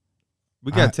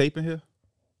 We got tape in here.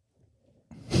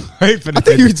 I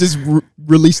think you just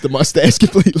released the mustache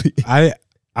completely. I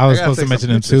was supposed to mention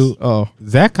him too. Oh,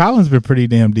 Zach Collins been pretty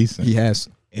damn decent. He has.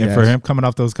 For him coming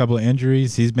off those couple of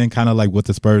injuries, he's been kind of like what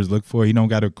the Spurs look for. He don't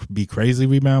got to be crazy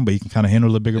rebound, but he can kind of handle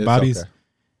the bigger bodies. Okay.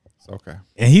 It's okay.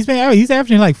 And he's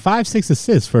averaging like 5-6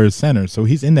 assists for his center, so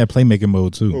he's in that playmaking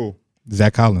mode too. Ooh.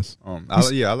 Zach Collins. I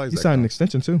like. He signed an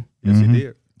extension too. Yes, he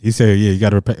did. He said, "Yeah, you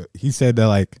got to repay." He said that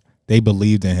like they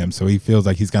believed in him, so he feels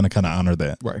like he's gonna kind of honor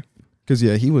that, right? Because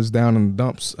he was down in the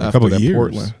dumps after that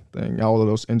Portland thing, all of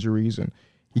those injuries, and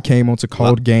he came onto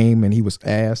cold game and he was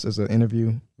ass as an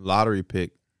interview. Lottery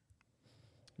pick.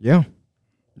 Yeah.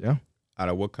 Out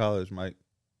of what college, Mike?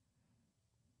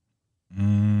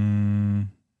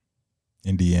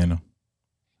 Indiana.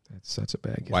 That's such a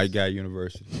bad guess. White guy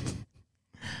university.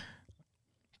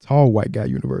 Tall white guy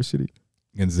university.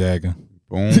 Gonzaga.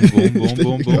 Boom, boom, boom, boom,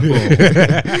 boom, boom.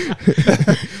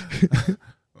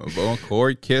 Boom.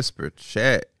 Corey Kispert,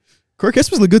 chat. Corey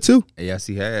Kispert's look good too. Yes,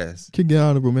 he has. Can get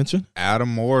honorable mention. Adam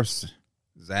Morrison,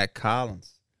 Zach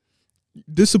Collins.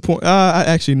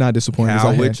 Actually not disappointed.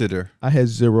 Kyle Wichiter. I had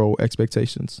zero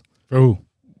expectations. Oh,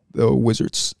 the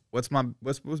Wizards. What's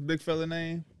big fella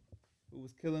name? Who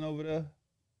was killing over there,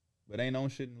 but ain't on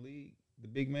shit in the league? The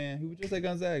big man. He was just like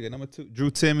Gonzaga. Number 2, Drew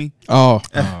Timme. Oh.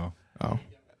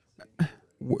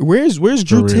 Where's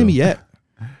Drew Timme at?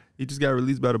 He just got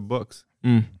released by the Bucks.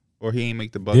 Or he ain't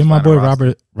make the Bucks. Didn't my boy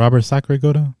Robert Sacre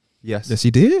go to? Yes,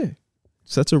 he did.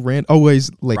 Such a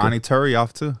always like Ronnie Turry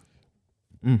off too.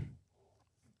 Who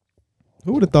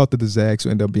would have thought that the Zags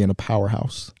would end up being a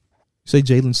powerhouse? You say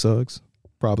Jalen Suggs,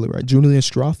 probably right. Julian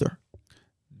Strother,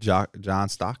 John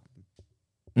Stockton.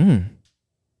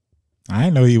 I I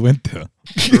didn't know he went there.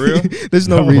 For real? There's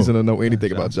no reason to know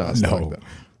anything about Johnstown. Like that.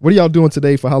 What are y'all doing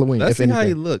today for Halloween? Let's see how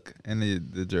you look in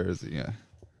the jersey. Yeah,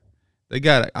 they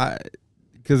got it.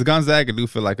 Because Gonzaga do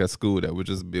feel like a school that was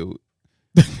just built.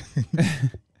 I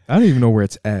don't even know where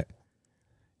it's at.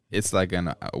 It's like in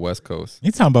the West Coast.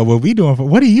 You talking about what we doing for?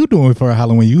 What are you doing for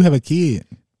Halloween? You have a kid.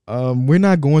 We're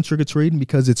not going trick or treating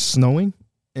because it's snowing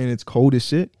and it's cold as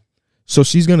shit. So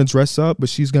she's gonna dress up, but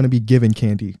she's gonna be giving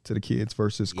candy to the kids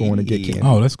versus going to get candy.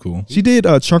 Oh, that's cool. She did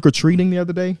trunk or treating the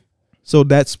other day, so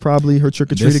that's probably her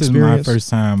trick or treat experience. This is my first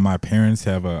time. My parents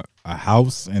have a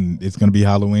house, and it's gonna be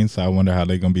Halloween. So I wonder how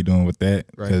they're gonna be doing with that.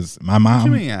 Because my mom, what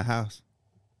you mean a house?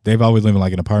 They've always lived in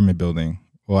like an apartment building.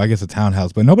 Well, I guess a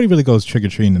townhouse, but nobody really goes trick or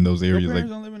treating in those areas. Your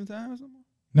parents like, don't live in a townhouse anymore?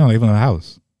 No, they live in a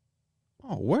house.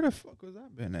 Oh, where the fuck was I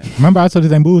been at? Remember, I told you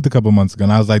they moved a couple months ago,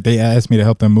 and I was like, they asked me to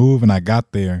help them move, and I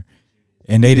got there,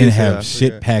 and they didn't have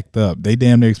shit packed up. They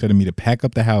damn near expected me to pack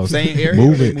up the house, same area,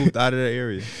 move they it. moved out of that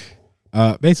area.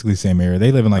 Basically same area.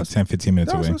 They live in like 10, 15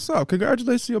 minutes That's away. what's up.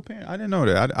 Congratulations to your parents. I didn't know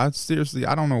that. I seriously,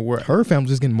 I don't know where. Her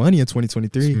family's just getting money in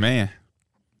 2023. Man.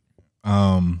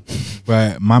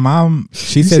 But my mom,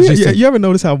 she said, you ever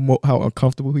notice how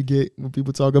uncomfortable we get when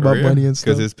people talk about money and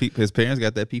stuff? Because his parents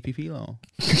got that PPP loan.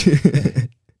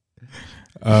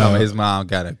 His mom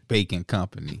got a baking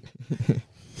company.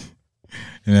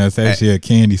 And that's actually a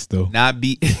candy store. Not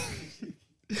BAKING,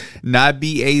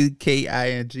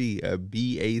 a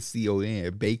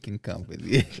BACON, baking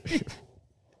company.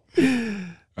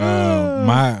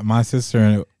 My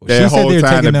sister, that whole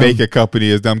time the baking company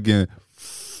is them getting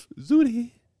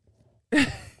zooty.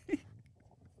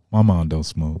 My mom don't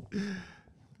smoke. You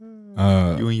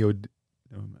and your.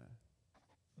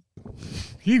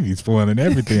 He be spoiling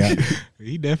everything.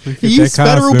 He definitely fit He's that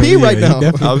costume. Federal P right now.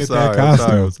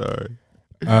 I'm sorry.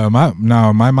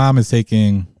 My mom is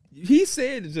taking. He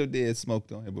said that your dad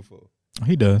smoked on him before.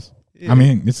 He does. Yeah. I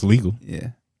mean, it's legal.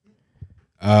 Yeah.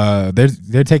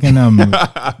 They're taking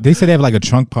they said they have like a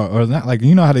trunk part, or not, like,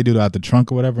 you know how they do out the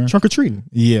trunk or whatever. Trunk or treating.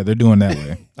 Yeah, they're doing that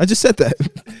way. I just said that.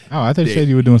 Oh, I thought you said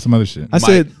you were doing some other shit. I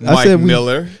said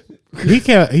Miller. He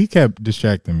kept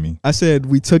distracting me. I said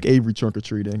we took Avery trunk or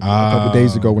treating a couple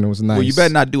days ago when it was nice. Well, you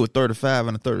better not do a 35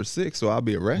 and a 36, so I'll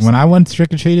be arrested. When I went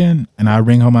trick or treating and I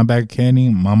bring home my bag of candy,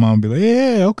 my mom be like,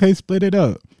 "Yeah, okay, split it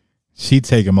up." She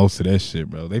taking most of that shit,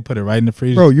 bro. They put it right in the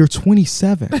freezer. Bro, you're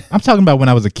 27. I'm talking about when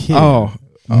I was a kid. No,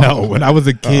 when I was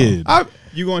a kid.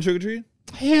 You going trick or treat?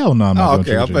 Hell no, I'm not going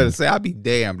okay, I'm about to say, I'll be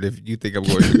damned if you think I'm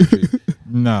going trick or treat.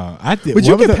 No, I did. But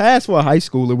you can pass for a high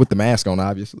schooler with the mask on,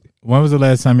 obviously. When was the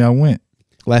last time y'all went?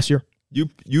 Last year. You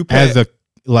passed. As a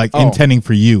intending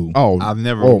for you. Oh, I've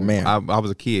never. Oh man, I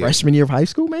was a kid. Freshman year of high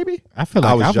school, maybe. I feel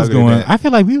like I was going. I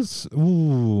feel like we was.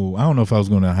 Ooh, I don't know if I was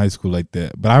going to high school like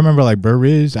that, but I remember like Burr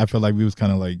Ridge. I feel like we was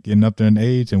kind of like getting up there in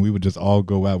age, and we would just all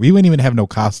go out. We wouldn't even have no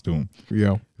costume.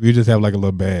 Yeah, we would just have like a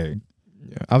little bag.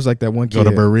 Yeah, I was like that one kid. Go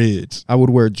to Burr Ridge. I would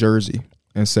wear a jersey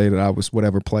and say that I was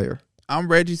whatever player. I'm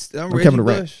Reggie. I'm Kevin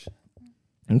Reggie Bush.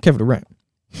 I'm Kevin Durant.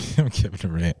 I'm Kevin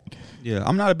Durant. Yeah,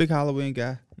 I'm not a big Halloween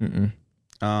guy.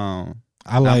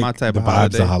 I like my type of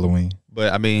vibes of Halloween,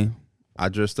 but I mean, I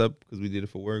dressed up because we did it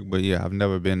for work. But yeah, I've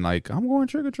never been like, I'm going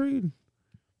trick or treating.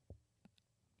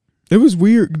 It was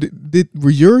weird.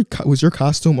 Was your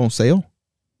costume on sale?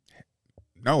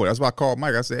 No, that's why I called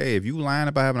Mike. I said, "Hey, if you lying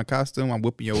about having a costume, I'm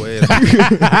whipping your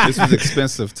ass." This was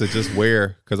expensive to just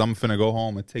wear because I'm finna go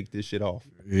home and take this shit off.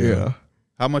 Yeah.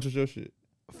 How much was your shit?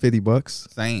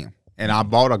 $50. Same. And I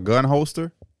bought a gun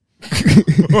holster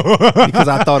because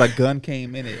I thought a gun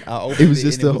came in it. I opened it was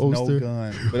just a holster.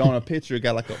 No gun, but on a picture, it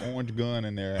got like an orange gun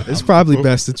in there. It's probably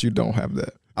best that you don't have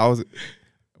that.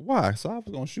 Why? So I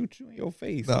was gonna shoot you in your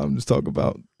face. No, I'm just talking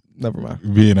about. Never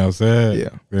mind. Being outside. Yeah.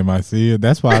 They might see it.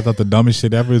 That's why I thought the dumbest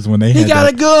shit ever is when they had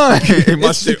a gun.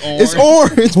 It's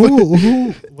orange.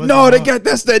 No,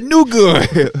 that's that new gun.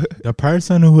 The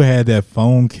person who had that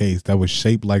phone case that was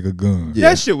shaped like a gun. Yeah.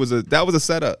 That shit was a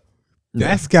setup.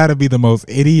 That's got to be the most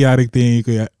idiotic thing you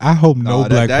could. I hope no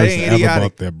black person ever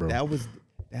bought that, bro.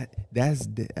 That's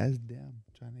them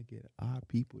trying to get our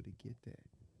people to get that.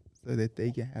 So that they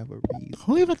can have a reason.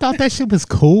 Who even thought that shit was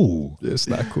cool? It's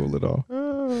not cool at all.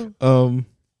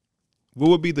 What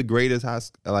would be the greatest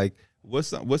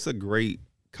what's a great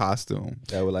costume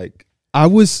that would like?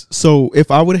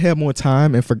 If I would have had more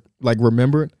time and for like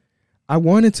remembered, I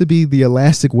wanted to be the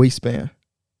elastic waistband.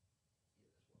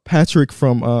 Patrick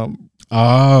from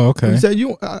oh, okay. He said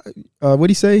what'd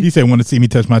he say? He said, "Want to see me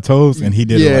touch my toes?" And he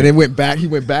did. Yeah, and it went back. He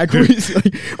went backwards.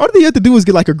 All he had to do was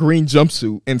get like a green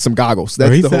jumpsuit and some goggles.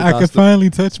 That's he the said, whole "I could finally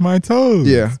touch my toes."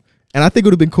 Yeah, and I think it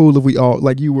would have been cool if we all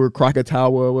like you were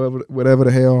Krakatawa, whatever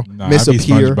the hell, Nah, Miss I'd be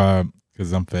Appear. SpongeBob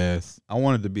because I'm fast. I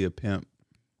wanted to be a pimp.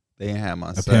 They didn't have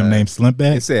my A pimp named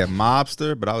Slimpback. It said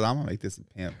mobster, but I'm gonna make this a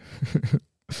pimp.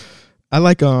 I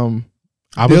like Dylan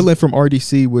from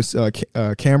RDC was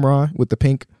Cameron with the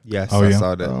pink. Yes, Oh, I yeah.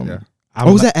 saw that. Yeah.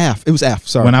 Was that Af? It was Af.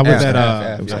 Sorry. When I was Af, at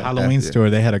Af, the yeah, Halloween Af, yeah. store,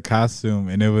 they had a costume,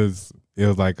 and it was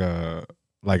like a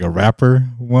rapper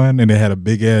one, and it had a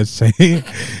big ass chain,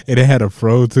 and it had a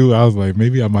fro too. I was like,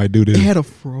 maybe I might do this. It had a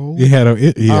fro. It had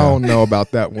I don't know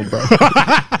about that one, bro.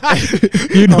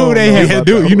 You know who they had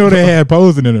do. You know they had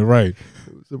posing in it, right?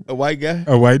 A white guy.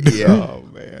 A white dude. Yeah. Oh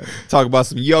man. Talk about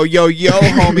some yo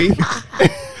homie.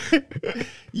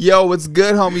 Yo, what's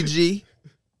good, homie G?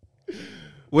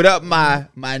 What up, my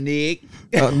nig?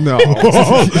 No.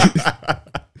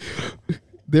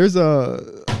 There's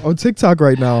on TikTok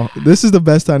right now. This is the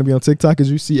best time to be on TikTok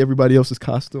because you see everybody else's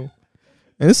costume,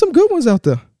 and there's some good ones out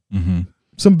there. Mm-hmm.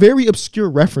 Some very obscure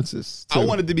references. I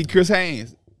wanted to be Chris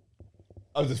Haynes.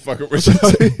 I was just fucking with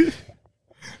you.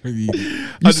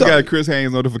 I just got a Chris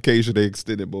Haynes notification. They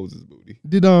extended Moses' booty.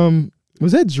 Did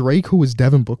was that Drake who was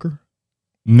Devin Booker?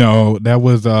 No, that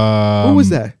was Who was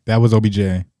that? That was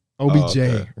OBJ. OBJ,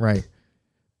 okay. Right.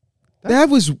 That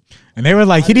was. And they were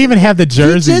like, he didn't even have the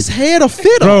jersey. He just had a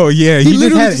fit on. Bro, yeah, He he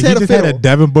literally just just had a had fit a on.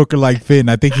 Devin Booker like fit,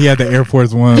 and I think he had the Air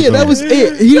Force One. Yeah, that was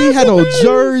it. He didn't have no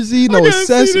jersey, no gotta see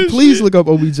accessory. this Please shit. look up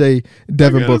OBJ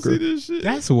Devin Booker.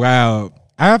 That's wild.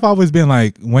 I've always been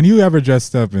like, when you ever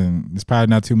dressed up, and it's probably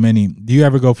not too many, do you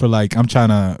ever go for like, I'm trying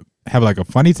to have like a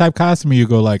funny type costume, or you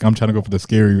go like, I'm trying to go for the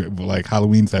scary like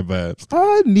Halloween type vibes?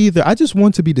 Neither. I just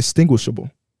want to be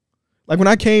distinguishable. Like when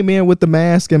I came in with the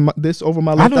mask and this over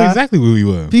my I left know eye, exactly who you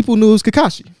were. people knew it was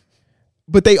Kakashi.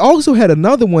 But they also had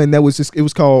another one that was just, it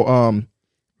was called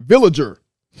Villager.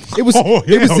 It was Oh,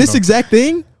 it was hell this no. exact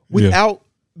thing without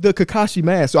the Kakashi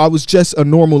mask. So I was just a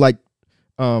normal like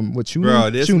what you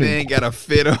Bro, this man got a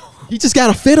fit on. He just got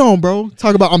a fit on, bro.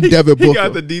 Talk about I'm Devin Booker. He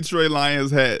got the Detroit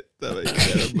Lions hat.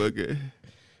 Booker.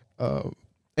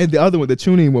 And the other one, the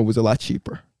tuning one, was a lot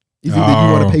cheaper. Either you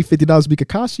Oh. want to pay $50 to be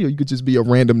Kakashi, or you could just be a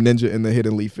random ninja in the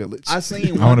Hidden Leaf Village. I seen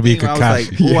I wanna one be thing where I was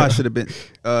like, Kakashi. oh, I Yeah. should have been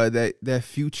that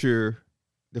future,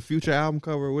 the future album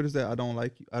cover. What is that? I don't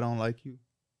like you. I don't like you.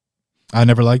 I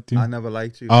never liked you. I never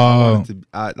liked you. Oh. I wanted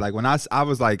to, like when I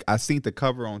was like, I seen the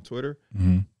cover on Twitter,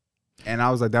 Mhm. and I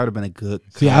was like, that would have been a good.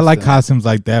 See, I like costume. costumes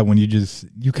like that when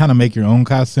you kind of make your own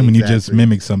costume and you just Exactly.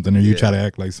 mimic something, or you Yeah. try to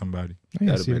act like somebody. I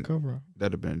gotta that'd see the have been- cover.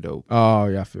 That'd have been dope. Oh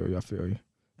yeah, I feel you. I feel you.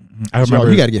 I Yo,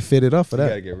 remember you got to get fitted up for You that.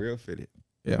 gotta get real fitted.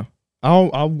 Yeah,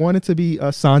 I wanted to be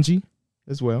Sanji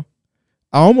as well.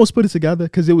 I almost put it together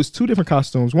because it was two different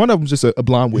costumes. One of them was just a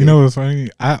blonde wig. You know what's funny?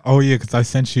 Because I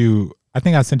sent you. I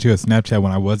think I sent you a Snapchat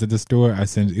when I was at the store.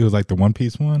 It was like the One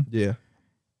Piece one, Yeah.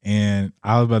 and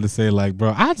I was about to say like,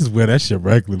 bro, I just wear that shit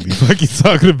regularly. What you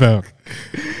talking about?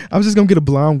 I was just gonna get a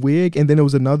blonde wig, and then there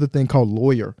was another thing called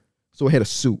lawyer. So it had a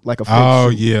suit, like a fake Oh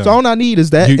suit. yeah, So all I need is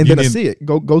that, You- and you then a need- cig.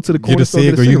 Go to the corner get a store,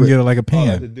 cig, or you can get it like a Oh,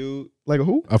 pan, the dude. like a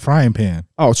who? a frying pan,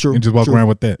 Oh, true. and just walk true. around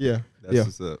with that. Yeah, That's yeah.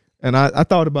 what's up. And I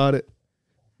thought about it,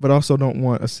 but I also don't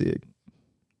want a cig.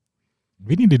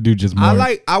 We need to do just more.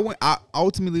 I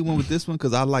ultimately went with this one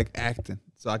because I like acting,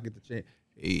 so I get the chance.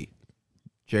 Hey,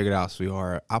 check it out,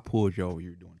 sweetheart. I pulled you over.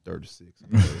 You're doing 36,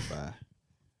 I'm 35.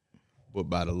 But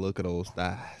by the look of those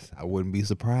thighs, I wouldn't be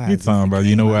surprised. you talking about?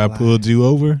 You know where I pulled you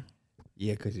over?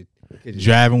 Yeah, because you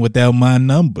Driving without my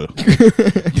number.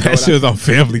 That shit was on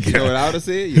Family You know what Guy. I would have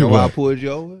said? You know why I What? pulled you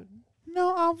over? No,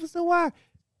 officer, why?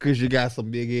 Because you got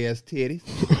some big ass titties.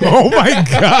 Oh my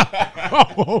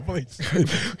god! Oh my god!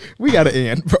 We gotta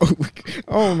end, bro.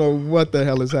 I don't know what the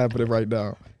hell is happening right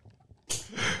now.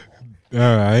 All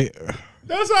right.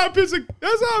 That's how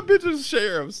I picture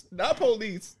sheriffs, not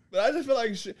police. But I just feel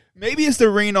like maybe it's the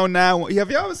Reno 911. Have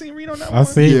y'all ever seen Reno 911? I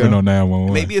see Yeah. it on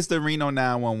 911. Maybe it's the Reno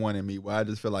 911 in me where I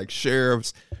just feel like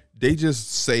sheriffs, they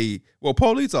just say, well,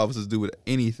 police officers do with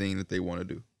anything that they want to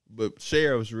do. But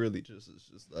sheriffs really it's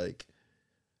just like,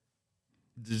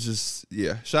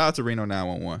 yeah. Shout out to Reno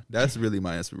 911. That's really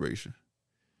my inspiration.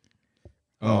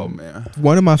 Oh, man.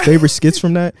 One of my favorite skits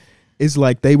from that is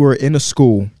like they were in a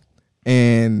school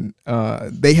and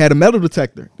they had a metal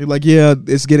detector. They're like, yeah,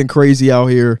 it's getting crazy out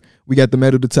here. We got the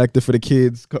metal detector for the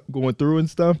kids going through and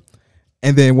stuff.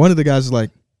 And then one of the guys is like,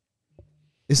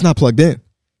 it's not plugged in.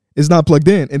 It's not plugged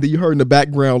in. And then you heard in the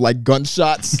background like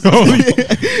gunshots. Oh,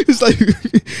 It's like,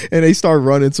 and they start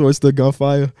running towards the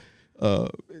gunfire.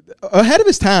 Ahead of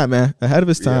his time, man. Ahead of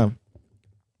his time.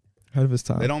 Ahead of his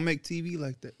time. They don't make TV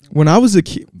like that. When I was a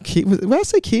kid, when I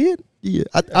say kid, yeah,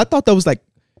 I thought that was like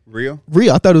Real?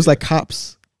 real. I thought it was like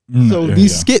cops. So yeah,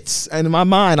 these yeah. skits, and in my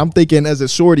mind, I'm thinking as a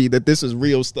shorty that this is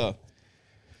real stuff.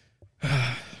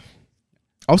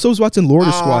 Also, was watching Lord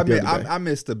Squad the other day. I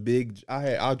missed a big.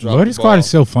 I dropped Lord the Squad ball. is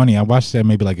so funny. I watched that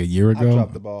maybe like a year I ago.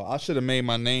 dropped the ball. I should have made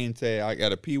my name tag. I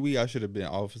got a Pee Wee. I should have been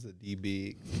Officer D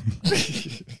Big.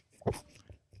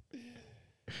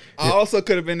 I also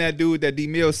could have been that dude that D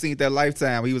Mills seen that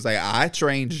Lifetime. He was like, I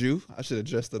trained you. I should have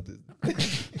dressed up this.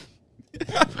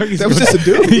 That was just a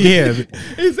dude. Yeah.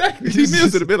 Exactly. D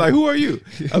Mills would have been like, who are you?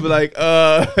 I'd be like,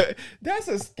 that's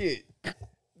a skit.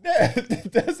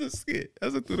 That's a skit.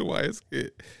 That's a Through the Wire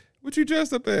skit. What you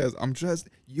dressed up as? I'm dressed.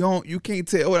 You can't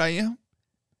tell what I am.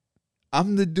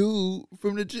 I'm the dude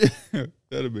from the gym. That'd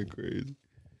have been crazy.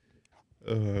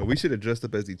 We should have dressed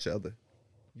up as each other.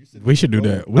 We should do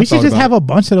that. We should just have a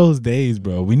bunch of those days,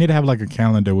 bro. We need to have like a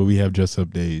calendar where we have dress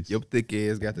up days. Your thick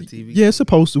ass got the TV. Yeah, it's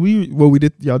supposed to. We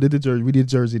did. Y'all did the Jersey. We did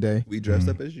Jersey Day. We dressed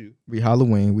up as you. We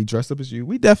Halloween. We dressed up as you.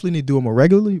 We definitely need to do them more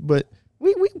regularly, but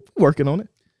we working on it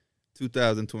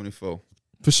 2024.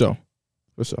 for sure.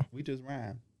 We just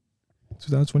rhyme.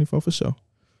 2024 for sure.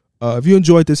 If you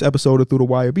enjoyed this episode of Through the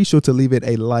Wire, be sure to leave it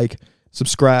a like,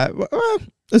 subscribe.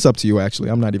 It's up to you. Actually,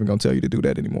 I'm not even gonna tell you to do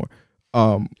that anymore.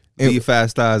 Leave 5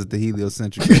 stars at the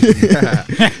Heliocentric.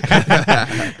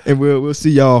 And we'll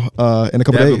see y'all in a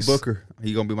couple Devin days. Booker,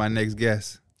 he gonna be my next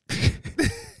guest.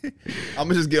 I'm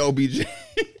gonna just get OBJ.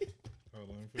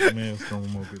 I'm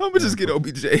gonna just get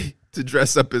OBJ to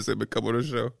dress up as him and come on the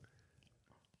show.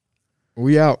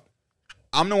 We out.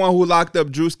 I'm the one who locked up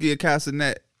Drewski and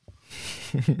Castanet.